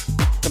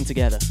 Come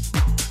Together.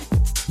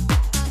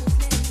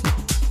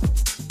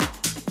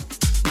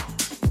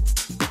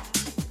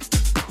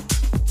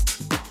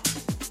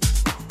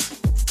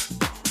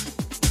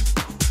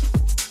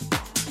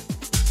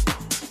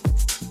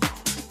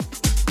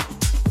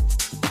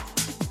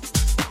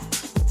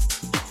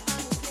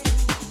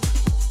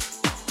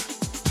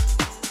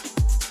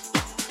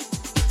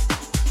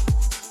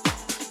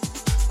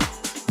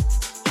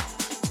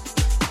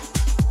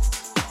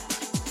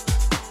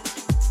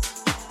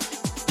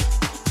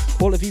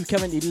 All of you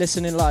currently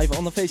listening live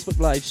on the Facebook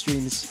live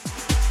streams,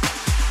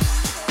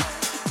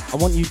 I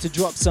want you to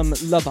drop some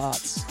love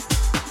hearts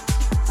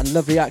and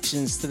love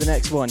reactions to the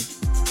next one.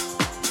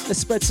 Let's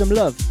spread some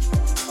love.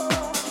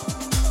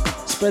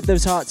 Spread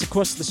those hearts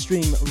across the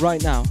stream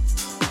right now,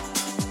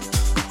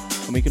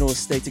 and we can all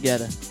stay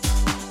together.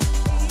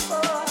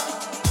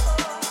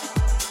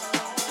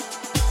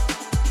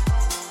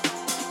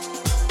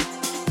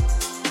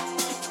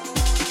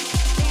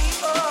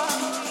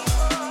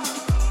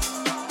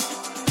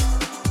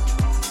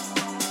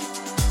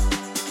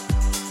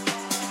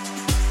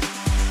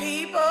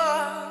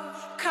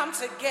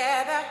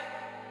 Together.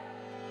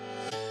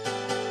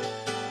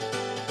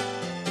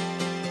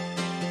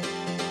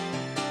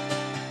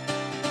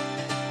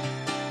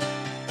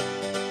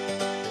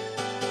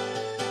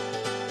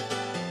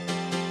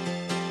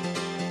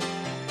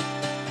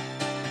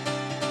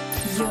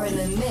 You're in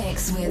the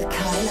mix with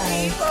KAILO.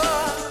 People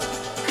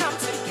come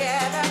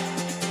together.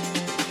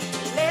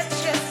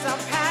 Let's share some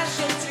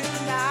passion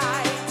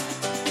tonight.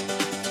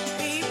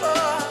 People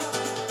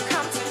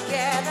come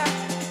together.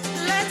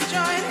 Let's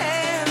join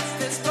hands.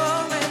 This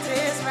moment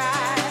is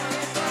right.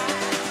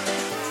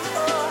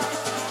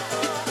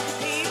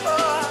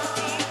 People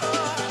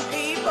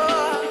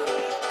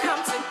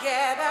come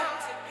together.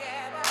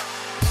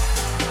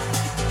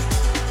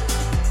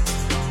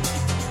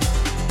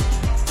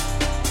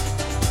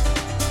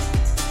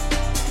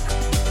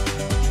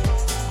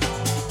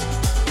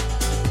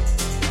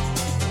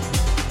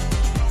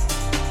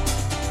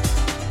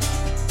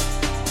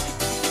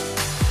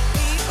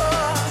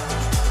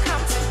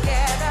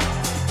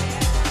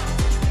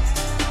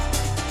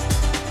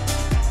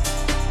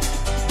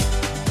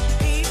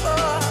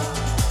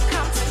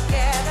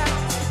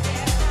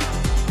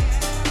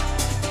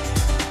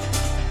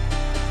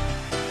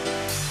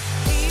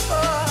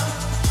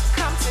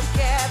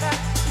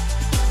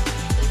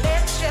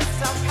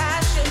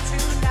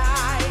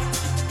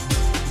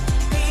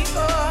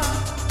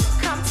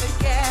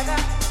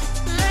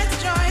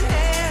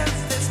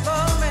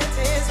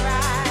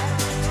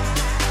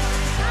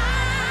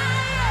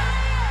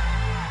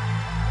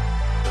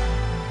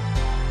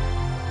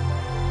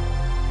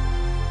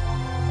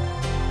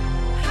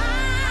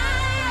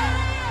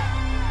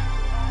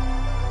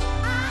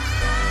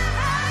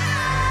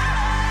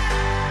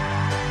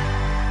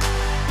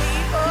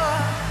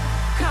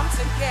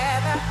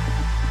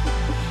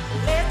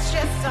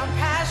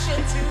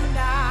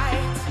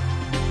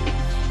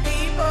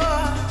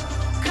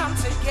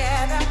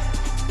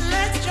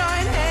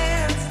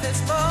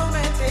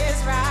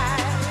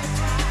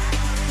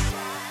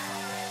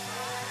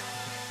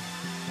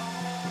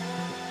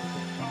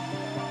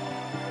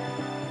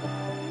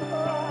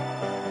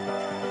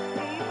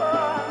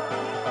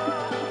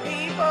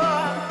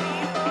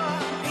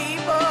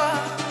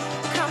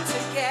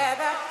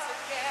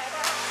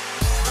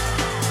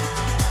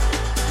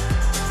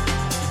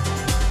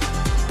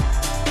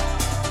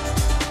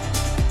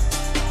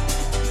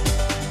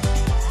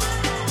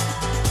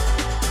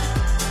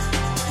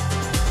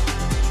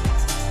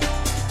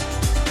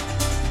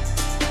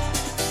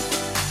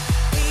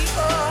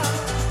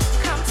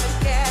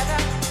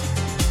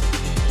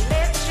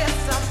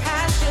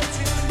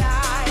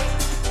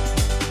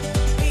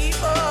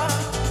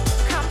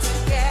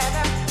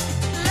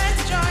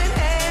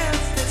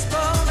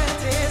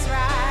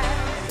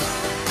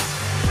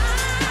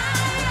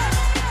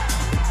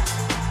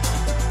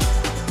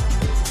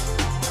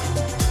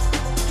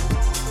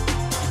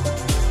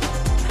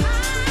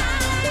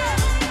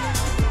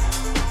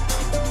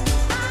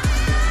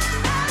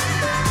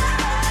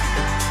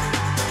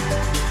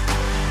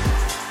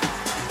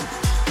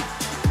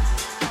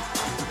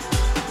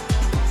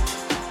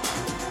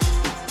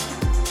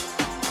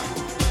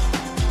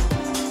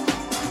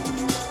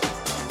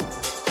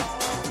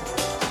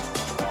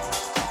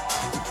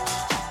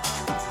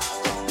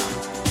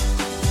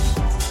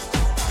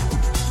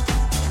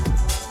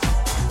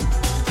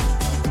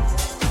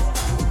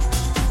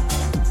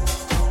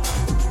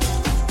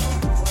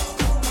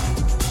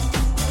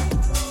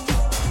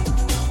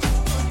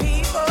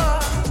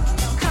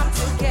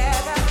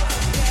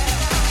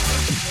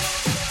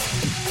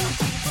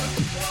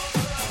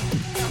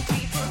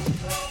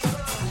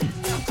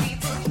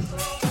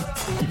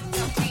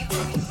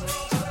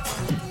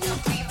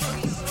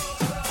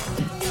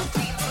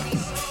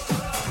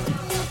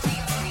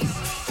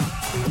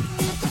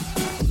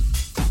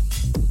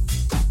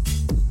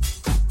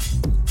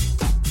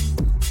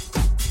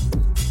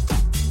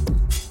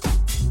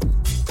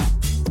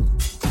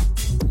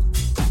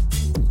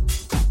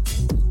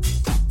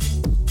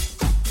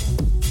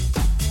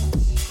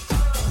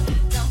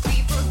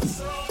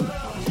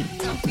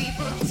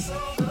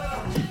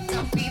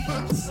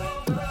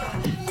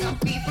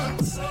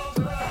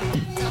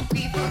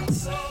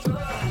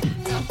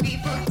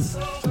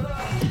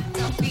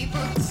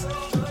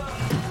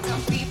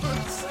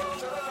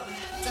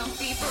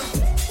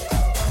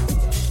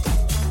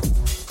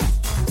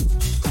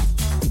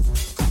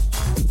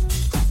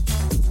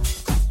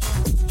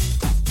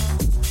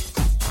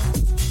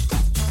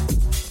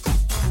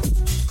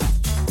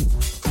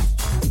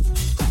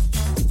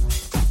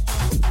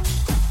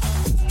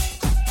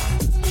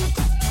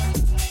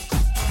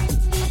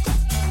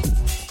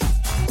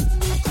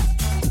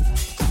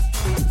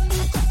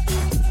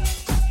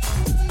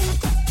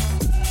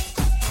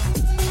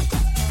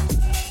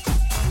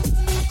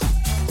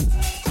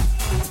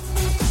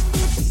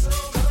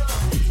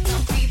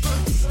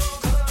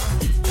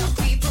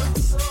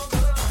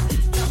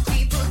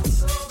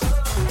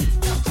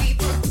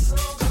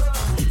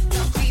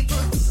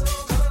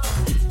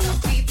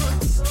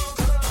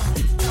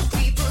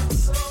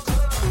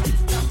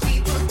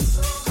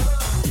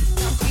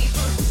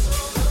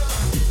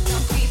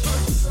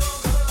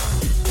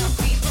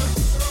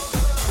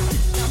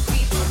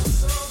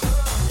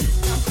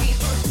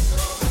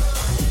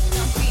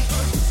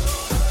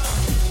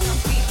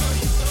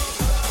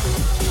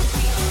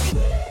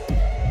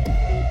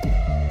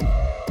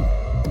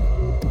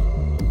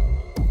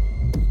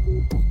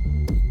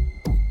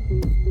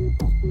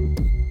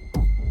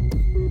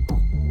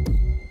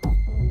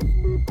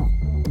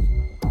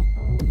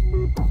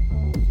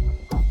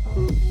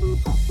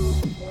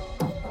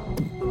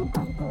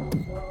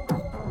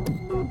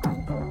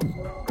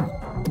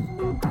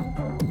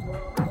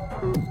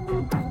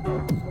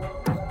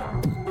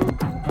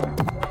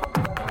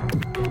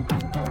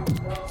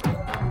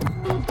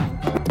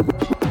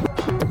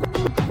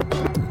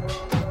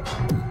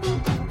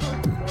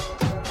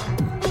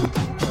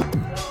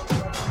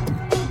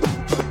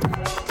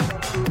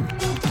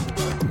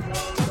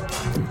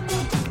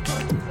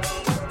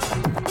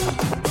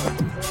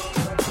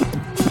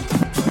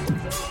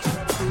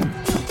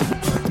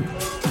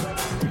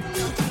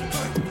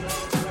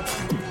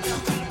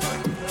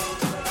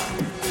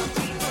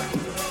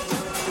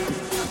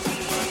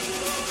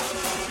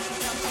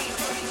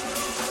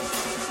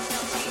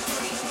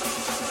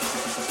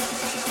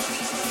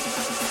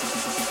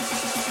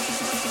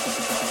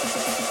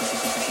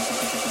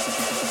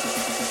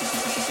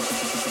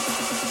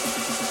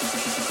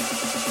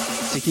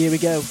 Alright, here we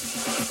go.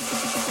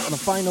 On the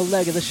final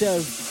leg of the show.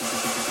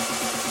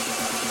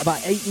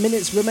 About 8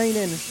 minutes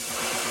remaining.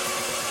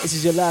 This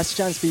is your last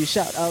chance for your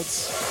shout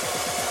outs.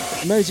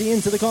 Emerging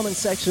into the comments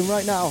section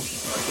right now.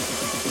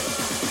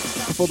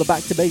 Before the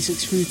Back to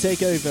Basics crew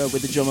take over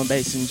with the drum and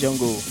bass and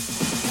jungle.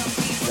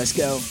 Let's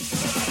go.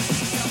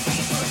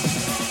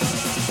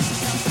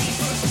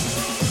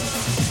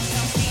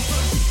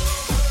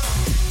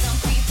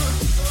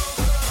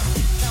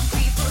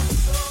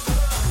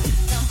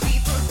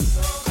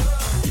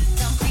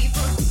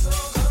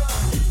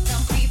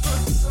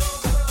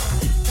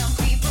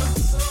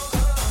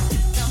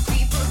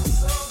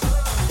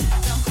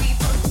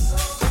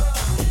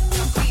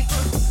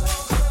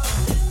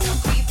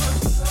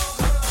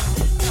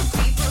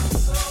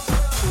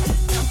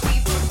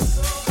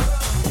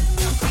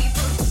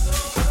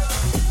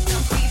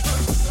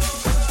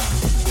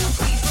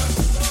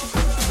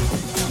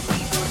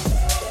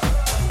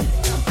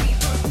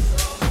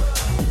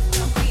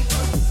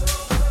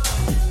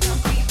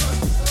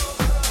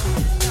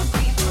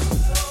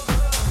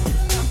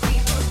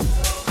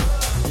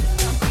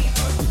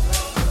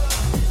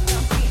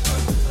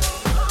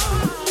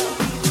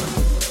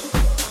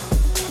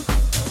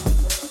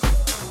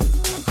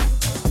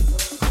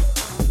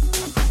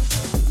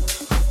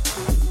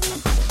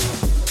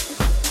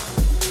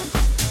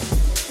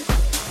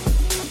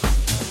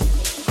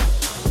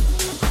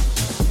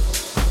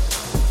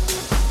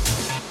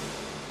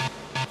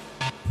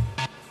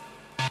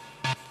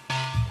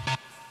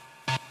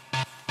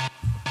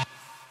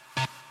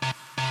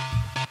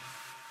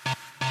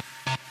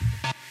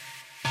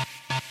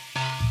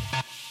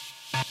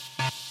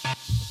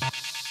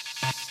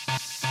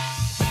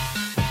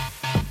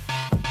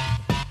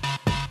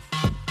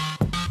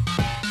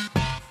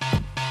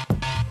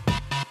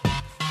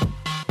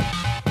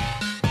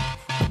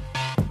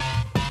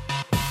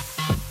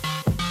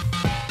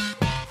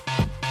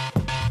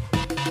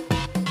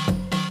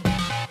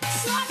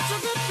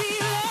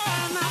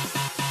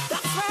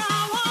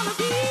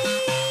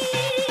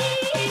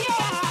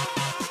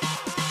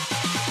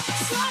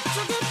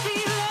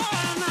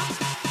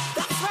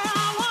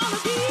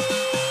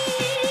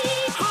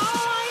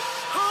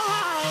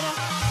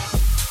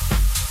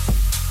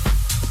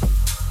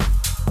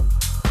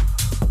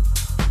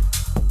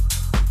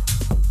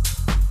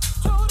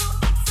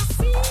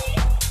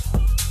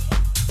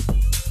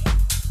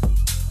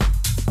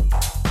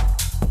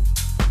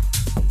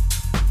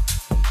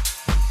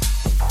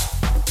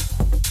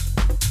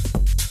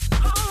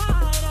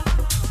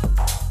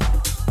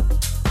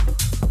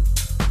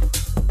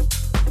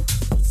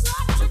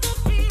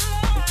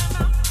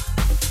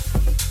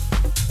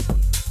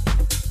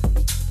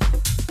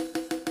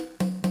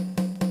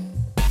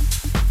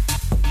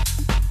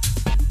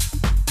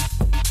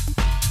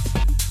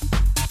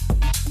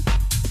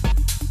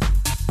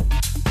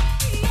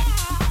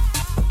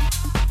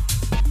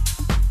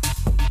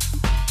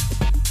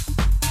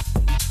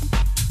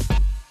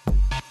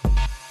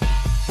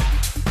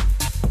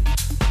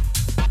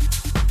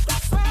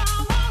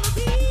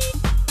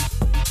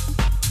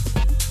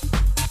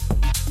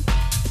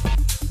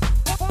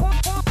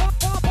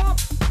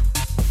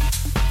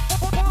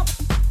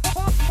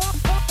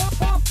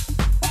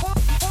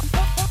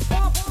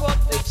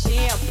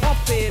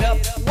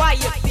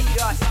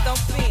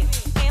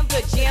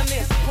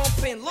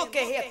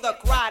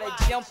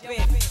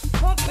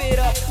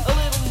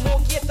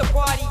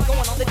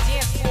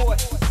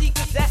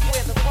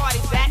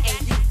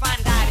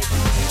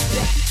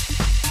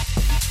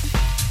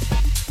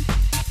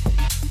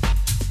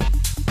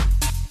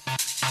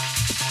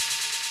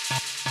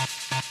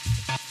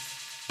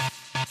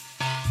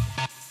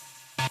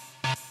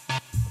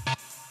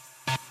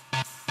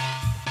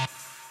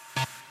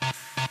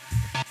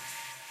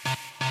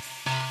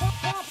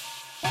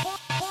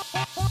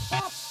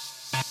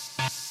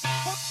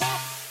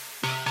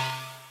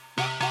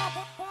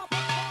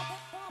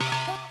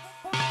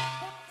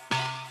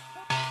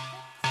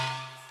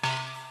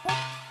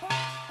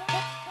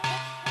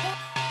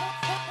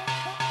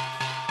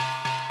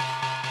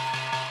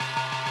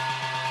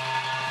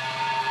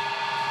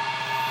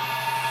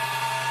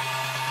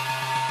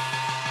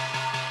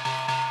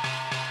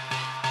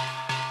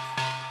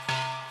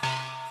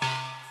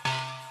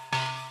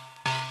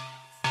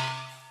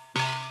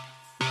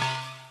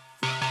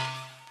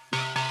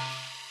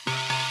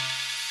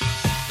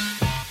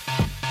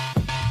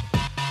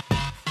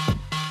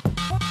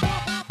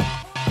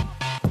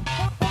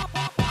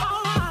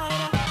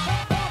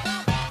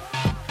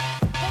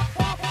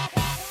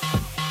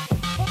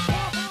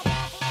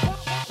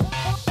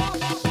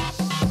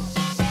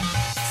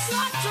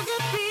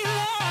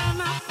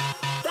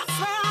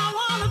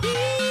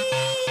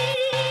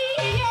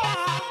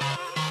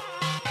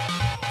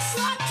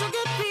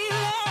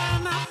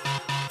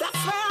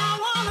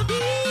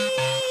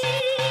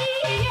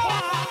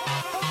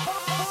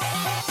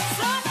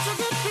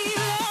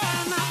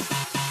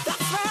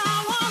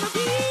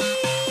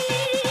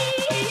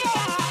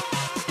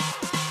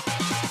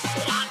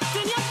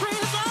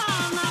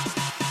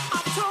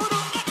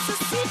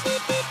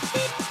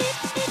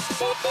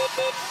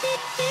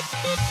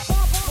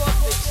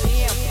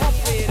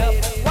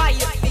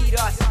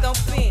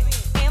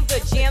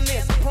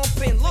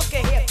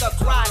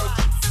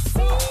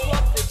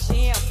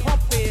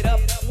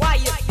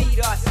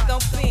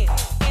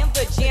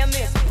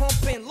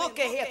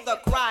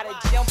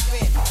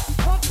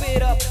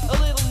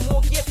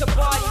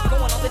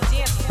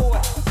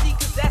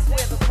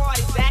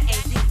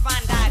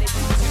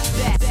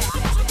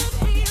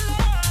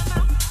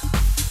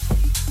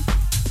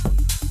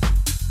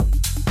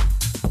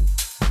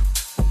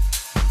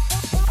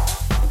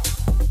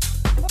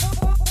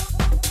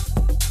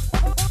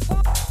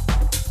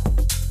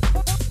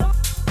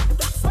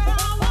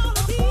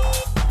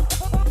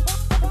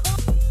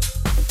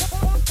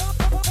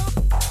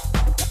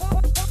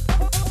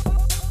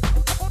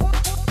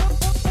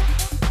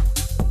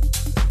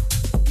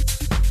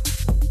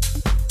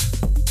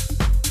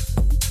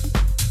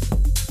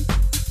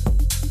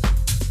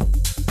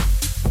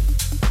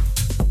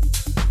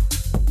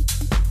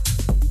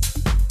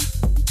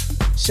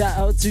 shout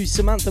out to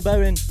Samantha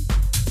Bowen,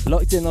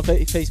 locked in on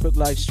Facebook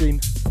live stream.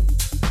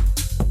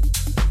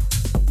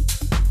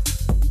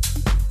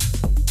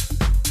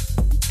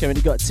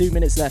 Currently got 2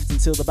 minutes left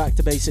until the Back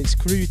to Basics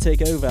crew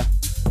take over.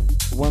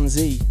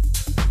 1Z.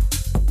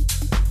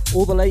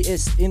 All the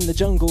latest in the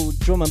jungle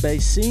drum and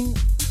bass scene.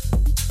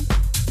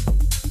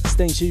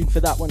 Stay tuned for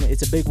that one,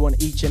 it's a big one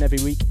each and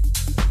every week.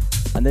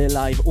 And they're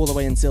live all the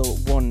way until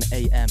 1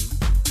 a.m.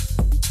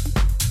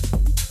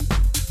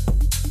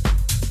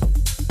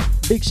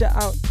 Big shout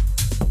out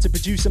to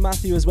producer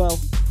Matthew as well.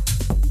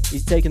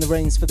 He's taking the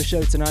reins for the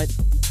show tonight.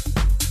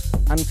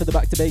 And for the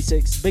Back to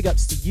Basics, big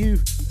ups to you.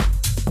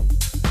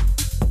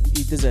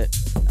 He does a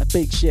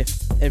big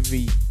shift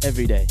every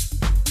day.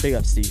 Big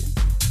ups to you.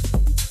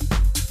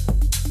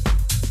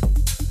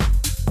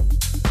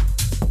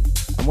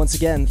 And once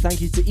again, thank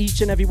you to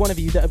each and every one of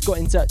you that have got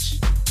in touch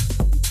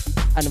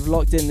and have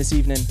locked in this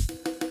evening.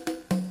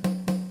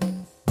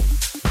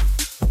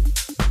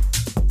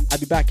 I'll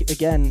be back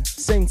again,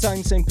 same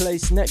time, same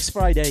place, next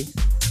Friday,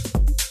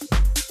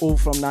 all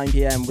from 9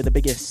 p.m. with the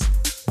biggest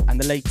and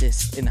the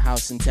latest in the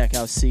house and tech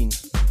house scene.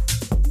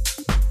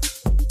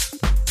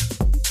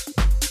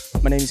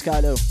 My name is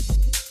KAILO.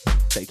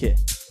 Take care.